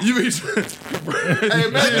 You be Hey, man,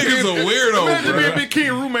 That nigga's a weirdo, Imagine being bro. Big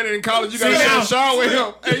King roommate in college. You gotta See, sit in now- the shower with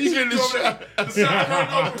him. Hey, you get in the shower.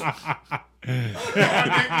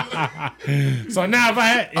 So now if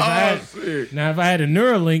I had a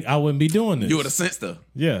Neuralink, I wouldn't be doing this. You would have sensed her.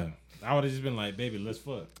 Yeah. I would have just been like, baby, let's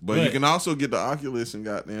fuck. But you can also get the Oculus and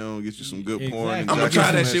goddamn get you some good porn. And Exactly. I'm gonna jack try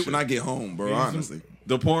off that on shit when I get home, bro. Honestly,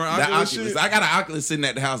 The porn that Oculus Oculus. shit. I got an Oculus sitting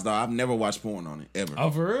at the house, dog. I've never watched porn on it ever. Oh,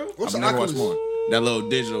 for real? What's I've an never watched Oculus? porn. That little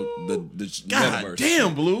digital, the God metaverse.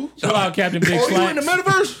 damn, Blue. Chill out, Captain Big Oh, you in the Slacks.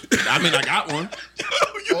 metaverse? I mean, I got one.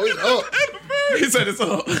 Oh, it's up. He said it's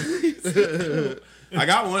up. I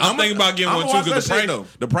got one. I'm thinking about getting one too because though.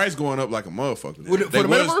 the price going up like a motherfucker. For the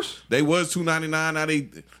metaverse? They was $299, now they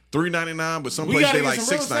 $399, but some We places gotta they like get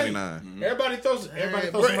some real estate. $699. Everybody throws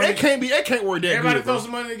some Bro, money. it can't work that Everybody good, throw bro.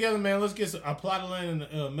 some money together, man. Let's get a plot of land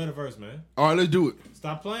in the metaverse, man. All right, let's do it.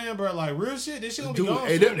 Stop playing, bro. Like real shit. This shit gonna be Do it. gone.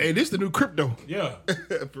 Hey, soon. this the new crypto. Yeah,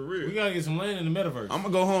 For real. we gotta get some land in the metaverse. I'm gonna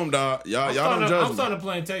go home, dog. Y'all I'm don't judge I'm me. starting a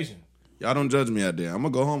plantation. Y'all don't judge me out there. I'm gonna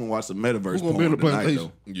go home and watch the metaverse Who gonna porn build a tonight,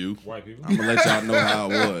 plantation? though. You. White people. I'm gonna let y'all know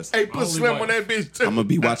how it was. Hey, put Only Slim white. on that bitch too. I'm gonna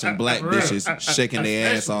be watching black bitches shaking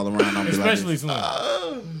their ass all around. I'm gonna be like, Especially this.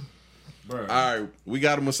 Slim. Bro, All right, we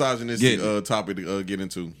got a misogynistic Get it. topic to get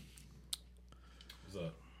into. what's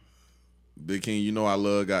up? Big King, you know I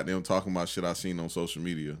love goddamn talking about shit I seen on social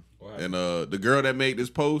media. What And the girl that made this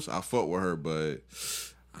post, I fuck with her, but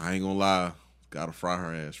I ain't gonna lie, gotta fry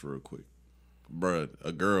her ass real quick. Bruh,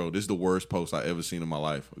 a girl, this is the worst post I ever seen in my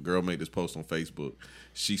life. A girl made this post on Facebook.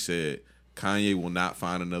 She said, Kanye will not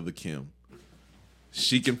find another Kim.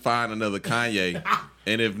 She can find another Kanye,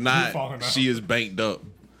 and if falling not, out. she is banked up.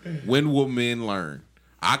 When will men learn?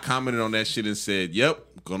 I commented on that shit and said, yep,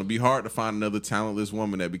 gonna be hard to find another talentless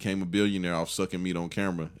woman that became a billionaire off sucking meat on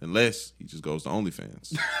camera, unless he just goes to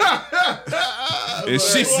OnlyFans.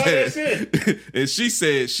 and she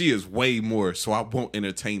said she is way more, so I won't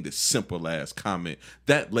entertain this simple ass comment.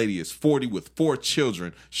 That lady is 40 with 4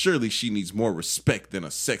 children. Surely she needs more respect than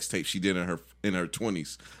a sex tape she did in her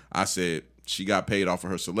 20s. I said she got paid off of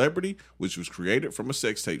her celebrity, which was created from a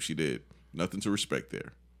sex tape she did. Nothing to respect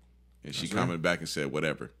there. And she commented back and said,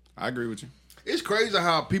 whatever. I agree with you. It's crazy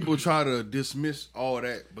how people try to dismiss all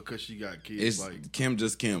that because she got kids. It's Like, Kim,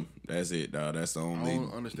 just Kim. That's it, dog. That's the I only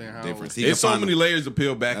don't understand how. difference. There's so many layers to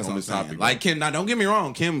peel back That's on what I'm this saying. topic. Like Kim, now don't get me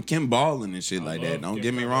wrong, Kim balling and shit like love that. Don't Kim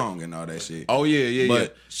get me Kardashian. wrong and all that shit. oh, yeah.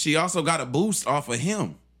 But she also got a boost off of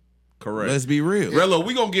him. Correct. Let's be real. Rello,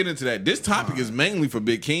 we gonna get into that. This topic is mainly for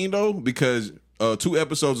Big King though, because 2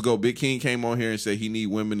 episodes ago, Big King came on here and said he need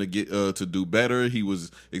women to get to do better. He was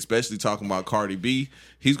especially talking about Cardi B.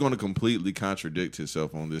 He's going to completely contradict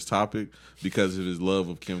himself on this topic because of his love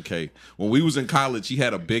of Kim K. When we was in college, he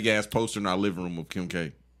had a big ass poster in our living room of Kim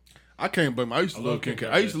K. I can't blame. I used to love Kim K.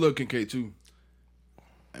 I used to love Kim K too.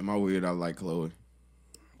 Am I weird? I like Chloe.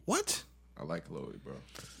 What? I like Chloe, bro.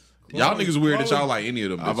 Y'all niggas weird that y'all like any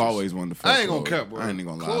of them. I've bitches. always wanted to fuck I ain't gonna Chloe. cap, bro. I ain't even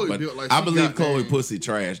gonna Chloe lie. built like But I some believe Chloe goddamn- pussy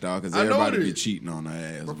trash, dog, because I know everybody it be is. cheating on her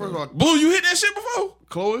ass. But bro. first of all, Blue, you hit that shit before?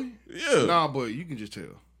 Chloe. Yeah. Nah, but you can just tell.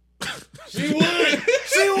 She would.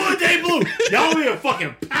 She would. They blue. Y'all be a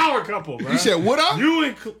fucking power couple, bro. You said would I? you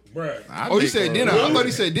and bro. I Oh, you think said Chloe- did I? I thought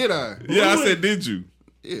he said did I? Yeah, I said, did you?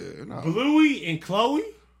 Yeah, nah. Bluey and Chloe.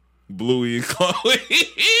 Bluey and Chloe.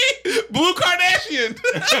 Blue Kardashian.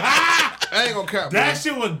 I ain't gonna cap, That bro.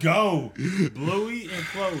 shit would go. Bluey and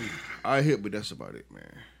Chloe. I hit, but that's about it, man.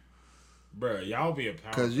 Bro, y'all be a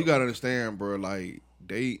power Because you couple. gotta understand, bro. Like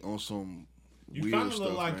they on some You weird kind of stuff,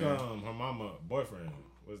 look like man. her mama boyfriend.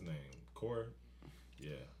 What's his name? Corey.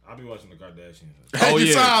 Yeah, I'll be watching the Kardashians. Oh, You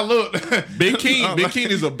yeah. saw how I look. Big King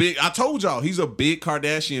is a big. I told y'all he's a big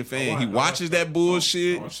Kardashian fan. He watches that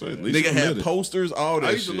bullshit. shit, at least Nigga you had admit it. posters, all that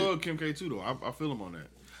I used shit. to love Kim K too, though. I feel him on that.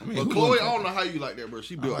 mean, But who Chloe, wouldn't? I don't know how you like that, bro.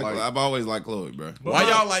 She built Like, like I've always liked Chloe, bro. But Why my-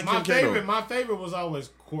 y'all like my Kim K, though? favorite? My favorite was always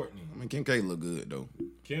Courtney. I mean, Kim K look good though.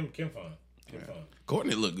 Kim fine. Kim fine.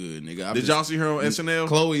 Courtney look good, nigga. I Did just- y'all see her on SNL?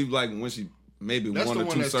 Chloe, like when she maybe That's one the or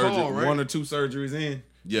one two that's tall, right? 1 or 2 surgeries in.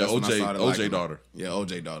 Yeah, that's when I OJ started liking her. daughter. Yeah,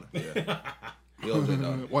 OJ daughter. Yeah, yeah OJ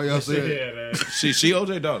daughter. why y'all say that? Yeah, that. She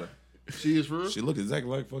OJ daughter. She is for real. She look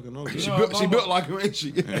exactly like fucking OJ. She built like him, ain't she?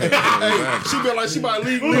 Exactly. She built like she about to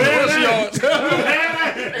leave rushing yards.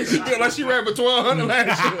 Hey, she built like she ran for 1,200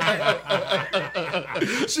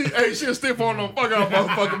 last year. She'll stiff on them fuck out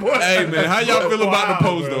motherfucker boy. Hey man, how y'all feel about the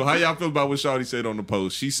Wow, post bro. though? How y'all feel about what Shawty said on the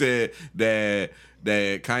post? She said that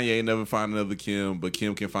Kanye ain't never find another Kim, but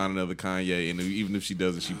Kim can find another Kanye, and even if she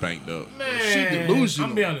doesn't, she banked up. Man, delusional.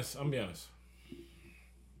 I'm be honest. I'm be honest.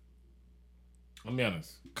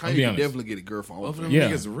 Kanye can definitely get a girl from Both of Oprah. them Yeah.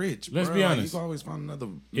 niggas rich. Let's bro. be Like, honest. you can always find another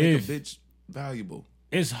make If- a bitch valuable.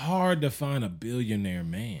 It's hard to find a billionaire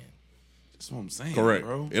man. That's what I'm saying, Correct.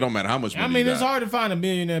 bro. It don't matter how much money I mean, you it's got. hard to find a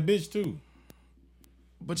millionaire bitch too.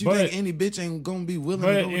 But you But- think any bitch ain't gonna be willing to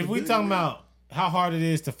But go with if a we billionaire? talking about how hard it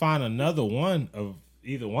is to find another one of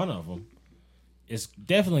either one of them, it's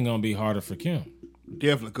definitely gonna be harder for Kim.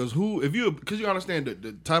 Definitely, because you understand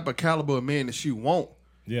the type of caliber of man that she want,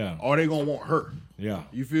 Yeah, are they gonna want her? yeah.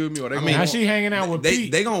 You feel me? Or they I gonna mean, Now want, she hanging out with they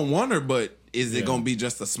Pete. they gonna want her, but is it Yeah. gonna be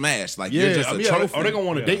just a smash? Like yeah, you're just I a mean, trophy? are they gonna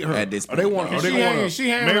want to date her? At this Are they point, want? dog. Are they she gonna hanging, want she to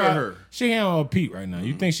hanging marry out, her? She hanging out with Pete right now.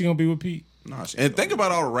 You think she gonna be with Pete? Nah, she And think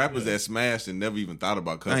about all the rappers that smashed and never even thought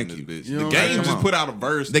about cutting Thank this bitch. You know The what I'm Game saying? just Come on. put out a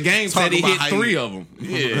verse. The Game said talking he about hit how 3 of them.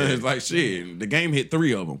 Yeah. It's like shit. The Game hit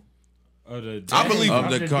 3 of them. I believe Of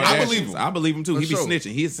him. the I Kardashians. believe him. I believe him too. He be sure.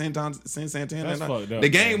 snitching. He is Santana. That's fucked up, The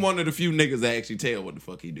Game man. one of the few niggas that actually tell what the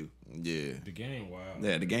fuck he do. Yeah. The Game, wow.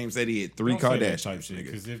 Yeah, the Game said he hit 3 Don't say that Kardashians. type shit. nigga.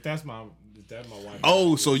 Because if that's my wife.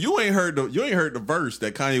 Oh, so you ain't heard the verse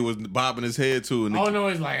that Kanye was bobbing his head to, and Oh no,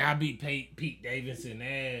 it's like I beat Pete Davidson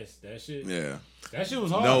ass. That shit. Yeah. That shit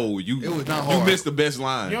was hard. no, It was not You hard. missed the best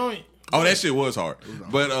line. You don't, Oh, that shit was hard.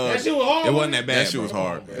 But that shit was hard. It wasn't that bad. that shit was bro.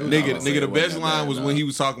 hard. Bro. Nigga, I was saying the it wasn't best that line bad, was dog. when he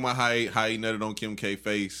was talking about how he nutted on Kim K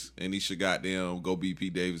face, and he should goddamn go beat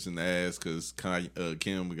Pete Davidson ass because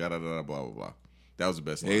Kim got blah blah blah. That was the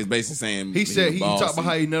best Yeah, line. he was basically saying He said was he bossy. talked about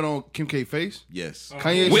how he nut on Kim K face. Yes.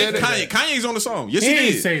 Kanye With said Kanye. that. Kanye's on the song. Yes, He he,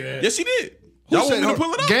 didn't did. say that. Yes, he did. Who Y'all said want me to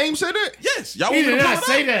pull it up? Game said that. Yes. Y'all He want me did to pull not it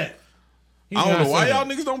say up? that. He I did don't not know why say y'all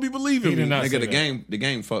that. niggas don't be believing He did me. not say Nigga, the that.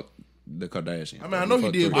 game fucked the Kardashians. I mean, I know he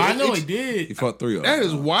fucked did, 3. but I know it's- he did. He fucked 3 of That them.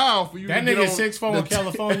 is wild for you. That to nigga get on 6'4" in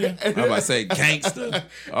California. I'm about to say gangster.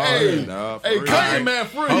 Oh, Hey, nah, for Hey, real. Kanye man,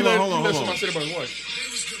 free. Hold on, hold on, hold on. Somebody say about his wife.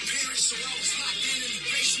 They was good parents, so I was locked down in the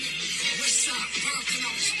basement. West side Compton,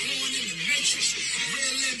 I was born in the Matrix.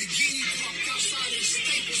 Red Lamborghini parked outside of the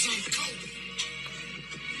Staples. I'm Kobe.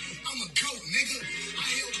 I'm a goat, nigga. I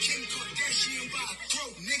held Kim Kardashian by a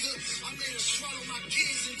throat, nigga. I made her swallow my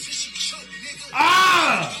kids until she choked, nigga.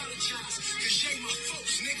 Ah! I apologize, 'cause they my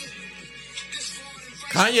folks, nigga. This for all them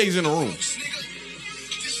vice Kanye's in the room. folks,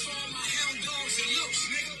 nigga. This for all my hound dogs and looks,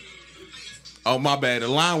 nigga. Oh, my bad. The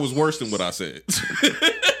line was worse than what I said.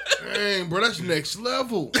 Dang, bro, that's next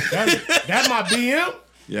level. That my BM?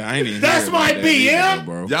 Yeah, I ain't even. That's heard my about that BM? either,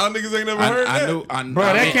 bro. Y'all niggas ain't never heard I that? knew, Bro,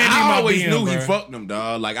 that can't be I my always BM, knew he bro. fucked them,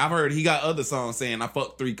 dog. Like I've heard he got other songs saying I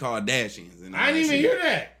fucked 3 Kardashians. And all I didn't that even shit. hear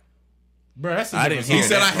that. Bro, that's a I different didn't song. He hear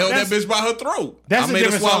said that. I held that That's- bitch by her throat. That's I a made her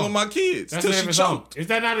different swallow song. my kids That's a till she different song. choked. Is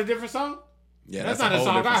that not a different song? Yeah, That's a not a whole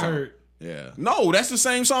song different I heard. Yeah, No, that's the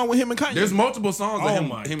same song with him and Kanye. there's multiple songs Oh of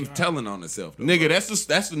my him God. telling on himself. Though, Nigga, bro.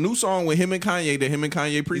 that's the new song with him and Kanye that him and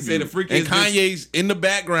Kanye previewed. said the freakiest and bitch- Kanye's in the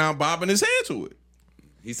background bobbing his head to it.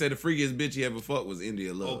 He said the freakiest bitch he ever fucked was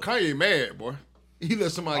India Love. Oh, Kanye mad, boy. He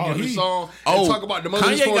let somebody Oh, get his he- song and talk about the mother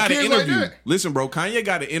of his Kanye 4 got an kids like interview. that. Listen, bro, Kanye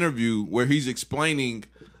got an interview where he's explaining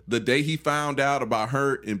the day he found out about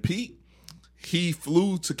her and Pete. He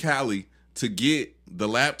flew to Cali to get the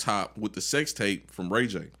laptop with the sex tape from Ray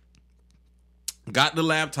J. Got the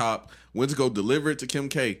laptop, went to go deliver it to Kim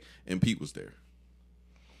K, and Pete was there.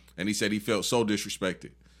 And he said he felt so disrespected.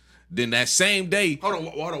 Then that same day, Hold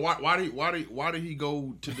on, why did he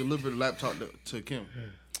go to deliver the laptop to Kim?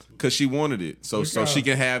 because she wanted it, so how- she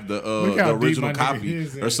can have the look how deep original my nigga copy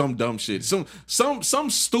is or in. some dumb shit, some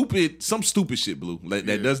stupid shit, Blue. Like,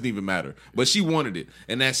 that doesn't even matter. But she wanted it,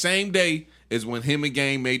 and that same day is when him and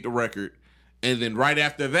Game made the record, and then right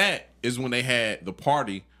after that is when they had the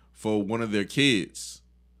party for one of their kids,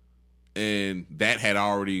 and that had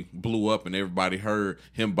already blew up, and everybody heard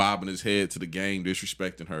him bobbing his head to the Game,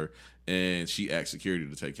 disrespecting her, and she asked security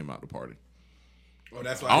to take him out the party. Oh,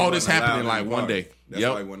 that's why All he this wasn't happened in allowed like the one party. day. That's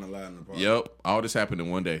Yep. why he wasn't allowed in the party. Yep, all this happened in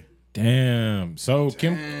one day. Damn. So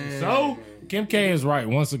Kim K is right.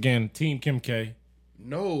 Once again, Team Kim K.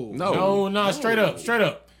 No. No, straight up.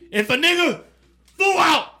 If a nigga flew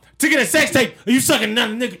out to get a sex tape, are you sucking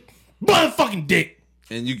another nigga motherfucking dick?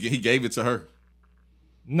 And he gave it to her.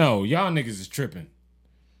 No, y'all niggas is tripping.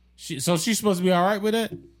 So she's supposed to be all right with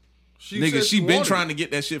that? Nigga, she been trying to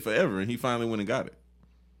get that shit forever, and he finally went and got it.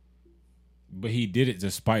 But he did it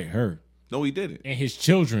to spite her No, he didn't. and his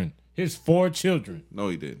children, his 4 children. No,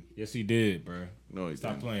 he didn't. Yes, he did, bro. No, he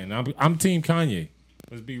Stop didn't. playing. I'm Team Kanye.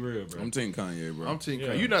 Let's be real, bro. I'm Team Kanye, bro. I'm Team Yeah.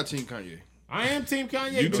 Kanye. You're not Team Kanye. I am Team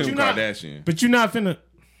Kanye. You but Kim not. Kardashian. But you're not finna.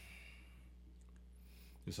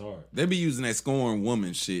 It's hard. They be using that scorn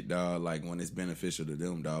woman shit, dog, like when it's beneficial to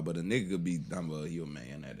them, dog. But a nigga could be he a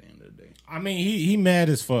man at the end of the day. I mean, he mad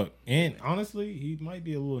as fuck, and honestly, he might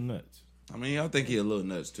be a little nuts. I mean, I think he a little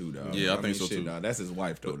nuts too, dog. Yeah, I mean, think so, shit, too. Dog. That's his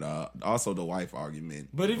wife though, dog. Also the wife argument.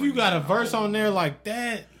 But if you got a verse on there like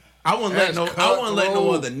that, I wouldn't let That's I wouldn't let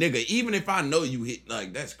no cutthroat. other nigga, even if I know you hit,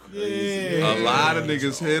 like that's crazy. Yeah. A lot of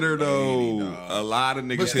niggas hit her though. A lot of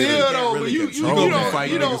niggas But hit still, her. though, really you control You you gonna don't fight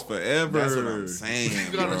you niggas don't forever. That's what I'm saying.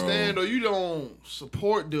 you gotta understand though. You don't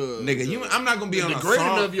support the Nigga, I'm not gonna be the on a degrading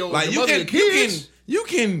song. of your like the you mother can, of you your can kids. you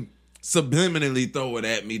can subliminally throw it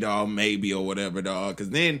at me, dog, maybe or whatever, dog. Cause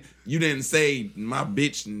then you didn't say my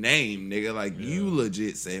bitch name, nigga. Like you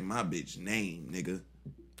legit said my bitch name, nigga.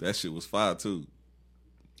 That shit was fire too.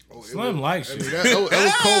 Slim likes I shit. mean, it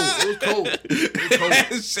was cold.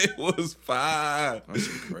 That shit was fire.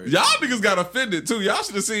 Y'all niggas got offended too. Y'all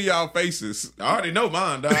should have seen y'all faces. I already know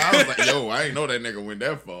mine, dog. I was like, yo, I ain't know that nigga went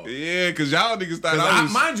that far. Yeah, cause y'all niggas thought 'Cause I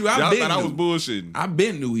was. mind you, y'all I've been thought I was knew. bullshitting. I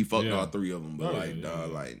been knew he fucked Yeah. all three of them, but Oh, like, yeah, dog,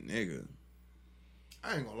 yeah. like, nigga.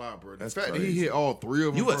 I ain't gonna lie, bro. The That's fact that crazy. he hit all three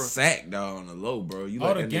of them, You bro. a sack, dog, on the low, bro. You Oh,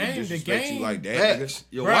 let the that game- nigga the disrespect you game- like that, Facts. nigga.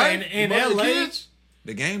 Your Bro, wife, in your mother, LA kids?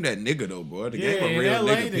 The game that nigga, though, bro. The Yeah, game a in real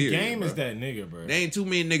LA, nigga, the period, game bro. is that nigga, bro. There ain't too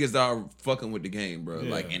many niggas that are fucking with the game, bro. Yeah.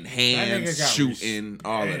 Like in That hands, nigga got shooting,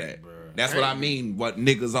 all of respect, that. bro. That's what I mean. What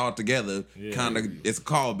niggas all together, Yeah. kind of, it's a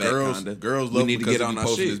callback, kind of. Girls we love need him to because get he on our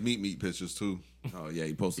posted shit. his meat pictures too. Oh yeah,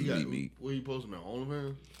 he posted He got, meat. what he posting on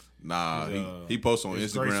OnlyFans? Nah, His, he posts on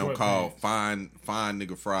his gray Instagram called sweatpants. Fine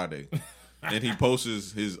Nigga Friday. And he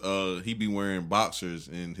posts his he be wearing boxers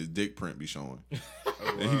and his dick print be showing.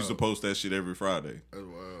 And he used to post that shit every Friday. That's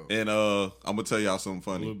wild. And I'm gonna tell y'all something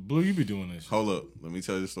funny. Blue, you be doing this shit. Hold up, let me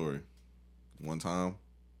tell you the story. One time,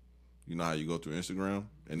 you know how you go through Instagram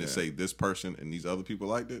and it say this person and these other people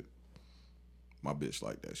liked it? My bitch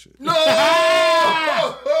liked that shit. No!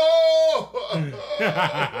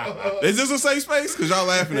 Is this a safe space? Cause y'all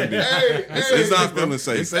laughing at me. Hey, It's hey, not feeling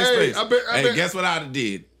safe. It's safe Hey, space. I bet- Hey, guess what I'd have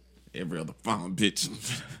did? Every other fine bitch.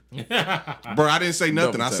 Bro, I didn't say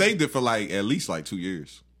nothing. Double I tap. saved it for like at least like 2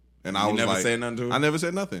 years. And I You was never like, said nothing to her? I never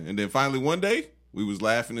said nothing. And then finally one day, we was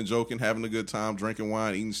laughing and joking, having a good time, drinking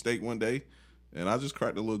wine, eating steak one day. And I just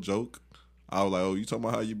cracked a little joke. I was like, oh, you talking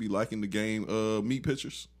about how you be liking the game meat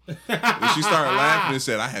pictures? And she started laughing and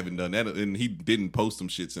said, I haven't done that. And he didn't post them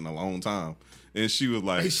shits in a long time. And she was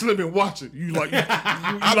like, Hey, Slim been watching. You like?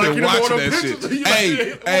 I've been watching that shit.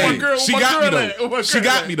 Hey, she got me though. She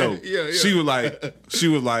got me though. Yeah. She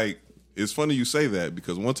was like, it's funny you say that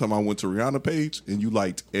because one time I went to Rihanna page and you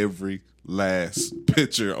liked every last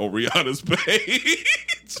picture on Rihanna's page.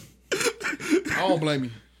 I don't blame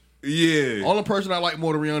you. Yeah. Only person I like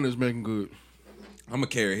more than Rihanna is Megan Good. I'm a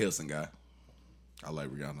Carrie Hilson guy. I like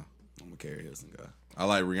Rihanna. I'm a Carrie Hilson guy. I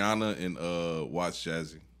like Rihanna and Watch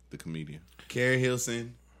Jazzy, the comedian. Carrie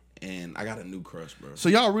Hilson, and I got a new crush, bro. So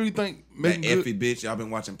y'all really think That Megan Good? Effie bitch, y'all been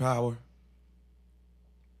watching Power?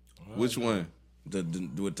 Which one? The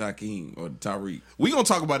with Takeem or Tariq. We gonna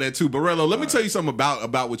talk about that too, Barello. Let me tell you something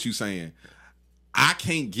about what you saying. I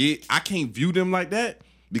can't view them like that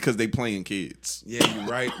because they playing kids. Yeah, you're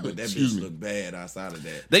right, but that bitch look bad outside of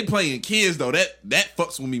that. They playing kids though. That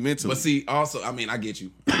fucks with me mentally. But see, also, I mean, I get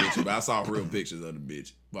you, but I saw real pictures of the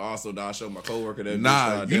bitch. But also, I showed my coworker that. nah,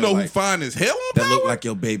 bitch, you they know was who like, fine as hell on that Power? looked like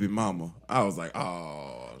your baby mama. I was like, oh.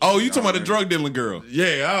 Oh, you talking about the man. drug dealing girl?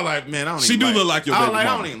 Yeah, I was like, man, I don't. She even do look like your I was baby like, I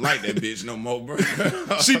mama. don't even like that bitch no more, bro.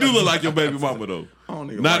 She do look like your baby mama though. I don't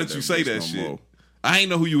even Now like that you say bitch that no shit, more. I ain't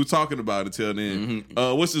know who you were talking about until then.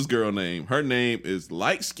 What's this girl name? Her name is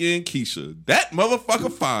light skinned Keisha. That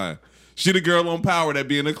motherfucker fine. She the girl on Power that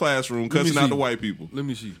be in the classroom cussing out see. the white people. Let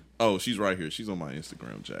me see. Oh, she's right here. She's on my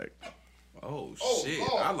Instagram, Jack. Oh shit,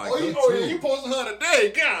 I like her yeah, you too. posting her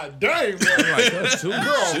today. God dang, bro. I like her too.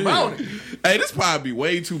 Girl, Shit. about it. Hey, this probably be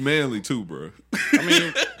way too manly too, bro. I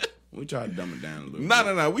mean, we try to dumb it down a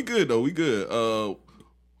little. No. We good though. We good.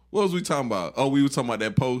 What was we talking about? Oh, we were talking about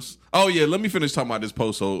that post. Oh yeah, let me finish talking about this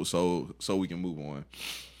post so we can move on.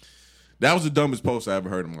 That was the dumbest post I ever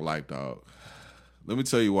heard in my life, dog. Let me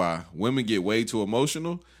tell you why. Women get way too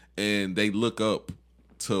emotional and they look up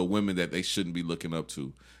to women that they shouldn't be looking up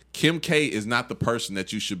to. Kim K is not the person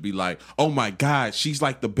that you should be like, oh my God, she's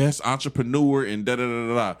like the best entrepreneur and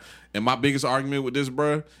da-da-da-da-da. And my biggest argument with this,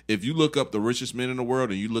 bruh, if you look up the richest men in the world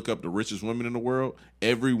and you look up the richest women in the world,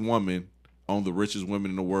 every woman on the richest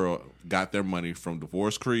women in the world got their money from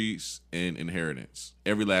divorce decrees and inheritance.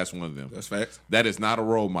 Every last one of them. That's facts. That is not a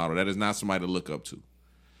role model. That is not somebody to look up to.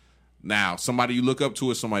 Now, somebody you look up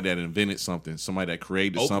to is somebody that invented something, somebody that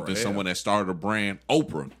created Oprah, something, yeah. someone that started a brand.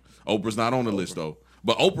 Oprah. Oprah's not on the list, though.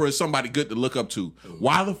 But Oprah is somebody good to look up to.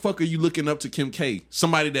 Why the fuck are you looking up to Kim K?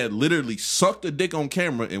 Somebody that literally sucked a dick on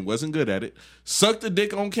camera and wasn't good at it. Sucked a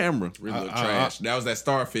dick on camera. Really look trash. That was that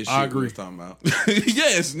starfish I shit agree. we was talking about.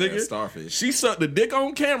 Yes, nigga. Yeah, starfish. She sucked a dick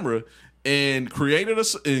on camera and created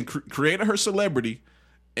her celebrity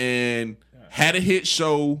and had a hit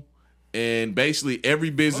show. And basically, every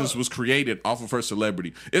business was created off of her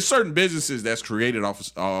celebrity. It's certain businesses that's created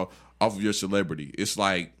off of your celebrity. It's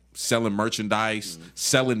like selling merchandise,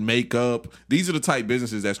 selling makeup. These are the type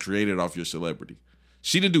businesses that's created off your celebrity.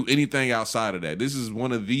 She didn't do anything outside of that. This is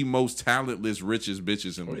one of the most talentless, richest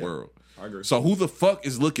bitches in the world. I agree. So who the fuck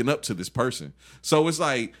is looking up to this person? So it's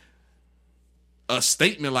like a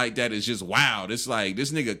statement like that is just wild. It's like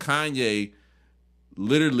this nigga Kanye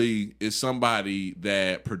literally is somebody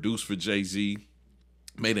that produced for Jay-Z,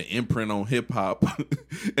 made an imprint on hip hop,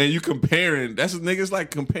 and you comparing, niggas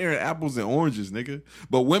like comparing apples and oranges, nigga.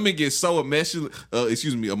 But women get so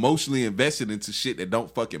emotionally invested into shit that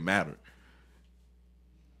don't fucking matter.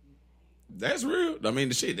 That's real. I mean,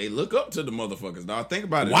 the shit, they look up to the motherfuckers, dog. Think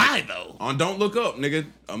about it. Why though? On Don't Look Up, nigga,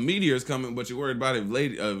 a meteor's coming, but you're worried about it.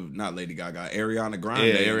 Not Lady Gaga, Ariana Grande.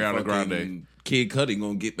 Yeah, Ariana fucking Grande. Kid Cudi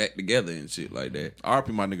gonna get back together and shit like that.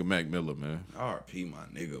 R.P. my nigga Mac Miller, man. R.P. my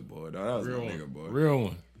nigga, boy. Dog. That was Real my one. nigga, boy. Real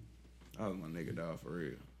one. That was my nigga, dog, for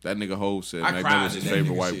real. That nigga Hov said I Mac cried Miller's at his that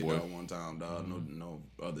favorite nigga white shit, boy. dog, one time, dog. No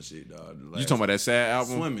other shit, dog. You talking about that sad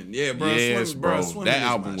album? Swimming, yeah, bro. Yes, Swimming, bro. Swimming That is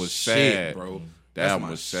album my was shit, sad. bro. That That's album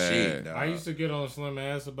my was sad. shit, dog. I used to get on Slim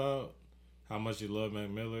ass about how much you love Mac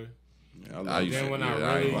Miller. I used Then to, when I yeah,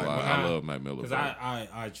 I ain't really- gonna lie. when I I- love Mac Miller. Because bro.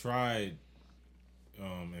 I tried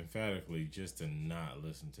emphatically just to not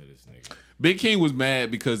listen to this nigga. Big King was mad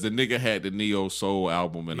because the nigga had the Neo Soul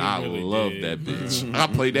album, and He I really loved did, that bro. bitch. I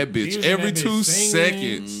played that He bitch was in every that bitch 2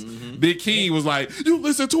 singing. seconds. Big King was like, "You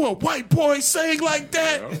listen to a white boy sing like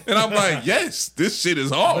that?" And I'm like, "Yes, this shit is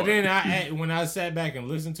hard." But then when I sat back and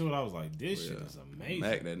listened to it, I was like, this shit is amazing.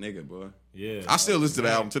 Mac, that nigga, boy. Yeah. I still listen to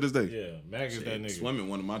the album to this day. Yeah, Mac is that nigga. Swimming,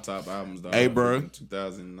 one of my top albums, dog. Hey, bro. In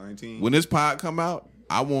 2019. When this pod come out,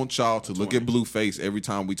 I want y'all to look at Blueface every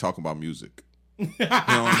time we talk about music. He don't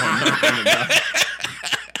know nothing about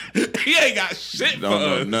He ain't got shit for Don't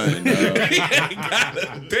know us. nothing, dog. He ain't got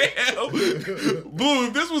a damn. Blue,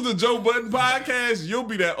 if this was the Joe Budden podcast, you'll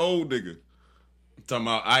be that old nigga. Talking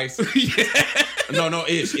about Ice. Yeah. No,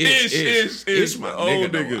 Ish, my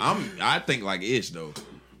old nigga. nigga. I think like Ish though.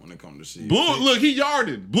 When it comes to shit. Blue, look, he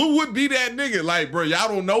yarded. Blue would be that nigga. Like, bro, y'all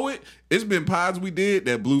don't know it. It's been pods we did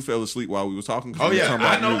that Blue fell asleep while we was talking. Oh yeah,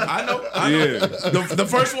 I know. Yeah. The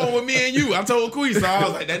first one with me and you, I told Queez, so I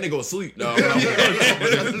was like, that nigga was asleep, dog. I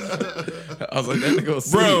was like, that nigga was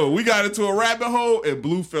asleep. Bro, we got into a rabbit hole and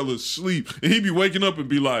Blue fell asleep. And he be waking up and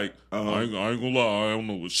be like, I ain't gonna lie, I don't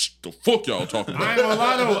know what the fuck y'all talking I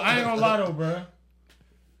about. ain't gonna lie though, bro.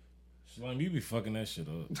 Slim, you be fucking that shit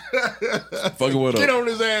up. Fucking what Get up? on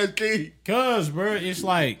his ass, Key. Cause, bro, it's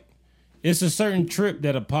like it's a certain trip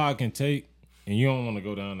that a pod can take, and you don't want to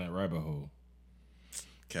go down that rabbit hole.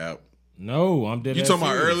 Cap. No, I'm dead. You ass talking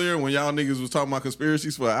about serious. earlier when y'all niggas was talking about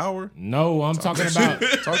conspiracies for an hour? No, I'm talking about.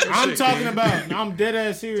 I'm dead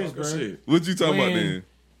ass serious, bro. Shit. What you talking about When-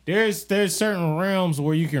 then? There's certain realms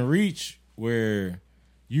where you can reach where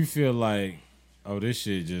you feel like, oh, this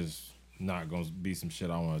shit just not gonna be some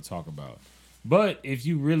shit I want to talk about. But if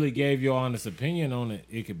you really gave your honest opinion on it,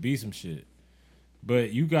 it could be some shit.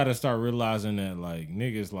 But you got to start realizing that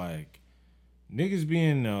niggas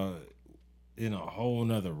being in a whole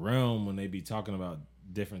nother realm when they be talking about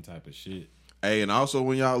different type of shit. Hey, and also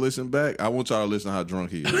when y'all listen back, I want y'all to listen to how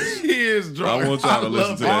drunk he is. He is drunk. I want y'all to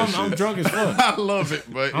listen to that I'm shit. drunk as fuck. I love it,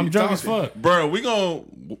 but I'm drunk as fuck. Bro, we gonna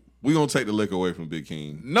take the liquor away from Big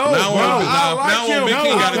King. No, now bro, I like now him. Big No,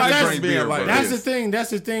 King I got like to us drink being beer, like bro. that. That's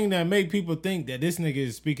the thing that make people think that this nigga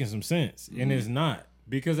is speaking some sense, and it's not.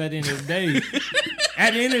 Because at the end of the day,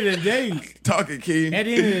 talking Key. at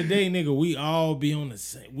the end of the day, nigga, we all be on the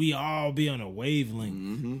same. We all be on a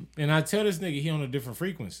wavelength. And I tell this nigga he on a different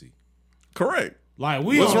frequency. Correct. Like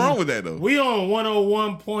we What's on, wrong with that though? We on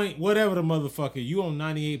 101 point whatever the motherfucker. You on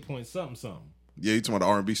 98 point something. Yeah, you talking about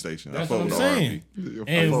the R&B station. That's I what fuck I'm with the saying. R&B.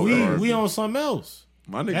 And we on something else.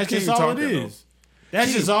 My nigga That's King just all it talking, is.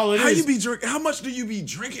 That's just all it is. How you be drink? How much do you be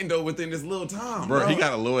drinking though within this little time, Bro, he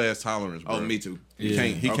got a low ass tolerance, bro. Oh, me too. He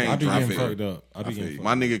can't I drink. be getting I feel fucked up. I be getting fucked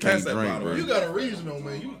My up. nigga Pass can't that drink, bottle. bro. You got a reason though,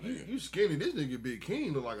 man. You skinny. This nigga Big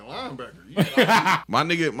King look like a linebacker. You got My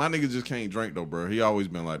nigga just can't drink though, bro. He always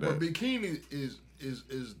been like but that. Big King is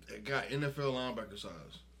got NFL linebacker size.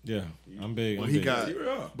 Yeah, I'm big. But I'm he big. got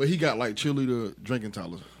he got like cheerleader drinking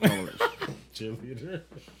tolerance. cheerleader.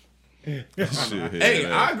 Shit, Hey,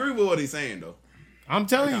 yeah. I agree with what he's saying though. I'm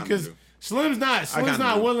telling you, kinda because do. Slim's not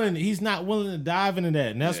kinda do. willing. He's not willing to dive into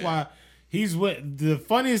that, and that's why he's what the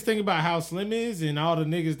funniest thing about how Slim is and all the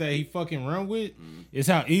niggas that he fucking run with is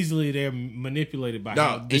how easily they're manipulated by how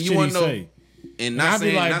Dog, the and you shit he wanna know- say. And I not be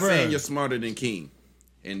saying like, not bruh. saying you're smarter than King,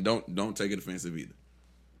 and don't take it offensive either.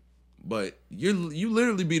 But you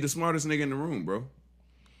literally be the smartest nigga in the room, bro.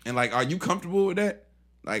 And like, are you comfortable with that?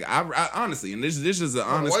 Like, I honestly, and this is an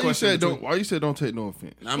honest Why question. you said don't take no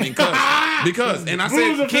offense? I mean, because, and I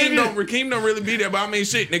Who's said offended? Rakeem don't really be there, but I mean,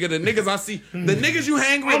 shit, nigga, the niggas I see, the niggas you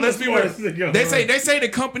hang with, I'm let's the be real. smartest nigga, They say the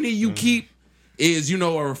company you keep is, a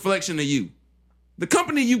reflection of you. The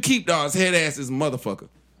company you keep, dog, is head ass is a motherfucker.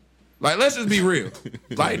 Like, let's just be real.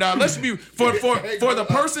 Like, dog, let's just be for the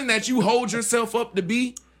person that you hold yourself up to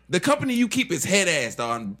be. The company you keep is head ass,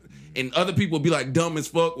 dog. and other people be like dumb as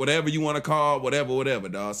fuck, whatever you want to call, whatever,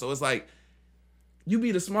 dog. So it's like, you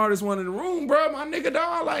be the smartest one in the room, bro, my nigga,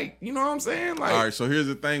 dog. Like, you know what I'm saying? Like, all right, so here's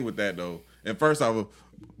the thing with that though. And first,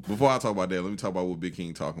 before I talk about that, let me talk about what Big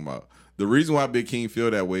King talking about. The reason why Big King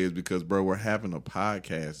feel that way is because, bro, we're having a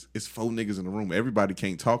podcast. It's 4 niggas in the room. Everybody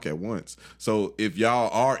can't talk at once. So if y'all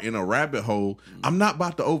are in a rabbit hole, I'm not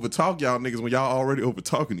about to overtalk y'all niggas when y'all already over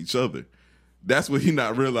talking each other. That's what he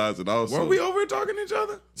not realizing also. were we over talking each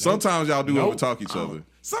other? Sometimes y'all do overtalk each other.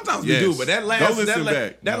 Sometimes Yes. we do, but that last Go listen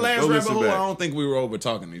back. that No, last go rabbit listen hole, back. I don't think we were over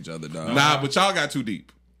talking each other, dog. Nah, but y'all got too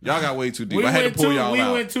deep. Y'all got way too deep. I had to pull y'all we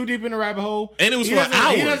out. went too deep in the rabbit hole. And it was He for an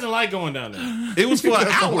doesn't- He hour. doesn't like going down there. It was for an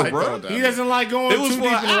hour, like bro. going down. He doesn't like going It was too for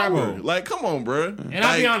deep an in the rabbit hour. hole. Like, come on, bro. And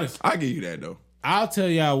I'll be honest, I give you that though. I'll tell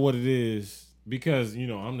y'all what it is because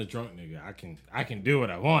I'm the drunk nigga. I can do what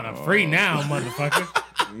I want. I'm free now, motherfucker.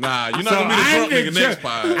 Nah, you're not So gonna be the I'm drunk the nigga next drunk-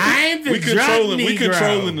 pod. I ain't the We drunk controlling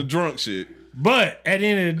Negro. the drunk shit. But at the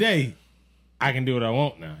end of the day, I can do what I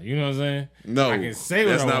want now. You know what I'm saying? No, I can say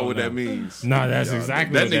what that's I not want what now. that means. No, that's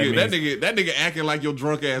exactly That what nigga, that means. that nigga acting like your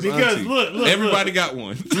drunk ass Because auntie. look, everybody got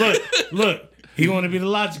one. Look. He want to be the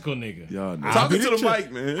logical nigga. Y'all know. I'll Talking be to the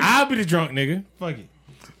drunk- mic, man. I'll be the drunk nigga. Fuck it.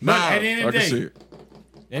 But Nah, at the end of the I can see day, it.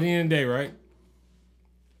 at the end of the day, right?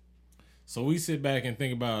 So we sit back and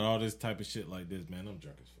think about all this type of shit like this, man. I'm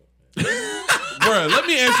drunk as fuck, man. Bro, let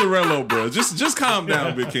me answer Rello, bro. Just calm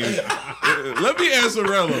down, Big King. Let me answer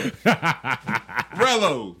Rello.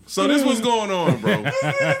 Rello, so this what's going on, bro.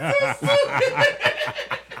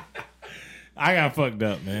 I got fucked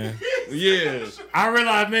up, man. Yeah. I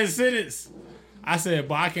realized mid-sentence. I said,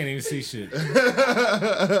 boy, I can't even see shit. We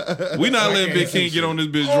not letting Big King get on this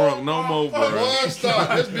bitch drunk no more, bro. Boy, stop.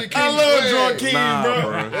 That's Big King. I love drunk King. King, Nah, bro.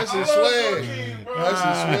 bro. That's his swag. That's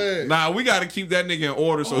his swag. Nah, we got to keep that nigga in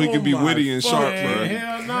order so he can be witty and sharp, Man, bro.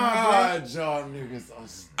 hell nah, bro. y'all niggas are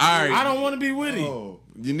All right. I don't want to be witty.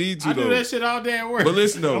 You need to, I though. do that shit all day at work. But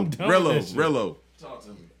listen, though. I'm done with that shit. Rello. Talk to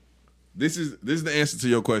me. This is the answer to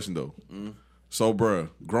your question, though. So, bruh,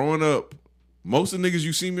 growing up, most of the niggas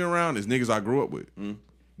you see me around is niggas I grew up with.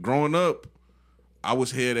 Growing up, I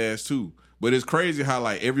was head ass too. But it's crazy how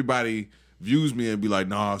like everybody views me and be like,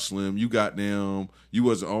 nah, Slim, you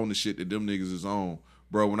wasn't on the shit that them niggas is on.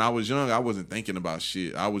 Bro, when I was young, I wasn't thinking about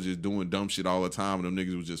shit. I was just doing dumb shit all the time, and them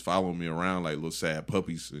niggas was just following me around like little sad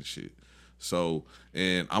puppies and shit. So,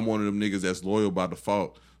 and I'm one of them niggas that's loyal by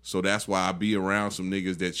default. So that's why I be around some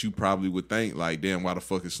niggas that you probably would think like, damn, why the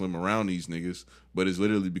fuck is Slim around these niggas? But it's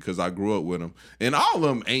literally because I grew up with them. And all of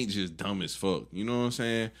them ain't just dumb as fuck. You know what I'm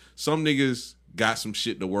saying? Some niggas got some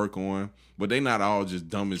shit to work on, but they not all just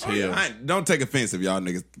dumb as hell. Don't take offense if y'all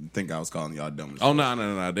niggas think I was calling y'all dumb. Oh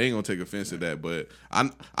no, they ain't gonna take offense to that. But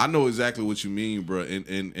I know exactly what you mean, bro.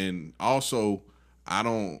 And also I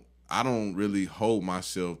don't really hold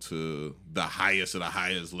myself to the highest of the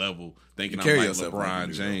highest level, thinking I'm carry like yourself like LeBron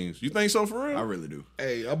you do, bro. You think so for real? I really do.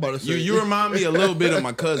 Hey, I'm about to say You remind me a little bit of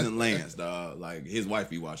my cousin Lance, dog. Like his wife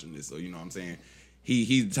be watching this, so you know what I'm saying.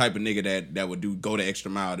 He's the type of nigga that would go the extra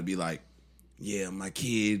mile to be like, yeah, my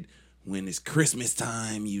kid, when it's Christmas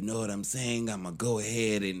time, you know what I'm saying. I'm gonna go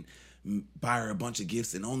ahead and buy her a bunch of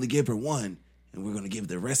gifts and only give her one, and we're gonna give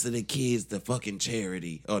the rest of the kids the fucking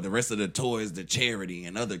charity, or the rest of the toys the charity,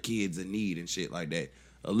 and other kids in need and shit like that.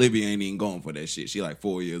 Olivia ain't even going for that shit. She like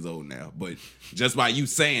 4 years old now. But just by you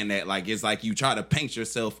saying that, like, it's like you try to paint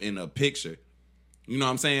yourself in a picture. You know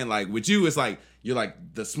what I'm saying? Like, with you, it's like, you're like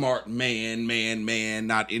the smart man,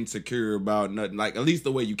 not insecure about nothing. Like, at least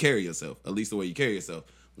the way you carry yourself.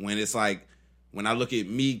 When it's like, when I look at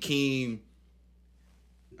me, Keem,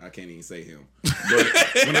 I can't even say him. But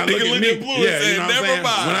when I look at me, Blue and said, you know what I'm "Never saying?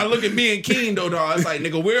 mind." When I look at me and Keen, though, dog, it's like,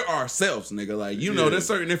 nigga, we're ourselves, nigga. Like, you know, there's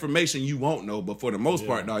certain information you won't know, but for the most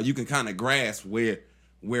part, dog, you can kind of grasp where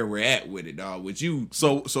we're at with it, dog. With you,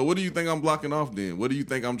 So what do you think I'm blocking off then? What do you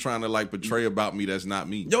think I'm trying to like portray about me that's not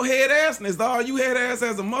me? your head assness, dog. You head ass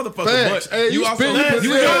as a motherfucker, Facts. but Hey, you you also spit- you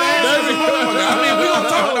you put- head ass that's as a motherfucker. I mean, we gonna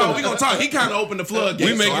talk, dog. We gonna talk. He kind of opened the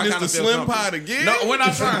floodgates. We making so I this kinda the feel Slim comfortable. Pod again? No, we're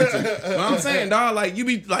not trying to. But I'm saying, dog, like you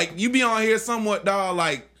be on here somewhat, dog,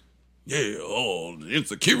 like. Yeah,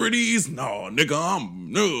 insecurities? No, nigga,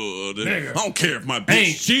 I don't care if my bitch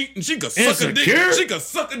Ain't cheat and she could suck a dick. insecure? She could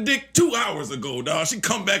suck a dick 2 hours ago, dog. She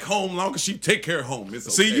come back home long as she take care of home. It's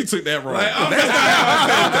okay. See, you took that wrong. Like, I'm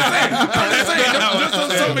just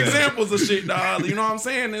saying, some examples of shit, dog. You know what I'm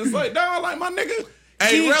saying? It's like, dog, like my nigga.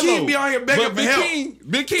 Hey, Keem Rello, be out here begging but for Big help.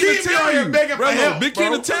 Big King Keem to be tell out here you, begging for Rello, help, Big King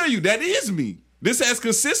bro. to tell you that is me. This has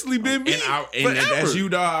consistently been me. And that's forever. you,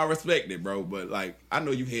 dog. I respect it, bro. But like, I know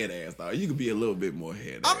you head ass, dog. You could be a little bit more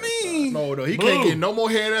head ass. I mean, No, he Blue. can't get no more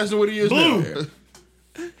head ass than what he is now.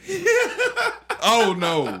 oh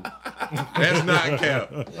no, That's not cap.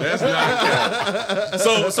 That's not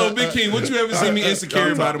cap. So Big King, what you ever seen me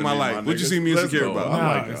insecure about in my life? What you see me insecure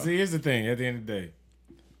about? Nah, see, here's the thing. At the end of the day,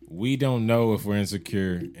 we don't know if we're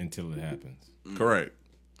insecure until it happens. Correct.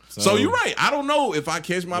 So you're right. I don't know if I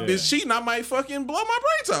catch my bitch cheating, I might fucking blow my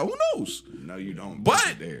brains out. Who knows? No, you don't.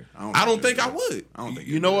 But I don't think I would. would. I don't think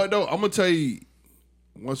You know what though? I'm gonna tell you.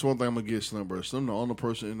 What's one thing I'm gonna get Slim, bro? Slim, the only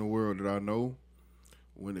person in the world that I know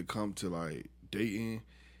when it comes to like dating,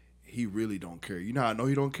 he really don't care. You know how I know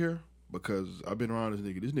he don't care? Because I've been around this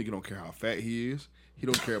nigga. This nigga don't care how fat he is. He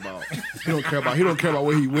don't care about. He don't care about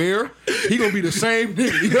what he wear. He gonna be the same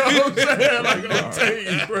nigga. You know what I'm saying? Like I'm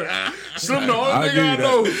telling you, bro. Slim, the only nigga I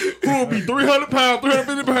know who will be 300 pounds,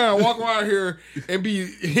 350 pounds, walk around here and be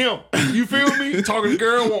him. You feel me? Talking to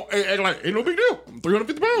girl, won't act like ain't no big deal. I'm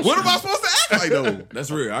 350 pounds. What am I supposed to act like though? That's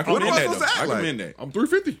real. I can What am I that. supposed to act I like? can that. I'm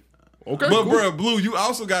 350. Okay, But cool. bro, Blue, you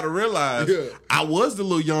also got to realize I was the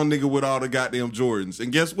little young nigga with all the goddamn Jordans,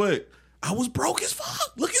 and guess what? I was broke as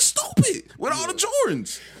fuck, looking stupid with all the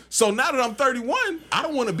Jordans. So now that I'm 31, I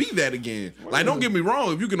don't want to be that again. Like, don't get me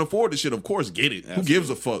wrong. If you can afford the shit, of course, get it. Who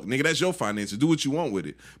gives a fuck? Nigga, that's your finances. Do what you want with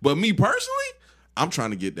it. But me personally, I'm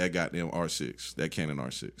trying to get that goddamn R6, that Canon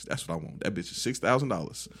R6. That's what I want. That bitch is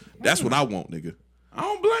 $6,000. That's what I want, nigga. I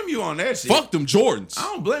don't blame you on that shit. Fuck them Jordans. I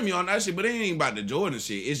don't blame you on that shit, but it ain't about the Jordan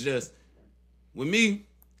shit. It's just, with me,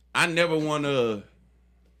 I never want to,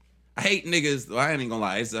 I hate niggas. Well, I ain't gonna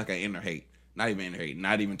lie. It's like an inner hate. Not even inner hate.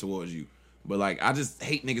 Not even towards you. But like, I just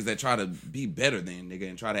hate niggas that try to be better than nigga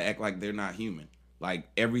and try to act like they're not human. Like,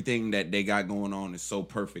 everything that they got going on is so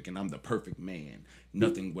perfect and I'm the perfect man.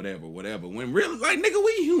 Nothing, whatever. When really, like, nigga,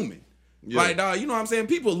 we human. Yeah. Like, dog, you know what I'm saying?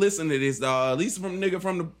 People listen to this, dog. At least from nigga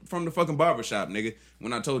from the fucking barbershop, nigga.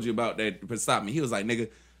 When I told you about that, but stop me. He was like, nigga,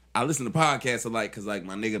 I listen to podcasts a lot because, like,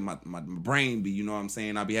 my nigga, my brain be, you know what I'm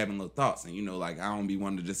saying? I be having little thoughts and, you know, like, I don't be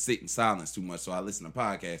wanting to just sit in silence too much, so I listen to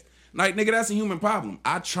podcasts. Like, nigga, that's a human problem.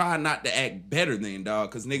 I try not to act better than,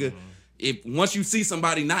 dog, because, nigga, if once you see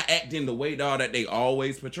somebody not acting the way, dog, that they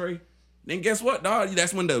always portray, then guess what, dog?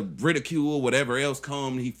 That's when the ridicule, whatever else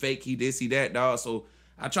come, he fake, he this, he that, dog. So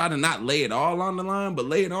I try to not lay it all on the line, but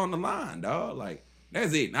lay it on the line, dog. Like,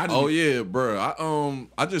 that's it. Yeah, bro.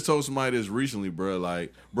 I just told somebody this recently, bro.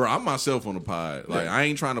 Like, bro, I'm myself on the pod. Like, I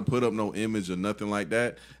ain't trying to put up no image or nothing like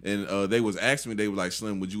that. And they was asking me, they were like,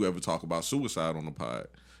 Slim, would you ever talk about suicide on the pod?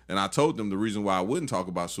 And I told them the reason why I wouldn't talk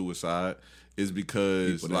about suicide is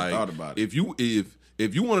because, like, about if you want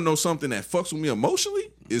to know something that fucks with me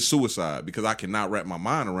emotionally, it's suicide, because I cannot wrap my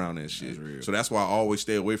mind around that shit. So that's why I always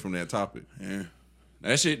stay away from that topic. Yeah.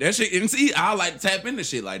 That shit, and see, I like to tap into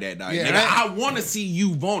shit like that, dog. Yeah, nigga, I want to see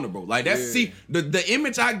you vulnerable. Like, that's, see, the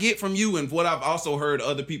image I get from you and what I've also heard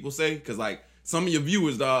other people say, because, like, some of your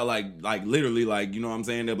viewers, dog, like literally, like, you know what I'm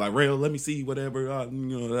saying? They're like, Rail, let me see whatever,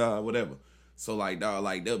 whatever. So, like, dog,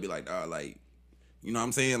 like, they'll be like, dog, like, you know what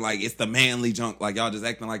I'm saying? Like, it's the manly junk. Like, y'all just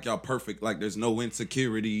acting like y'all perfect. Like, there's no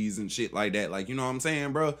insecurities and shit like that. Like, you know what I'm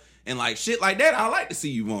saying, bro? And, like, shit like that, I like to see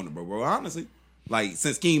you vulnerable, bro, honestly. Like,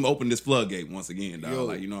 since Keem opened this floodgate once again, dog.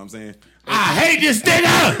 Like, you know what I'm saying? I hate this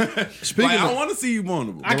nigga. Speaking like, of, I want to see you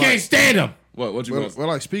vulnerable. I can't stand him. What you want? well,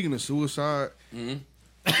 like, speaking of suicide,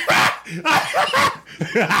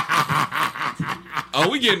 Oh,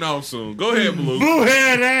 we getting off soon. Go ahead, Blue. Blue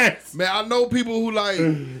head ass. man, I know people who like.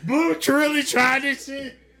 Blue truly tried this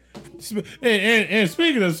shit. And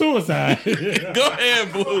speaking of suicide, Go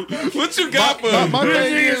ahead, Blue. What you got for us? my this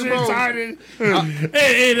thing nigga's is, bro. retarded.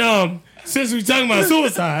 And since we talking about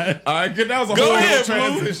suicide, All right, good. That was a Go whole ahead,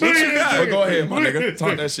 transition. Blue. What you got? But go ahead, my nigga.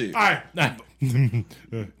 Talk that shit. all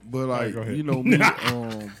right. But like, go ahead. you know me,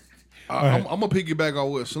 I'm gonna piggyback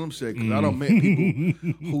on what Slim said, because I done met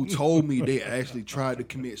people who told me they actually tried to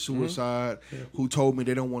commit suicide, who told me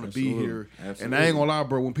they don't want to be here. And I ain't gonna lie,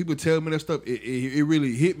 bro, when people tell me that stuff, it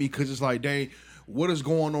really hit me, because it's like, dang, what is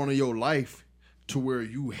going on in your life to where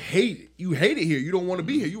you hate it? You hate it here. You don't want to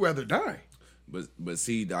be here. You rather die. But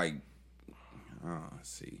see, like,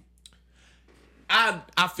 see,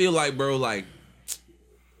 I feel like, bro, like,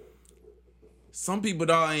 some people,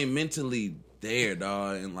 dog, ain't mentally there,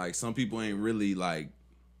 dog, and like some people ain't really like,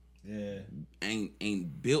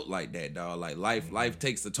 ain't built like that, dog. Like, life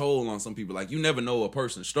takes a toll on some people. Like, you never know a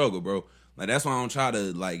person's struggle, bro. Like, that's why I don't try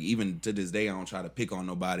to, like, even to this day, I don't try to pick on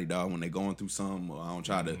nobody, dog, when they going through something, or I don't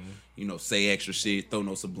try to, you know, say extra shit, throw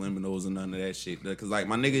no subliminals and none of that shit. Because, like,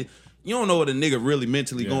 my nigga, you don't know what a nigga really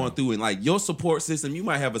mentally going through. And, like, your support system, you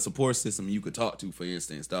might have a support system you could talk to, for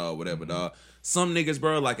instance, dog, whatever, dog. Some niggas,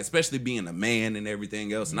 bro, like, especially being a man and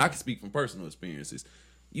everything else, and I can speak from personal experiences,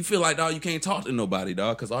 you feel like, dog, you can't talk to nobody,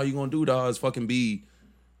 dog, because all you gonna do, dog, is fucking be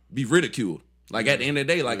ridiculed. Like at the end of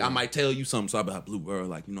the day, like I might tell you something, so I'll be like, Blue Bird,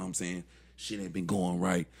 like, you know what I'm saying? Shit ain't been going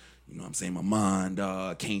right. You know what I'm saying? My mind,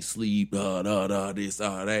 can't sleep, this,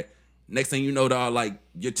 that. Next thing you know, dog, like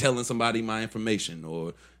you're telling somebody my information,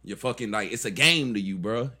 or you're fucking like it's a game to you,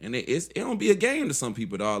 bro. And it don't be a game to some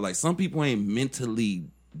people, dog. Like some people ain't mentally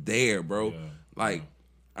there, bro. Like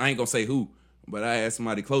I ain't gonna say who, but I had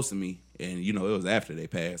somebody close to me, and you know it was after they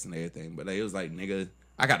passed and everything. But it was like, nigga,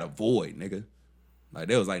 I got a void, nigga. Like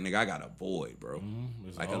they was like, nigga, I got a void, bro.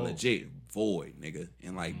 Like a legit void, nigga.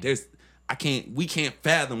 And like we can't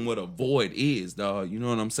fathom what a void is, dog. You know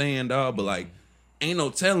what I'm saying, dog? But like, ain't no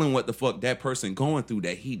telling what the fuck that person going through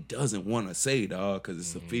that he doesn't want to say, dog, because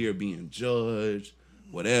it's a fear of being judged,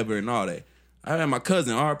 whatever, and all that. I had my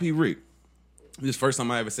cousin, RP Rick. This first time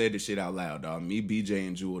I ever said this shit out loud, dog. Me, BJ,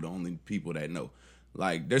 and Jewel, the only people that know.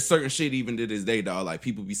 Like, there's certain shit even to this day, dog. Like,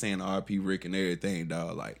 people be saying RP Rick and everything,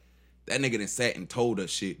 dog. Like, that nigga done sat and told us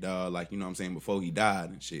shit, dog. Like, you know what I'm saying, before he died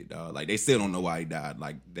and shit, dog. Like, they still don't know why he died.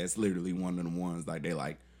 Like, that's literally one of the ones, like, they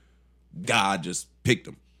like, God just picked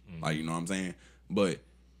him. Like, you know what I'm saying? But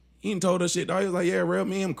he done told us shit, dog. He was like, yeah, real,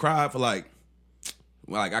 me and him cried for like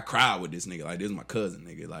I cried with this nigga. Like, this is my cousin,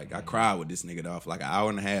 nigga. Like, I cried with this nigga, dog, for like an hour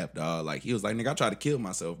and a half, dog. Like, he was like, nigga, I tried to kill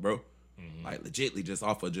myself, bro. Like, legitly just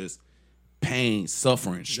off of just pain,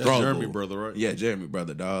 suffering, struggle. That's Jeremy brother, right? Yeah, Jeremy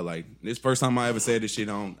brother, dog. Like, this first time I ever said this shit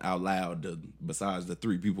out loud, besides the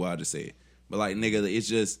 3 people I just said. But like, nigga, it's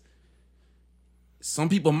just some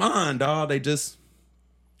people mind, dog. They just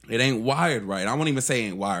it ain't wired right. I won't even say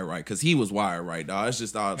ain't wired right, because he was wired right, dog. It's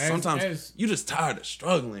just sometimes you just tired of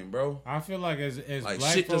struggling, bro. I feel like as Like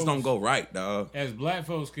black shit folks, just don't go right, dog. As black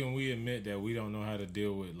folks, can we admit that we don't know how to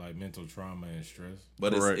deal with like mental trauma and stress?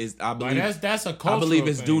 But it's I believe like that's a cultural I believe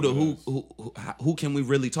it's due to thing who can we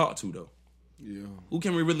really talk to, though. Yeah. Who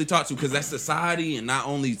can we really talk to? Because that's society, and not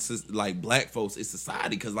only like black folks, it's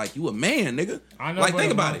society. Because like you a man, nigga. I know, like but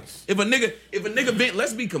think about it. amongst- If a nigga vent,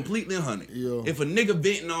 let's be completely 100. Yeah. If a nigga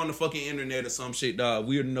venting on the fucking internet or some shit, dog,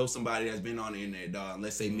 we know somebody that's been on the internet, dog. And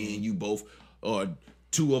let's say me and you both, or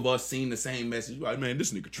 2 of us seen the same message. Like, man,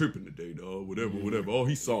 this nigga tripping today, dog. Whatever. Oh,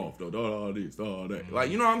 he soft, though. All this, all that.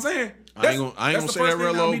 Like, you know what I'm saying? I ain't gonna say that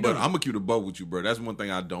real low, but I'm I'm gonna keep the boat with you, bro. That's one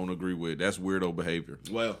thing I don't agree with. That's weirdo behavior.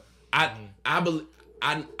 well, I believe.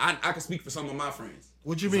 I can speak for some of my friends.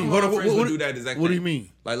 What you mean? Some of my friends would do that exact What do thing. you mean?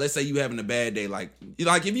 Like, let's say you having a bad day. Like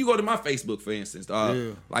if you go to my Facebook, for instance,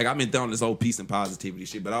 like I've been doing this whole peace and positivity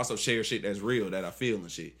shit, but I also share shit that's real that I feel and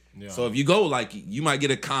shit. Yeah. So if you go, like, you might get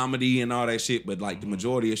a comedy and all that shit, but like the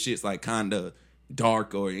majority of shit's like kind of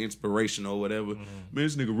dark or inspirational or whatever. Man,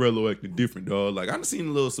 this nigga Rello acting different, dog. Like, I've seen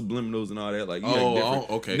the little subliminals and all that. Like, you acting different.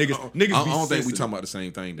 Okay. Niggas I be don't think we sensitive. talking about the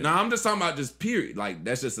same thing. Then. Nah, I'm just talking about just period. Like,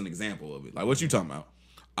 that's just an example of it. Like, what you talking about?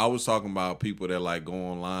 I was talking about people that like go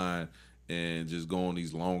online and just go on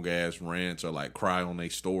these long ass rants or like cry on their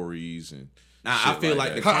stories and. Nah, shit I feel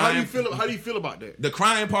like that. the How do you crying- feel? How do you feel about that? The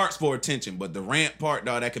crying part's for attention, but the rant part,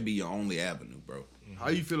 dog, that could be your only avenue, bro. How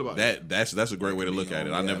you feel about that? That's a great way to look at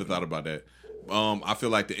it. I never thought about that. I feel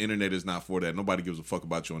like the internet is not for that. Nobody gives a fuck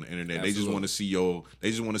about you on the internet. Absolutely. They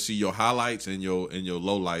just want to see your highlights and your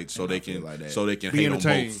lowlights so And I they feel can like that. so they can Be hate on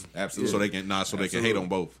entertained. both. Absolutely. So they can hate on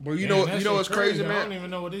both. Bro, you Damn, know, that you know shit what's crazy, I man. don't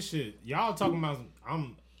even know what this shit. Y'all talking about.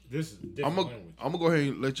 This is different I'm language. gonna go ahead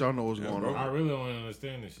and let y'all know what's going on. I really don't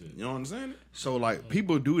understand this shit. You know what I'm saying? So like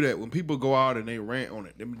people do that when people go out and they rant on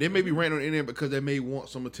it. They may be ranting on the internet because they may want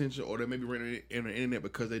some attention, or they may be ranting on the internet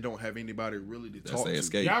because they don't have anybody really to talk their to.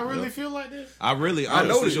 escape. Y'all really feel like this? I really, I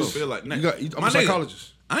know honestly this. feel like I'm My a nigga,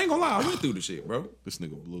 psychologist. I ain't gonna lie, I went through the shit, bro. This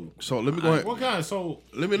nigga blue. So let me go ahead. What kind of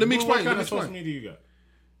Let me explain. What Let kind me of social explain. media you got?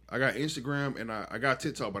 I got Instagram and I got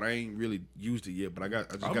TikTok, but I ain't really used it yet. But I just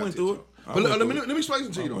got went TikTok. through it. I But went let me through it. explain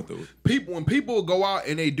something to you went though. through it. When people go out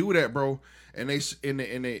and they do that, bro, and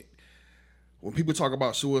they when people talk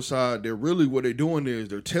about suicide, they're really what they're doing is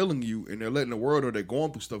they're telling you and they're letting the world know they're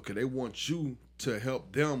going through stuff because they want you to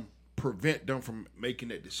help them prevent them from making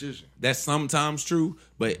that decision. That's sometimes true,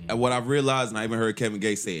 but what I've realized, and I even heard Kevin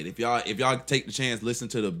Gates say it, if y'all take the chance, listen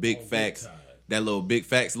to the Big Facts, that little Big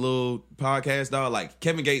Facts little podcast, dog. Like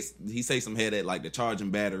Kevin Gates, he say some head at like the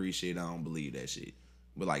charging battery shit. I don't believe that shit.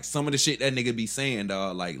 But like some of the shit that nigga be saying,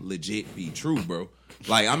 dog, like legit be true, bro.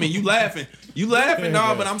 Like, I mean, you laughing,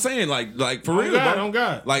 dog, but I'm saying like for real, God, bro. on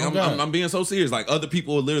God. Like On God. I'm being so serious. Like other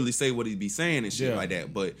people will literally say what he be saying and shit Yeah. like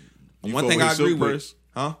that. But You one fuck thing with I his agree silk with, press?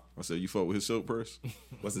 huh? I said you fuck with his silk press.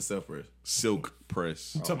 What's the self press? Silk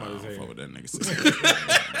press. Talking about I his don't hair. fuck with that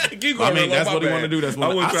nigga. Keep I going, mean, Rello, that's my what he bad. want to do. That's I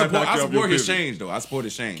what wasn't trying to knock I you off your support his pivot. change, though. I support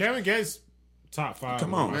his change. Kevin Gates top 5.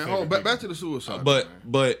 Come on, Man, back to the suicide. But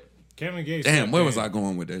Kevin Gates. Damn, where was I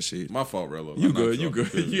going with that shit? My fault, Rello. You good? You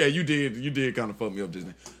good? Yeah, you did kind of fuck me up just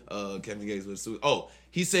now. Kevin Gates was suicide. Oh,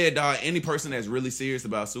 he said, dog, any person that's really serious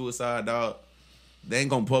about suicide, dog, they ain't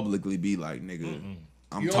gonna publicly be like, nigga.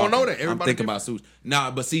 I'm You don't know that. I'm Everybody thinking about suicide. Nah,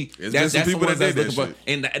 but see, It's that's been some the people ones that that's did looking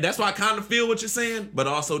that for, and that's why I kind of feel what you're saying. But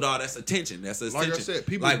also, dog, that's attention. That's attention. Like I said,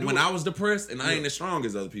 people like do when it. I was depressed, and I ain't as strong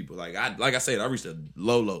as other people. Like I said, I reached a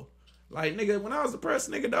low. Like nigga, when I was depressed,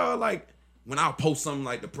 nigga, dog, like when I post something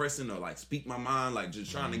like depressing or like speak my mind, like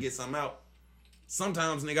just trying to get something out.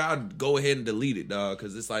 Sometimes, nigga, I'd go ahead and delete it, dog,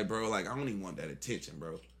 because it's like, bro, like I don't even want that attention,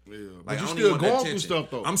 bro. Yeah, Like, but I you don't still even want that going through attention. stuff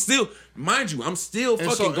though. I'm still, mind you, I'm still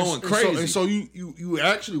fucking going crazy. And so you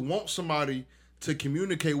actually want somebody to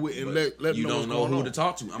communicate with and let you them know don't what's know going who on. to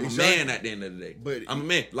talk to. I'm Exactly. a man at the end of the day. But I'm a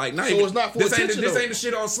man. Like, not so even, it's not for this attention, ain't though. the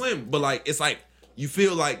shit on Slim, but like, it's like you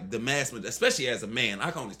feel like the mass, especially as a man. I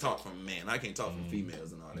can only talk from a man. I can't talk from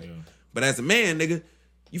females and all that. Yeah. But as a man, nigga,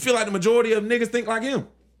 you feel like the majority of niggas think like him.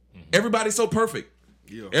 Everybody's so perfect.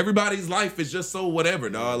 Yeah. Everybody's life is just so whatever,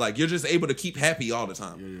 dog. Like you're just able to keep happy all the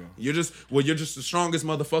time. Yeah. You're just the strongest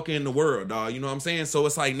motherfucker in the world, dog. You know what I'm saying? So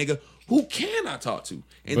it's like, nigga, who can I talk to?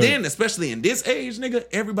 And But- then, especially in this age, nigga,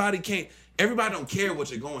 everybody don't care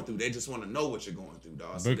what you're going through. They just want to know what you're going through,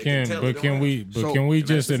 dog. So But they can tell but it can on. we but So- can we and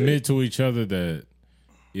just that's admit it. to each other that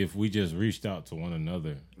if we just reached out to one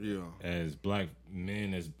another Yeah. as black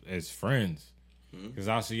men as friends, because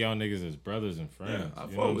I see y'all niggas as brothers and friends. I you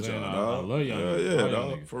know fuck what with I'm y'all, saying? dog. I love y'all. Yeah, niggas. yeah, All y'all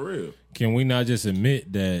dog. niggas. For real. Can we not just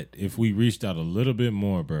admit that if we reached out a little bit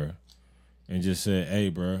more, bruh, and just said,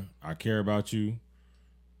 "Hey, bruh, I care about you.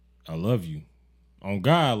 I love you." On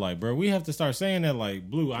God, like, bruh, we have to start saying that, like,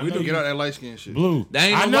 Blue. I We know do you, get out that light skin shit. Blue. That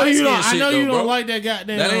ain't I no know light you don't. skin I shit, know you though, don't bro. like that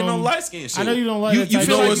goddamn. That ain't no light skin shit. I know you don't like You that type feel You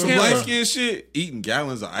know of like what's some shit, light bruh. skin shit? Eating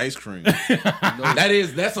gallons of ice cream.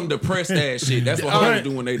 That's some depressed ass shit. That's what hoes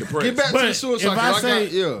do when they depressed. Get back to the But suicide. if I 'cause say,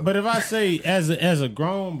 yeah. but if I say, as a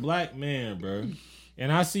grown black man, bro,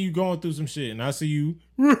 and I see you going through some shit, and I see you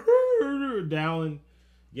downing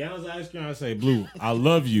gallons of ice cream, I say, Blue, I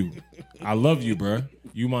love you, bro.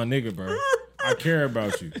 You my nigga, bro. I care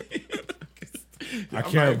about you. I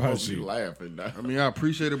care about you. Laughing, dog. I mean, I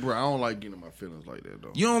appreciate it, bro. I don't like getting in my feelings like that,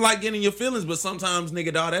 though. You don't like getting your feelings, but sometimes,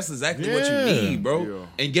 nigga, dog, that's exactly what Yeah. you need, bro. Yeah.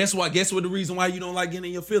 And guess what? Guess what the reason why you don't like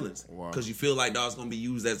getting your feelings? Why? Because you feel like dog's gonna be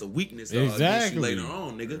used as a weakness dog, against Exactly. you later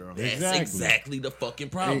on, nigga. That's Exactly. exactly the fucking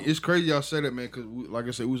Hey, problem. it's crazy y'all say that, man, because like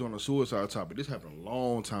I said, we was on a suicide topic. This happened a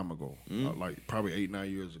long time ago, like probably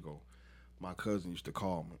 8-9 years ago. My cousin used to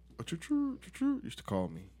call me. Used to call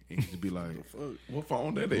me. And he used to be like, What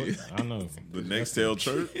phone that is? I know. The Nextel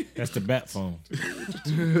church. That's the bat phone.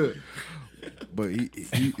 but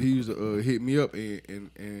he used to hit me up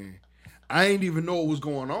and I ain't even know what was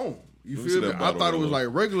going on. You me feel see me? that I bottle thought it was roll. like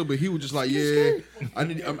regular, but he was just like, yeah, I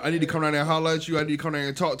need to come down there and holler at you. I need to come down there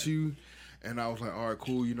and talk to you. And I was like, all right,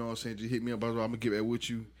 cool. You know what I'm saying? Just hit me up. I was like, I'm gonna get back with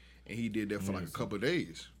you. And he did that for like a couple of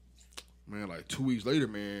days. Man, like 2 weeks later,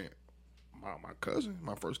 man, my cousin,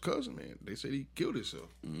 my first cousin, man, they said he killed himself.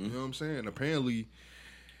 You know what I'm saying? And apparently,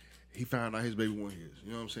 he found out his baby wasn't his.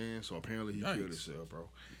 You know what I'm saying? So apparently, he killed himself, bro.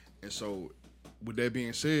 And so, with that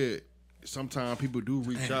being said, sometimes people do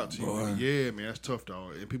reach out to you. Like, yeah, man, that's tough,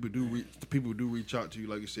 dog. And people do reach out to you,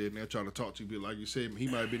 like you said, and they're trying to talk to you. But like you said, he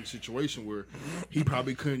might have been in a situation where he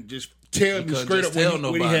probably couldn't just tell me Couldn't straight just up tell what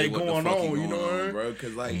he nobody had what the going fuck he on. You know what I mean? bro?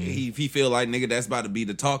 Because like he feel like nigga that's about to be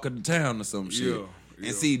the talk of the town or some shit. Yeah.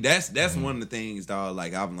 And see, that's one of the things, dog.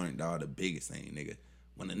 Like I've learned, dog. The biggest thing, nigga,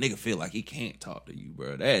 when a nigga feel like he can't talk to you,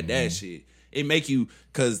 bro. That shit, it make you,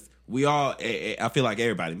 cause we all. I feel like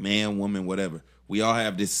everybody, man, woman, whatever. We all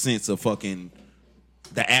have this sense of fucking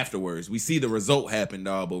the afterwards. We see the result happen,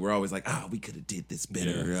 dog, but we're always like, we could have did this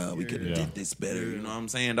better. We could have did this better. You know what I'm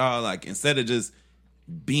saying, dog? Like instead of just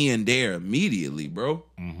being there immediately, bro.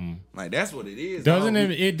 Like that's what it is. Doesn't dog.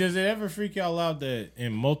 it? Does it ever freak y'all out that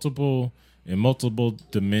in multiple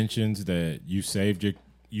dimensions that you saved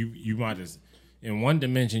you might have, in one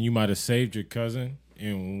dimension you might have saved your cousin,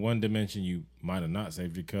 in one dimension you might have not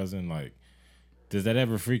saved your cousin? Like, does that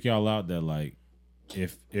ever freak y'all out that like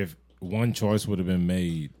if one choice would have been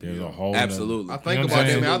made, there's a whole Absolutely. I think You know what about I'm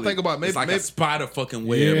that, saying? man. I think about It's like maybe a spider fucking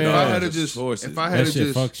web. Yeah. dog. if I had to Just just sources. if I had that to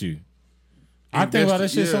shit just fucks you. I think about that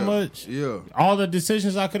shit so yeah, much. Yeah. All the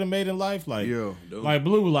decisions I could have made in life, like, Yeah. like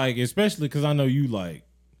Blue, like especially because I know you like,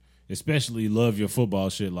 especially love your football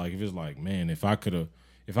shit. Like if it's like, man, if I'd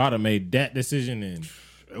have made that decision, and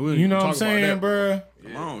you know what I'm saying, bruh?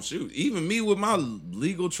 Come on, shoot. Even me with my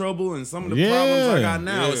legal trouble and some of the Yeah. problems I got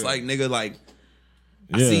now, Yeah. it's like, nigga, like,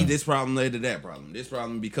 I Yeah. see this problem led to that problem. This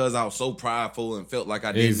problem because I was so prideful and felt like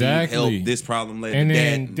I didn't Exactly. need help. This problem led And to that.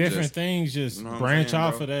 then different just- things just know what I'm branch saying,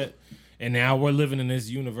 off bro? of that. And now we're living in this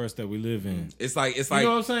universe that we live in. It's like You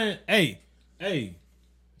know what I'm saying? Hey,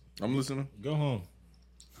 I'm listening. go home.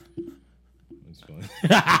 It's funny.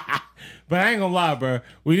 But I ain't gonna lie, bro.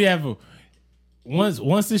 We need to have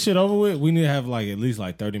once this shit over with, we need to have like at least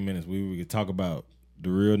like 30 minutes where we could talk about the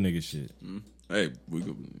real nigga shit. Hey, we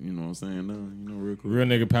could, you know what I'm saying? Real quick. Real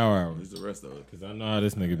nigga power hour. What's the rest of it? Cause I know how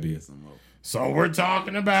this nigga be. Get some more. So we're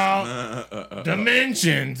talking about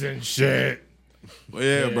dimensions and shit. Well,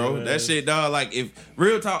 yeah, bro. That shit, dog. Like, if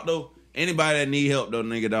real talk though, anybody that need help though,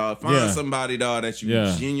 nigga, dog, find somebody, dog, that you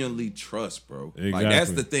genuinely trust, bro. Exactly. Like, that's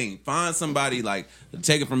the thing. Find somebody, like,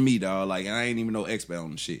 take it from me, dog. Like, I ain't even no expert on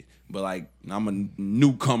the shit, but like, I'm a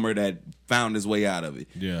newcomer that found his way out of it.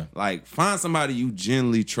 Yeah. Like, find somebody you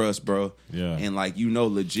genuinely trust, bro. Yeah. And like, you know,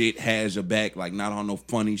 legit has your back, like, not on no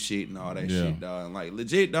funny shit and all that shit, dog. And like,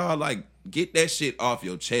 legit, dog, like, get that shit off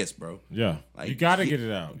your chest, bro. Yeah. Like, you gotta get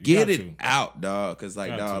it out. Get it out, dog. Cause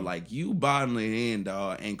like, Got dog, to. like you bottling it in,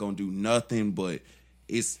 dog, ain't gonna do nothing but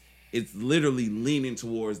it's literally leaning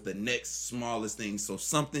towards the next smallest thing. So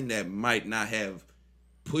something that might not have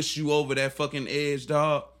pushed you over that fucking edge,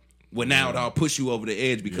 dog, will now, dog, push you over the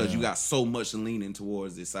edge because you got so much leaning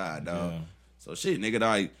towards this side, dog. Yeah. So shit, nigga,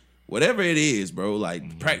 like, whatever it is, bro,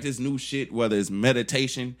 like practice new shit, whether it's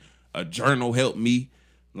meditation, a journal help me.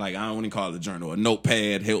 Like, I don't want to call it a journal. A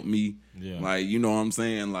notepad help me. Yeah. Like, you know what I'm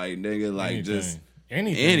saying? Like, nigga, like, Anything. just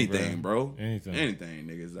Anything, bro. Anything,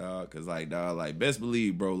 niggas, dog. Because, like, dog, like, best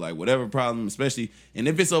believe, bro, like, whatever problem, especially, and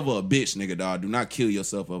if it's over a bitch, nigga, dog, do not kill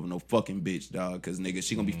yourself over no fucking bitch, dog. Because, nigga,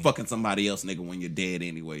 she gonna be fucking somebody else, nigga, when you're dead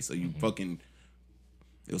anyway. So you fucking,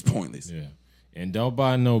 it was pointless. Yeah. And don't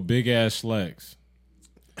buy no big ass slacks.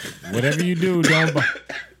 Whatever you do, don't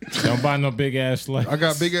buy no big ass slacks. I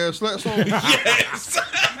got big ass slats on. Yes!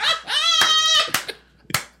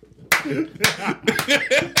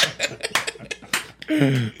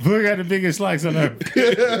 Look at the biggest slacks on earth.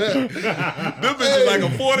 Them bitches like a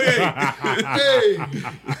 48. Hey.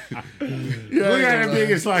 Look at the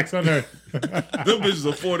biggest slacks on earth. Them bitches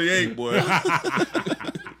are 48, boy.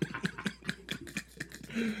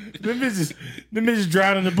 Them bitches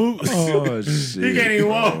drown in the boots. Oh, shit. He can't even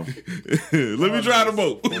walk. Let me try the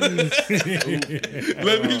boat. Let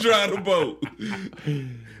me try the boat.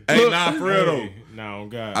 Hey, nah, for real though. No,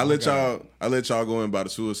 God. I let y'all go in about the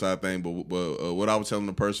suicide thing, but what I was telling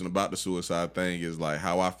the person about the suicide thing is like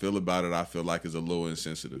how I feel about it. I feel like it's a little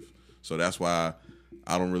insensitive, so that's why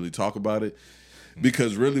I don't really talk about it.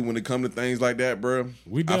 Because really, when it comes to things like that, bro,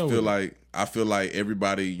 I feel like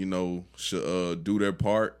everybody, you know, should do their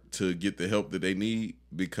part to get the help that they need.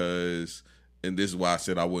 Because, and this is why I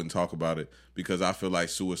said I wouldn't talk about it, because I feel like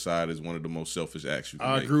suicide is one of the most selfish acts you can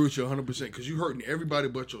I make. agree with you 100% because you hurting everybody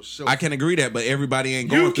but yourself. I can agree that, but everybody ain't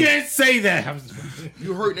going You through. can't say that.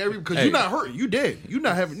 You hurting everybody because Hey. you're not hurting. You dead. You're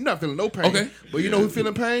not feeling no pain. Okay. But you know who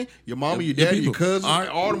feeling pain? Your mama, your daddy, your people. cousin. All right.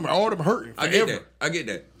 All them hurting I forever. get that. I get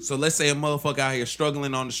that. So let's say a motherfucker out here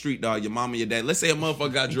struggling on the street, dog. Your mama, your dad. Let's say a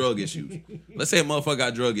motherfucker got drug issues.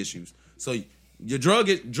 So your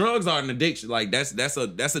drugs are an addiction. Like that's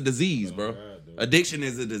a disease, bro. Addiction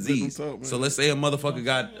is a disease. So let's say a motherfucker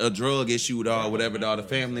got a drug issue, dog, whatever, dog. The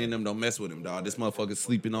family and them don't mess with him, dog. This motherfucker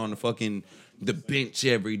sleeping on the bench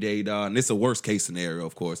every day, dog. And this is a worst case scenario,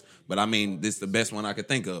 of course. But I mean, this is the best one I could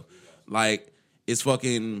think of. Like, it's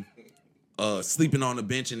fucking sleeping on the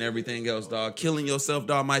bench and everything else, dog. Killing yourself,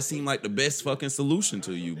 dog, might seem like the best fucking solution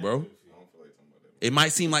to you, bro. It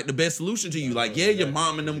might seem like the best solution to you. Like, yeah, your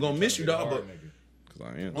mom and them gonna miss you, dog, but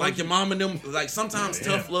like your mom and them, like sometimes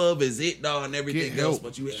tough love is it, dog, and everything Get help. else.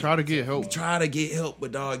 But you Try to get help. try to get help,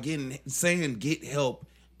 but dog, saying get help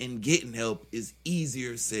and getting help is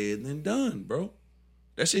easier said than done, bro.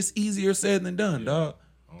 That shit's easier said than done, dog.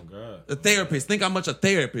 Oh, God. A therapist, think how much a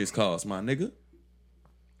therapist costs, my nigga.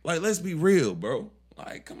 Like, let's be real, bro.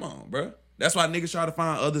 Like, come on, bro. That's why niggas try to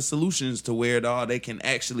find other solutions to where, dog, they can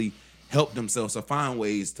actually help themselves or find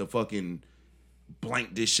ways to fucking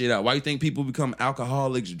blank this shit out. Why you think people become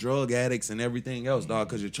alcoholics, drug addicts, and everything else, dog?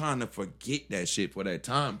 Because you're trying to forget that shit for that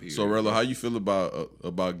time period. So, Rello, how you feel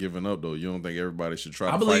about giving up though? You don't think everybody should try?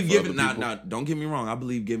 I to believe fight for giving. other people? Don't get me wrong. I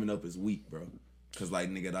believe giving up is weak, bro. Because like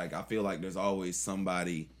nigga, like I feel like there's always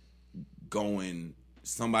somebody's going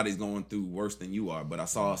through worse than you are. But I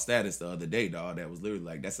saw a status the other day, dog, that was literally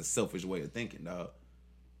like, that's a selfish way of thinking, dog.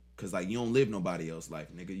 Cause like you don't live nobody else's life,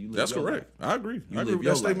 nigga. You live That's your correct. life. I agree. You I agree live with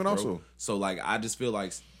your that statement life, bro. also. So like I just feel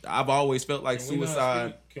like I've always felt like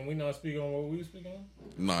suicide. Can we not speak on what we speak on?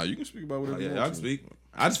 Nah, you can speak about whatever you Yeah, want I can to. speak.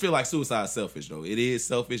 I just feel like suicide is selfish though. It is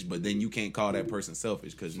selfish, but then you can't call that person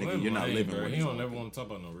selfish because nigga, you're not living bro. what He he's don't going never through. want to talk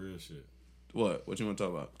about no real shit. What you want to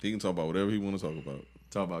talk about? He can talk about whatever he want to talk about.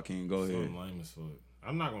 Talk about King. Go ahead. Something lame as fuck.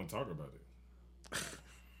 I'm not gonna talk about it.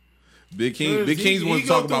 Big King's he want to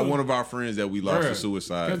go talk about through- one of our friends that we lost to Bruh,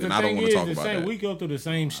 suicide, 'cause the and I don't thing want to is, talk the about same- that. We go through the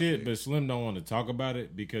same shit, but Slim don't want to talk about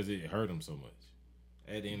it because it hurt him so much.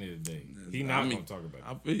 At the end of the day, he not gonna talk about it.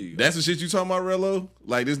 I feel you. That's the shit you talking about, Rello?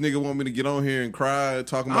 Like this nigga want me to get on here and cry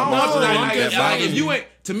talking I about don't my want to, friend like, that bothered if me. you ain't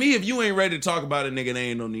to me, if you ain't ready to talk about it, nigga, there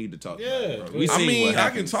ain't no need to talk about it. Yeah. Bro. We I seen mean, what I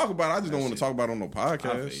can happens. talk about it. I just don't want to talk about it on no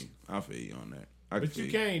podcast. I feel you on that. But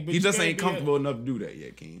you can't- but He you just can't ain't be comfortable enough to do that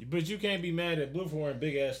yet, King. But you can't be mad at Blue for wearing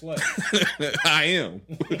big ass sluts. I am.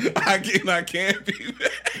 I can't be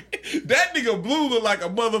mad. That nigga Blue look like a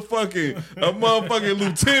motherfucking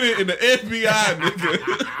lieutenant in the FBI,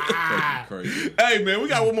 nigga. Crazy. Hey man, we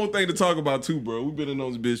got one more thing to talk about too, bro. We've been in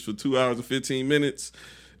those bitch for 2 hours and 15 minutes.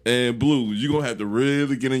 And Blue, you gonna have to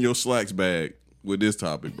really get in your slacks bag with this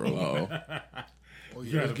topic, bro. Oh, You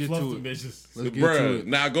yeah, gotta let's get fluff to them it. bitches. Let's get to Bruh, it.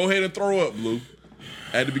 now go ahead and throw up, Blue.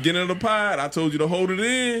 At the beginning of the pod, I told you to hold it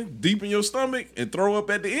in deep in your stomach and throw up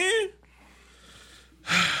at the end.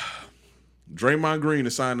 Draymond Green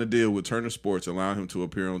has signed a deal with Turner Sports, allowing him to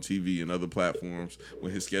appear on TV and other platforms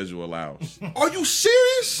when his schedule allows. Are you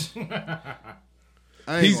serious? I ain't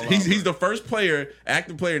gonna lie, He's bro. the first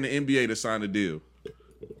active player in the NBA to sign a deal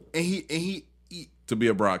and he to be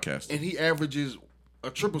a broadcaster. and he averages a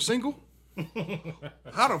triple single.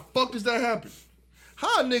 How the fuck does that happen?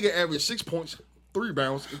 How a nigga average 6 points, 3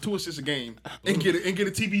 rebounds, and 2 assists a game and get a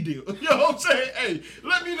TV deal? You know what I'm saying? Hey,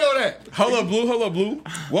 let me know that. Hold up, Blue.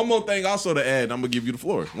 One more thing also to add. I'm going to give you the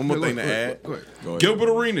floor. One more thing to add. Go ahead. Gilbert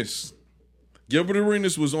Arenas. Gilbert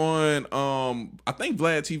Arenas was on, I think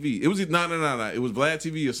Vlad TV. It was no. It was Vlad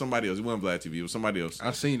TV or somebody else. It wasn't Vlad TV. It was somebody else.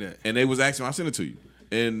 I seen that. And they was asking him, I sent it to you.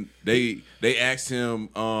 And they asked him,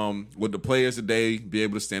 would the players today be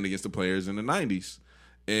able to stand against the players in the 90s?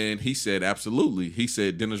 And he said, absolutely. He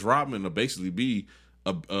said Dennis Rodman will basically be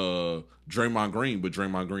a Draymond Green, but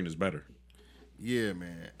Draymond Green is better. Yeah,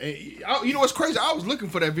 man. And, you know what's crazy? I was looking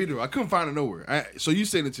for that video. I couldn't find it nowhere. So you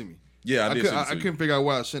sent it to me. Yeah, I did send it to I you. couldn't figure out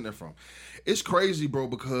where I sent it from. It's crazy, bro,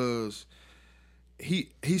 because he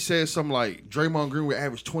said something like Draymond Green would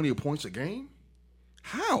average 20 points a game.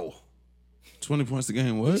 How? 20 points a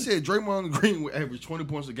game, He what? said Draymond Green would average 20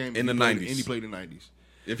 points a game In the if he played- 90s. and he played in the 90s.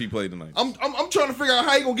 If he played tonight. I'm trying to figure out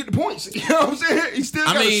how he gonna get the points. You know what I'm saying? He still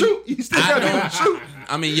gotta mean, shoot. He still gotta be able to shoot.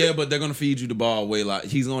 I mean, yeah, but they're gonna feed you the ball way like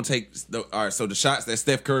he's gonna take. All right, so the shots that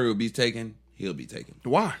Steph Curry will be taking, he'll be taking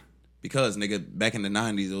Why? because nigga, back in the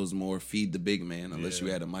 '90s, it was more feed the big man unless you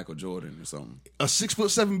had a Michael Jordan or something. A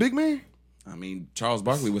 6'7" big man I mean, Charles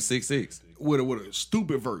Barkley was 6'6". with a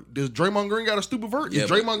stupid vert. Does Draymond Green got a stupid vert? Is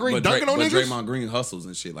Draymond Green but dunking on but niggas? Draymond Green hustles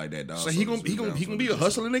and shit like that, dog. So he gonna be a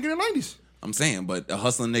hustling nigga in the 90s. I'm saying, but a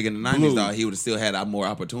hustling nigga in the '90s, Blue. dog, he would have still had more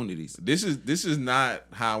opportunities. This is not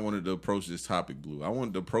how I wanted to approach this topic, Blue. I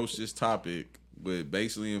wanted to approach this topic with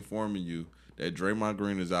basically informing you that Draymond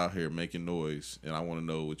Green is out here making noise, and I want to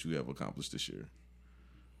know what you have accomplished this year.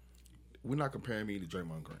 We're not comparing me to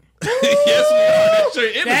Draymond Green. Yes, we are. That's your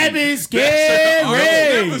enemy. That is That's your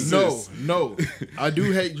scary. nemesis. No. I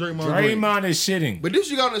do hate Draymond Green. Draymond is shitting. But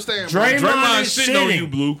this you gotta understand, bro. Draymond Draymond is shitting on shitting. you,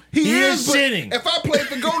 Blue. He is but shitting. If I played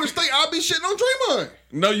for Golden State, I'd be shitting on Draymond.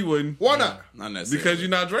 No, you wouldn't. Why not? Not necessarily Because you're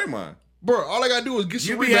not Draymond. Bro, all I gotta do is get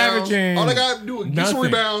some You be rebounds. averaging All I gotta do is get some nothing.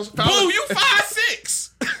 rebounds. Foul- Blue, you 5'6".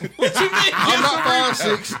 What you mean? I'm not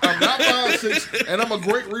 5'6". I'm not 5'6", and I'm a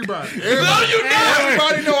great rebounder. No, you're not.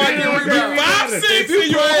 Everybody know I can rebound. 5'6",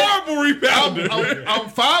 and you're a horrible rebounder. I'm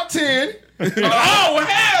 5'10". Oh,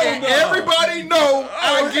 hell And no. everybody know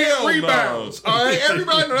I Oh, get hell no. rebounds. All right,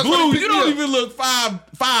 everybody know that's why Blue, they pick you me don't up. even look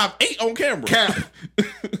 5'8" on camera. Cap.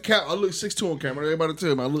 I look 6'2" on camera. Everybody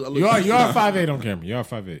tell me I look. You are 6'2". 5'8" on camera. You are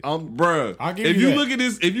 5'8". Bruh, I'll give if you you that.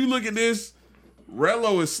 look at this,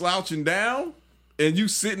 Rello is slouching down and you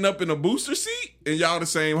sitting up in a booster seat and y'all the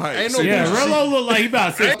same height. Ain't no Yeah, booster Rello look like he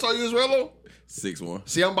about I 6. told you it's Rello. 6'1".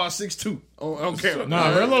 See, I'm about 6'2" on camera. No,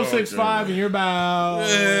 Rello 6'5", and you're about.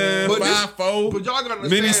 But this- 5'4". But y'all gotta understand.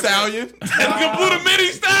 Mini man. stallion. Can put a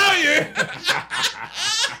mini stallion.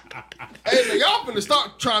 Hey, man, y'all finna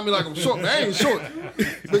stop trying me like I'm short, man. I ain't short.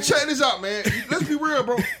 But check this out, man. Let's be real,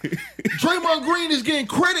 bro. Draymond Green is getting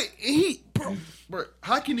credit, and bro,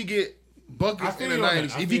 how can he get I buckets feel in the you on that.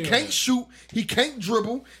 90s I if feel he you can't on that. shoot, he can't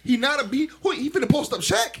dribble, he not a beat? Who he finna post up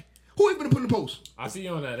Shaq? Who he finna put in the post? I see you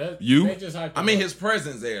on that. That You? They just hyped I him mean, up. his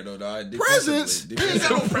presence there though, dog. Presents? He ain't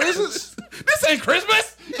got no presents. This ain't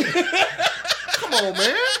Christmas. Come on,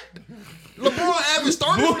 man. LeBron averaged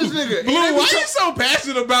 30 on this nigga. Blue, And why every you so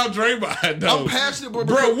passionate about Draymond, though? I'm passionate, bro.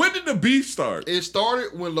 Bro, when did the beef start? It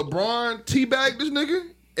started when LeBron teabagged this nigga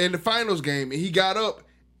in the finals game, and he got up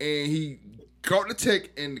and he caught the tech,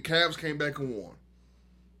 and the Cavs came back and won.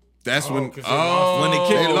 That's when. 'cause they Oh, when they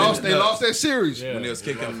kicked him in They lost that series. Yeah. when they was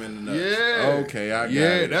kicking him in the nuts. Yeah. Okay, I got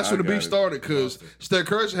yeah, it. that's I when the got beef it. started because Steph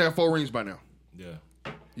Curry should have 4 rings by now.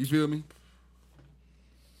 Yeah. You feel me?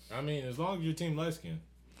 I mean, as long as your team light skinned.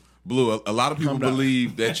 Blue. A lot of people Come down.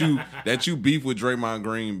 believe that you beef with Draymond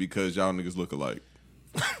Green because y'all niggas look alike.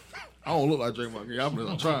 I don't look like Draymond Green. I'm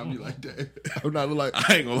not trying to be like that. I'm not look like.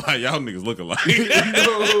 I ain't gonna lie, y'all niggas look alike.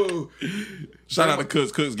 No. Shout out to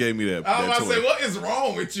Cooks. Cooks gave me that. I was that about to say, toy. what is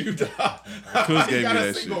wrong with you, dog? Cooks gave You me got a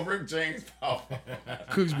that single shit. Rick James power.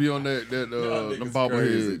 Cooks be on them Niggas bobbleheads.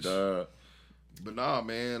 crazy, dog. But nah,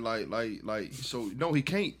 man, like, so no, he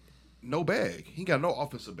can't. No bag. He got no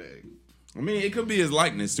offensive bag. I mean, it could be his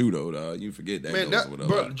likeness too, though. Dog. You forget that. Man, goes that, with a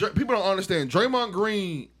bro, lot. people don't understand. Draymond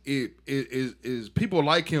Green is people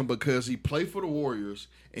like him because he played for the Warriors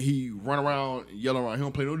and he run around and yell around. He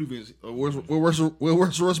don't play no defense. What Russell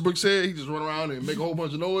Westbrook said, he just run around and make a whole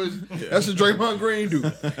bunch of noise. That's what Draymond Green do.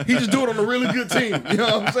 He just do it on a really good team. You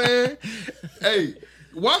know what I'm saying? Hey,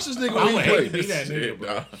 watch this nigga I when would he hate to play. be that nigga,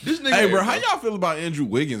 bro. This nigga, Hey, bro, how y'all feel about Andrew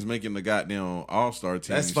Wiggins making the goddamn All-Star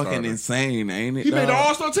team? That's fucking starter? insane, ain't it? He made the dog?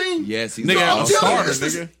 All-Star team? Yes, he's Nigga, the I'm I'm All-Star. telling you,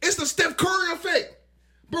 starter, nigga. it's the Steph Curry effect.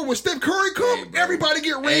 Bro, when Steph Curry come, Hey, bro. everybody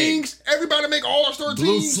get Hey. rings. Everybody make All-Star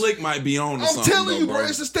Blue teams. Slick might be on to I'm something. telling you, though, bro,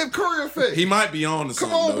 it's the Steph Curry effect. He might be on to Come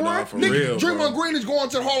something, on, though, bro. dog, for Nigga, real, Draymond bro. Green is going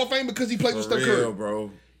to the Hall of Fame because he plays with For Steph real, Curry.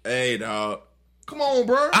 bro. Hey, dog. Come on,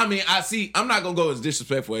 bro. I mean, I'm not gonna go as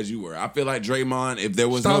disrespectful as you were. I feel like Draymond, if there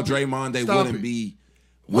was Stop no it. Draymond, they Stop wouldn't it. be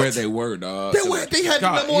where they were, dog. They had the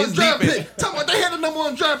God, number one his draft defense- pick. Talking about they had the number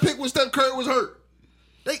one draft pick when Steph Curry was hurt.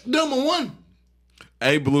 They number one.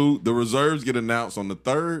 Hey, Blue, the reserves get announced on the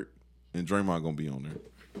 3rd, and Draymond gonna be on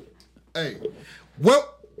there. Hey,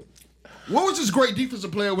 well, what was this great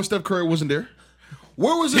defensive player when Steph Curry wasn't there?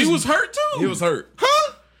 Where was this? He was hurt too. He was hurt.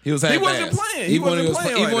 Huh? He was. He wasn't playing. He wasn't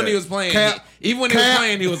playing like Even when he that. was playing. Cap. Even when he was Cap.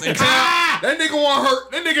 playing, he was in That nigga want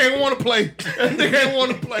hurt. That nigga ain't want to play. That nigga ain't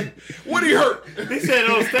want to play. What he hurt? He said,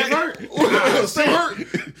 "Oh, Steph hurt." Steph hurt.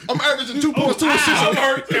 I'm averaging 2 points, 2 assists, I'm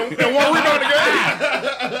hurt. and 1 rebound a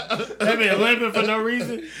game. That been limping for no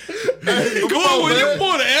reason. Come on, when you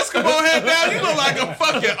pull the Eskimo hat down, you look like a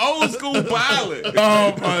fucking old school pilot.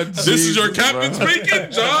 Oh my! This is your captain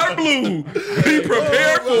speaking, John Blue. Be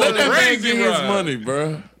prepared for Let a that man crazy get his ride. money,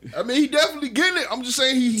 bro. I mean, he definitely getting it. I'm just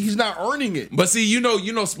saying he's not earning it. But see, you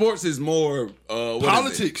know, sports is more what is it?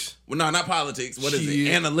 Politics. Well, no, not politics. What is it?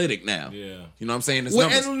 Shit. Analytic now. Yeah. You know what I'm saying? It's What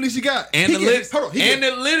numbers. analytics he got? He Analytics. get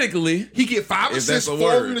Analytically, he get 5 If that's assists, a 4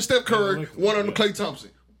 word. on the Steph Curry, 1 on the Klay Thompson.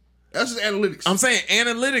 That's his analytics. I'm saying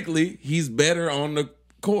analytically, he's better on the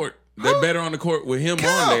court. They're better on the court with him Cow.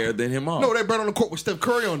 on there than him off. No, they're better on the court with Steph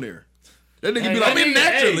Curry on there. That nigga Hey, be like, I mean,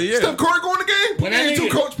 naturally, yeah. Steph Curry going to the game. Put When me that in 2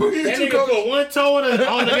 nigga- coach. Put me in That 2 nigga coach. put one toe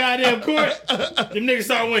on the goddamn court. Them niggas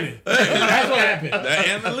start winning. That's what happened. That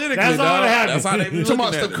analytically, That's all dog, that happened. That's how they be You talking looking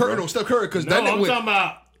about at Steph it, Curry? bro. No, Steph Curry, because No, that I'm nigga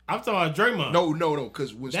talking about Draymond. No,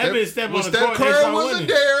 because when That bitch step on the Steph court, they Curry start wasn't winning.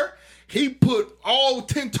 there, he put all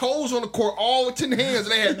 10 toes on the court, all 10 hands,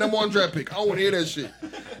 and they had number 1 draft pick. I don't want to hear that shit.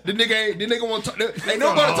 The nigga want to talk. Ain't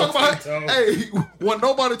nobody all talking about. 10 toes. Hey, when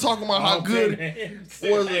nobody talking about how All good. 10 hands.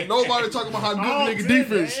 Was nobody talking about how All good nigga 10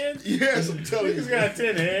 defense? hands? Yes, I'm telling you. Niggas got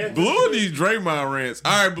 10 hands. Blue and these Draymond rants.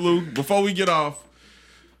 All right, Blue, before we get off,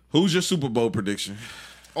 who's your Super Bowl prediction?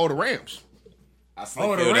 Oh, the Rams. I still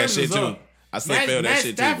Oh, the feel that Rams shit is too. up. I still feel that Matt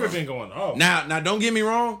shit too. Stafford Bro. been going off. Now, don't get me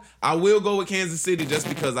wrong. I will go with Kansas City just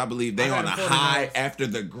because I believe they I on a got the high 49ers. after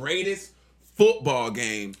the greatest football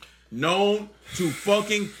game known to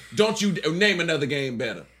fucking. Don't you name another game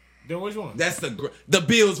better? Then which one? That's the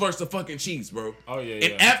Bills versus the fucking Chiefs, bro. Oh, yeah, And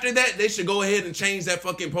yeah. after that, they should go ahead and change that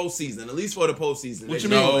fucking postseason. At least for the postseason. What They you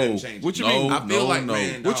should mean? go ahead and No. change What it. you mean? I feel No, like, no.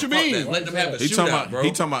 man. What you fuck mean? that. Let them have a He talking shootout, about bro.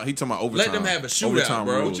 he talking about overtime. Let them have a shootout, Overtime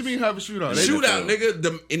bro. rules. What you mean have a shootout? Shootout,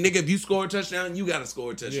 nigga. And nigga, if you score a touchdown, you gotta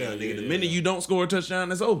score a touchdown, Yeah, nigga. yeah, The yeah, minute you don't score a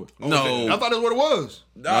touchdown, it's over. No. I thought that's what it was.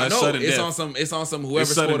 Nah, it's no, sudden it's death. on some. It's on some. Whoever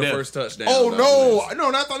It's sudden scored the death. first touchdown. Oh dog. no,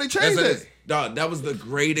 I thought they That's changed what it that. is. Dog, that was the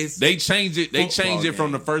greatest. They changed it. They Football changed it from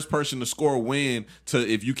game. the first person to score a win to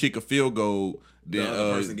if you kick a field goal, then The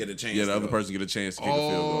other person get a chance Yeah, the to other go. person get a chance to kick a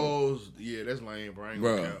field goal. Oh, yeah, that's lame, bro. I ain't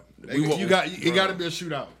Bro, gonna count. we won't- You got it. bro. Got to be a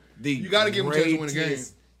shootout. The You got to give them a chance to win the game.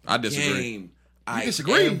 greatest I disagree. game I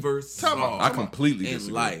disagree? ever Talk about- saw I completely in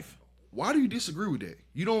disagree. life. Why do you disagree with that?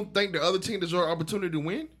 You don't think the other team deserves an opportunity to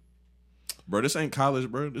win? Bro, this ain't college,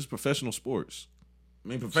 bro. This is professional sports. I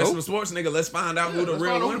mean, professional sports, nigga. Let's find out who the Let's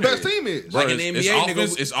real find out who winner the best team is. Like Bro, in the it's NBA,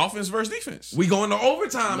 offense, nigga. it's offense versus defense. We going to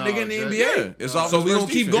overtime, No, nigga, in the Jack. NBA. Yeah, it's offense so we versus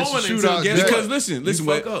gonna keep defense. going It's a until shootout, guess Jack. what? Because listen, You fuck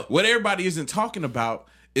what, up. what everybody isn't talking about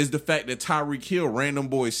is the fact that Tyreek Hill ran them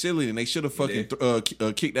boys silly and they should have fucking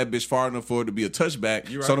did. kicked that bitch far enough for it to be a touchback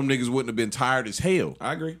You right. so them niggas wouldn't have been tired as hell.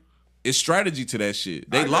 I agree. it's strategy to that shit.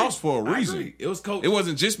 They lost for a I reason. agree. It was coaching. It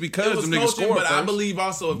wasn't just It because was them niggas coaching, scored but I first. believe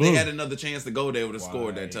also if they had another chance to go, they would have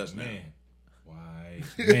scored that touchdown. Man.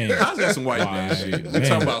 I got some white man shit. We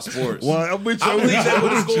talking about sports. Why, I'm with you. I believe they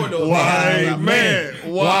would have scored though. White man.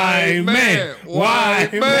 White man.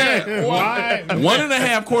 White man. White man.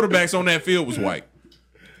 1.5 quarterbacks on that field was white.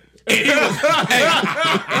 You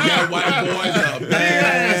got white boys up.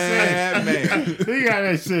 Man. He got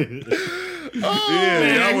that shit.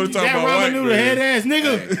 Yeah, I want to talk that about ramen white noodle man. head ass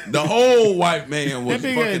nigga. The whole white man was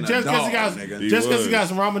That fucking nigga, a just because dog, he got nigga. just because he was. got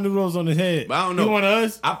some ramen noodles on his head. But I don't know. He one of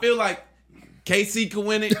us. I feel like KC could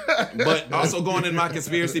win it, but also going in my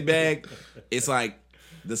conspiracy bag, it's like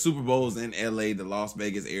the Super Bowl's in LA, the Las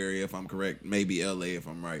Vegas area, if I'm correct. Maybe LA if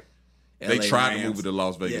I'm right. They LA tried to Rams. move it to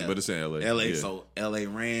Las Vegas, Yeah. but it's in LA. LA, Yeah. so LA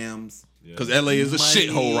Rams. Because LA is a Money.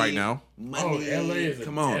 shithole right now. Money. LA is a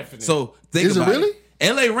Come on. definite- So think Is it about really?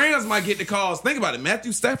 LA Rams might get the calls. Think about it.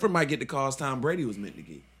 Matthew Stafford might get the calls Tom Brady was meant to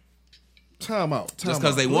get. Time out. Just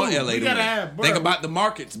because they want LA we to gotta win. have- bro, Think about the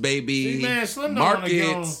markets, baby. See, man, Slim don't want to get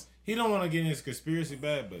on. Markets. He don't want to get in his conspiracy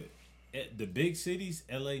bag, but the big cities,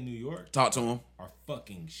 LA, New York, Talk to him. are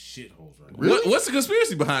fucking shitholes right now. What's the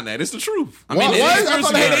conspiracy behind that? It's the truth. I mean, Why- it why? is. I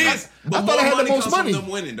thought they had- It is. But I thought they more had the money most comes money. from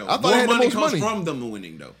them winning, though. I thought More they had the money most comes money. from them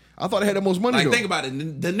winning, though. I thought they had the most money. Like, though. think about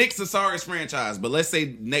it. The Knicks are sorriest franchise, but let's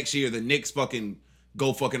say next year the Knicks fucking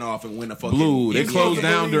go fucking off and win a fucking Blue, they You're closed supposed to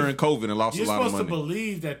down believe- during COVID and lost a You're lot of supposed to money.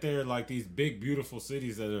 believe that they're like these big, beautiful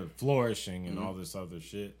cities that are flourishing and all this other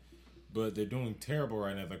shit, but they're doing terrible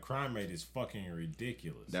right now. The crime rate is fucking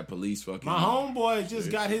ridiculous. That police fucking. My homeboy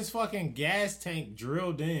just got his fucking gas tank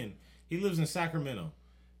drilled in. He lives in Sacramento.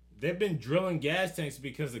 They've been drilling gas tanks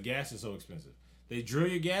because the gas is so expensive. They drill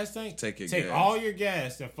your gas tank, Take your take gas. all your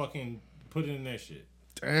gas and fucking put it in their shit.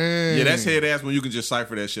 Damn. Yeah, that's head ass when you can just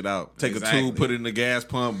cipher that shit out. Take Exactly. a tube, put it in the gas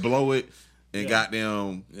pump, blow it, and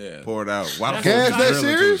goddamn pour it out. Why the Gas fuck Gas you that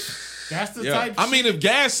drilling serious? That's the Yeah. type. I mean, if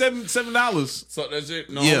gas $7, Suck that shit.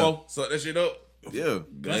 No Yeah. homo. Suck that shit up. yeah.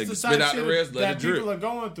 that's the Spit type out the shit rest, let that it drip. people are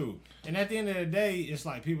going through. And at the end of the day, it's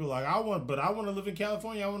like people are like, I want to live in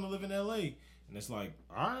California. I want to live in LA. And it's like,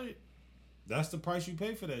 all right, that's the price you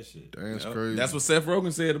pay for that shit. That's Yep. crazy. That's what Seth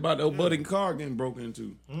Rogen said about the old Budding car getting broken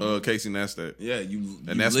into. Casey Neistat. Yeah, you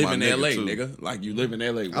that's live my in nigga, LA, too. nigga. Like you live in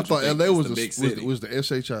LA. I thought LA was the big city. was the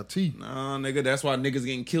SHIT. Nah, nigga, that's why niggas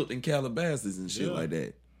getting killed in Calabasas and shit Yeah. like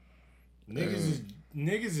that.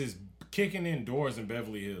 Niggas is kicking in doors in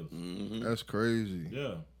Beverly Hills. That's crazy.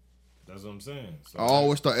 Yeah, that's what I'm saying. So, I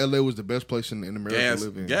always thought LA was the best place in America Gas, to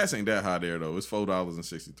live in. gas ain't that high there though. It's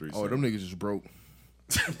 $4.63. Oh, them niggas is broke.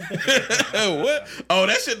 What? Oh,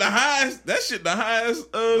 that shit the highest. That shit the highest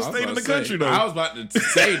state in the country though. I was about to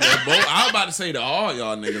say that, bro. I was about to say to all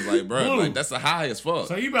y'all niggas, like, bro, Blue. like that's the highest fuck.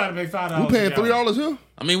 so you about to pay $5? Who paying a gallon. $3 here?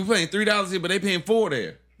 I mean, we're paying $3 here, but they paying $4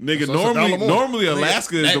 there. Nigga, So it's $1 more. normally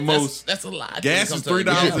Alaska is That- the that's- most. That's a lot. gas when is it comes to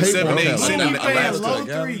the $3.78 gas. cents Blue, in we paying Alaska. low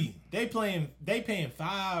Yeah. 3. They paying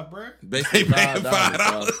 $5, bro. Basically They paying $5.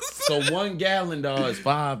 $5. So 1 gallon, dog, is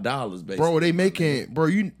 $5, basically. Bro, they making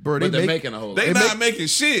they but they're making a whole lot. They They not make- making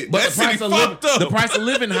shit. But That the city price, of living, fucked up. the price of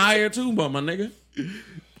living higher too, but my nigga.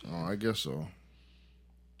 Oh, I guess so.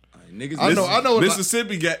 Niggas, I know.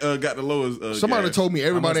 Mississippi got the lowest. Somebody gas. told me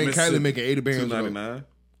everybody in How much Cali Mississippi? making 80 bands. $2.99.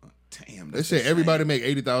 Damn, They that's said insane. everybody make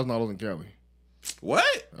 $80,000 in Cali. What?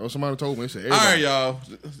 That's what somebody told me. They said All everybody. right, y'all.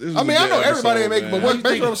 This is I mean, a I know good everybody ain't episode, making, but man.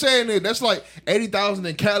 basically what I'm saying is that's like 80,000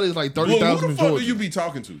 in Cali is like Blue, 30,000 who in the fuck do Georgia. you be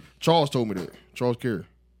talking to? Charles told me that. Charles Carey.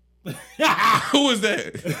 Who is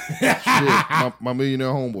that? Shit, my millionaire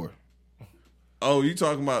homeboy. Oh, you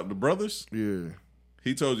talking about the brothers? Yeah.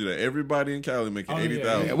 He told you that everybody in Cali making Oh, yeah.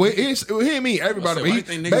 80,000. Yeah, well, he didn't mean everybody. I But he,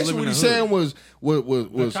 think niggas live basically, in what the he's hood. saying was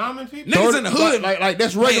The common people. Niggas in the hood, like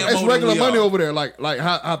that's regular. paying That's more than regular we money are. over there. Like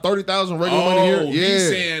how 30,000 regular money here. Yeah. He's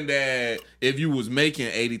saying that if you was making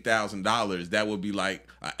 $80,000, that would be like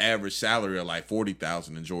an average salary of like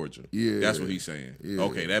 $40,000 in Georgia. Yeah. That's what he's saying. Yeah.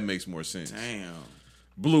 Okay, that makes more sense. Damn.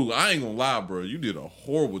 Blue, I ain't gonna lie, bro. You did a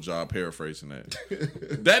horrible job paraphrasing that.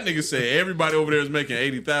 That nigga said everybody over there is making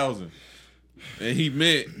 80,000, and he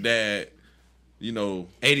meant that, you know,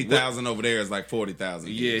 80,000 over there is like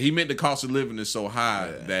 40,000. yeah, he meant the cost of living is so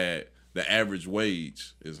high that the average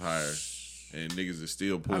wage is higher, and niggas is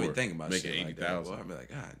still poor. I be thinking about making shit like that, boy. 80,000. I be like,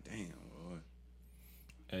 God damn, boy.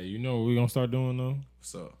 Hey, you know what we gonna start doing though?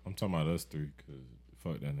 What's up? I'm talking about us three, cause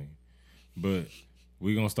fuck that nigga. But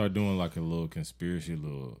we gonna start doing like a little conspiracy,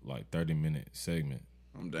 little like 30-minute segment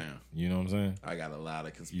I'm down. You know what I'm saying? I got a lot of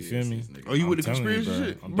You conspiracies. feel me? Nigga. Oh, you with the I'm telling you, conspiracy bro.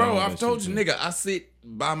 shit? I'm down Bro, with I've that told shit, you, too. nigga, I sit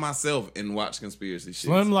by myself and watch conspiracy shit.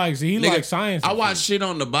 Slim likes he Nigga, likes science. I and watch shit. shit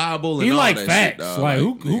on the Bible and He all like that facts. shit, dog. Like,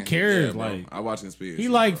 who nigga, cares? bro. Like, I watch conspiracy. He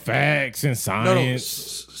like bro. facts and No, science.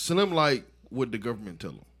 Slim like what the government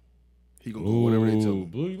tell him. He gonna do whatever they tell Ooh, him.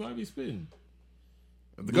 Blue, you might be spitting.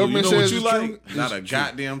 If the Blue, government you know what says you it's like? true, Not it's a true.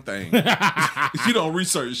 goddamn thing. You don't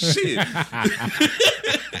research shit.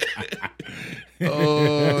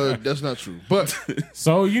 That's not true. But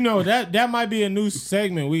So you know that might be a new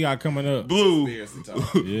segment we got coming up. Blue, Conspiracy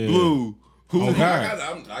talk. Yeah. Blue. Who? Oh,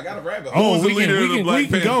 God. I got a rabbit. Oh, Who's the we leader of the can Black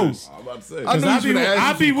go. Panthers? I'm about to say. I knew I he was be, gonna ask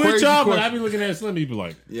I you be some with crazy y'all, but I questions. be looking at Slim. He be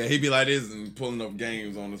like, Yeah, he be like this and pulling up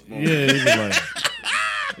games on his phone. yeah,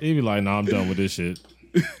 he be like, nah, I'm done with this shit.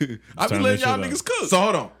 I be Turn letting this y'all shit niggas up. cook. So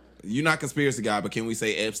hold on. You're not conspiracy guy, but can we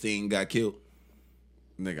say Epstein got killed?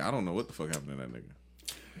 Nigga, I don't know what the fuck happened to that nigga.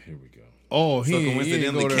 Here we go. Oh, So he ain't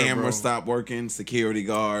coincidentally, go there, cameras bro. stopped working. Security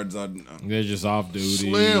guards are. They're just off duty.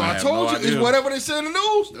 Slim, I have told no you, it's idea. whatever they said in the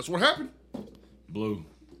news. That's what happened. Blue.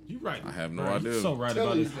 You right. I have no bro. idea. You so right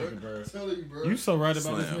about this nigga, bro. You so right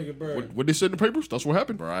about this Slim. nigga, bro. What they said in the papers? That's what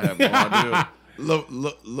happened. Bro, I have no idea.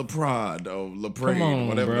 LaPrade or LaPrade, Come on,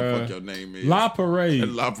 whatever bruh. the fuck your name is. La Parade.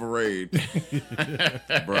 La Parade.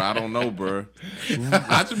 Bro, I don't know, bro.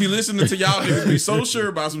 I just be listening to y'all niggas be so sure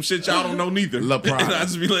about some shit y'all don't know neither. La Prada. And I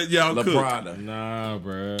just be letting y'all La cook. Prada. Nah,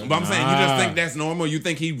 bro. But I'm saying, you just think that's normal? You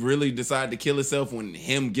think he really decided to kill himself when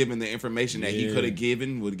him giving the information that he Yeah. could have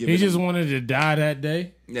given would give He him? just wanted to die that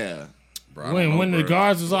day. Yeah. Bro, I don't know, When the bro.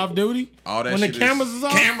 guards was off duty. All that when the shit is- cameras was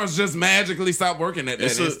off. Cameras just magically stopped working at that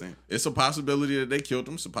It's instant. it's a possibility that they killed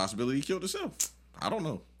him. It's a possibility he killed himself. I don't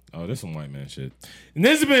know. Oh, this some white man shit. And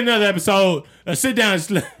this has been another episode of Sit Down and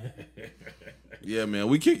Slim. Yeah, man,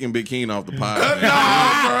 we kicking Big Keen off the pod.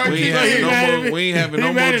 Man. bro, We ain't He having mad no at more. me. We ain't having He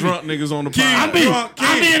no mad more at me. drunk niggas on the pod.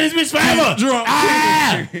 I'm being this bitch forever. Drunk.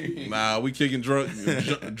 Ah! Nah, we kicking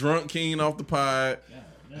drunk Keen off the pod.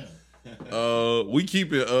 We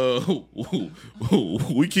keep it.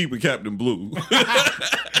 We keep it Captain Blue.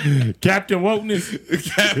 Captain Wokeness.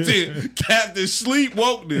 Captain Sleep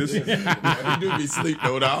Wokeness. He do be sleep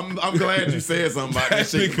though. I'm glad you said something about that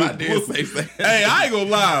shit. 'Cause I did say that. Hey, I ain't gonna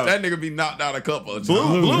lie. That nigga be knocked out a couple of times.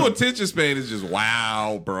 Blue attention span is just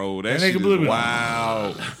wow, bro. That That nigga shit Blue is be-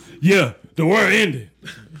 wow. Yeah, the world ended.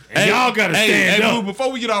 And y'all gotta stand Blue, up.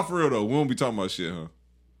 before we get off for real though, we won't be talking about shit, huh?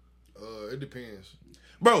 It depends.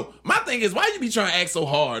 Bro, my thing is, why you be trying to act so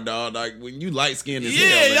hard, dog? Like when you light skinned as hell.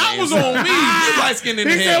 Yeah, y'all was on me. You light skinned in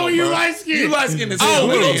He the said hell. when you bro. light-skinned. You light skinned as hell. Oh,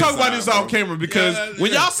 we're on gonna the talk about inside, this bro. off camera because Yeah,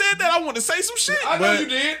 when yeah. y'all said that, I want to say some shit. I know but you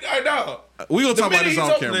did. I know. we gonna The talk about minute this he off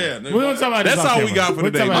told- camera. Yeah, We're gonna talk about this That's off all we camera. got for We'll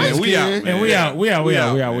today, talk about man. this. We out, And man. And we out. man.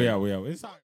 We out. It's all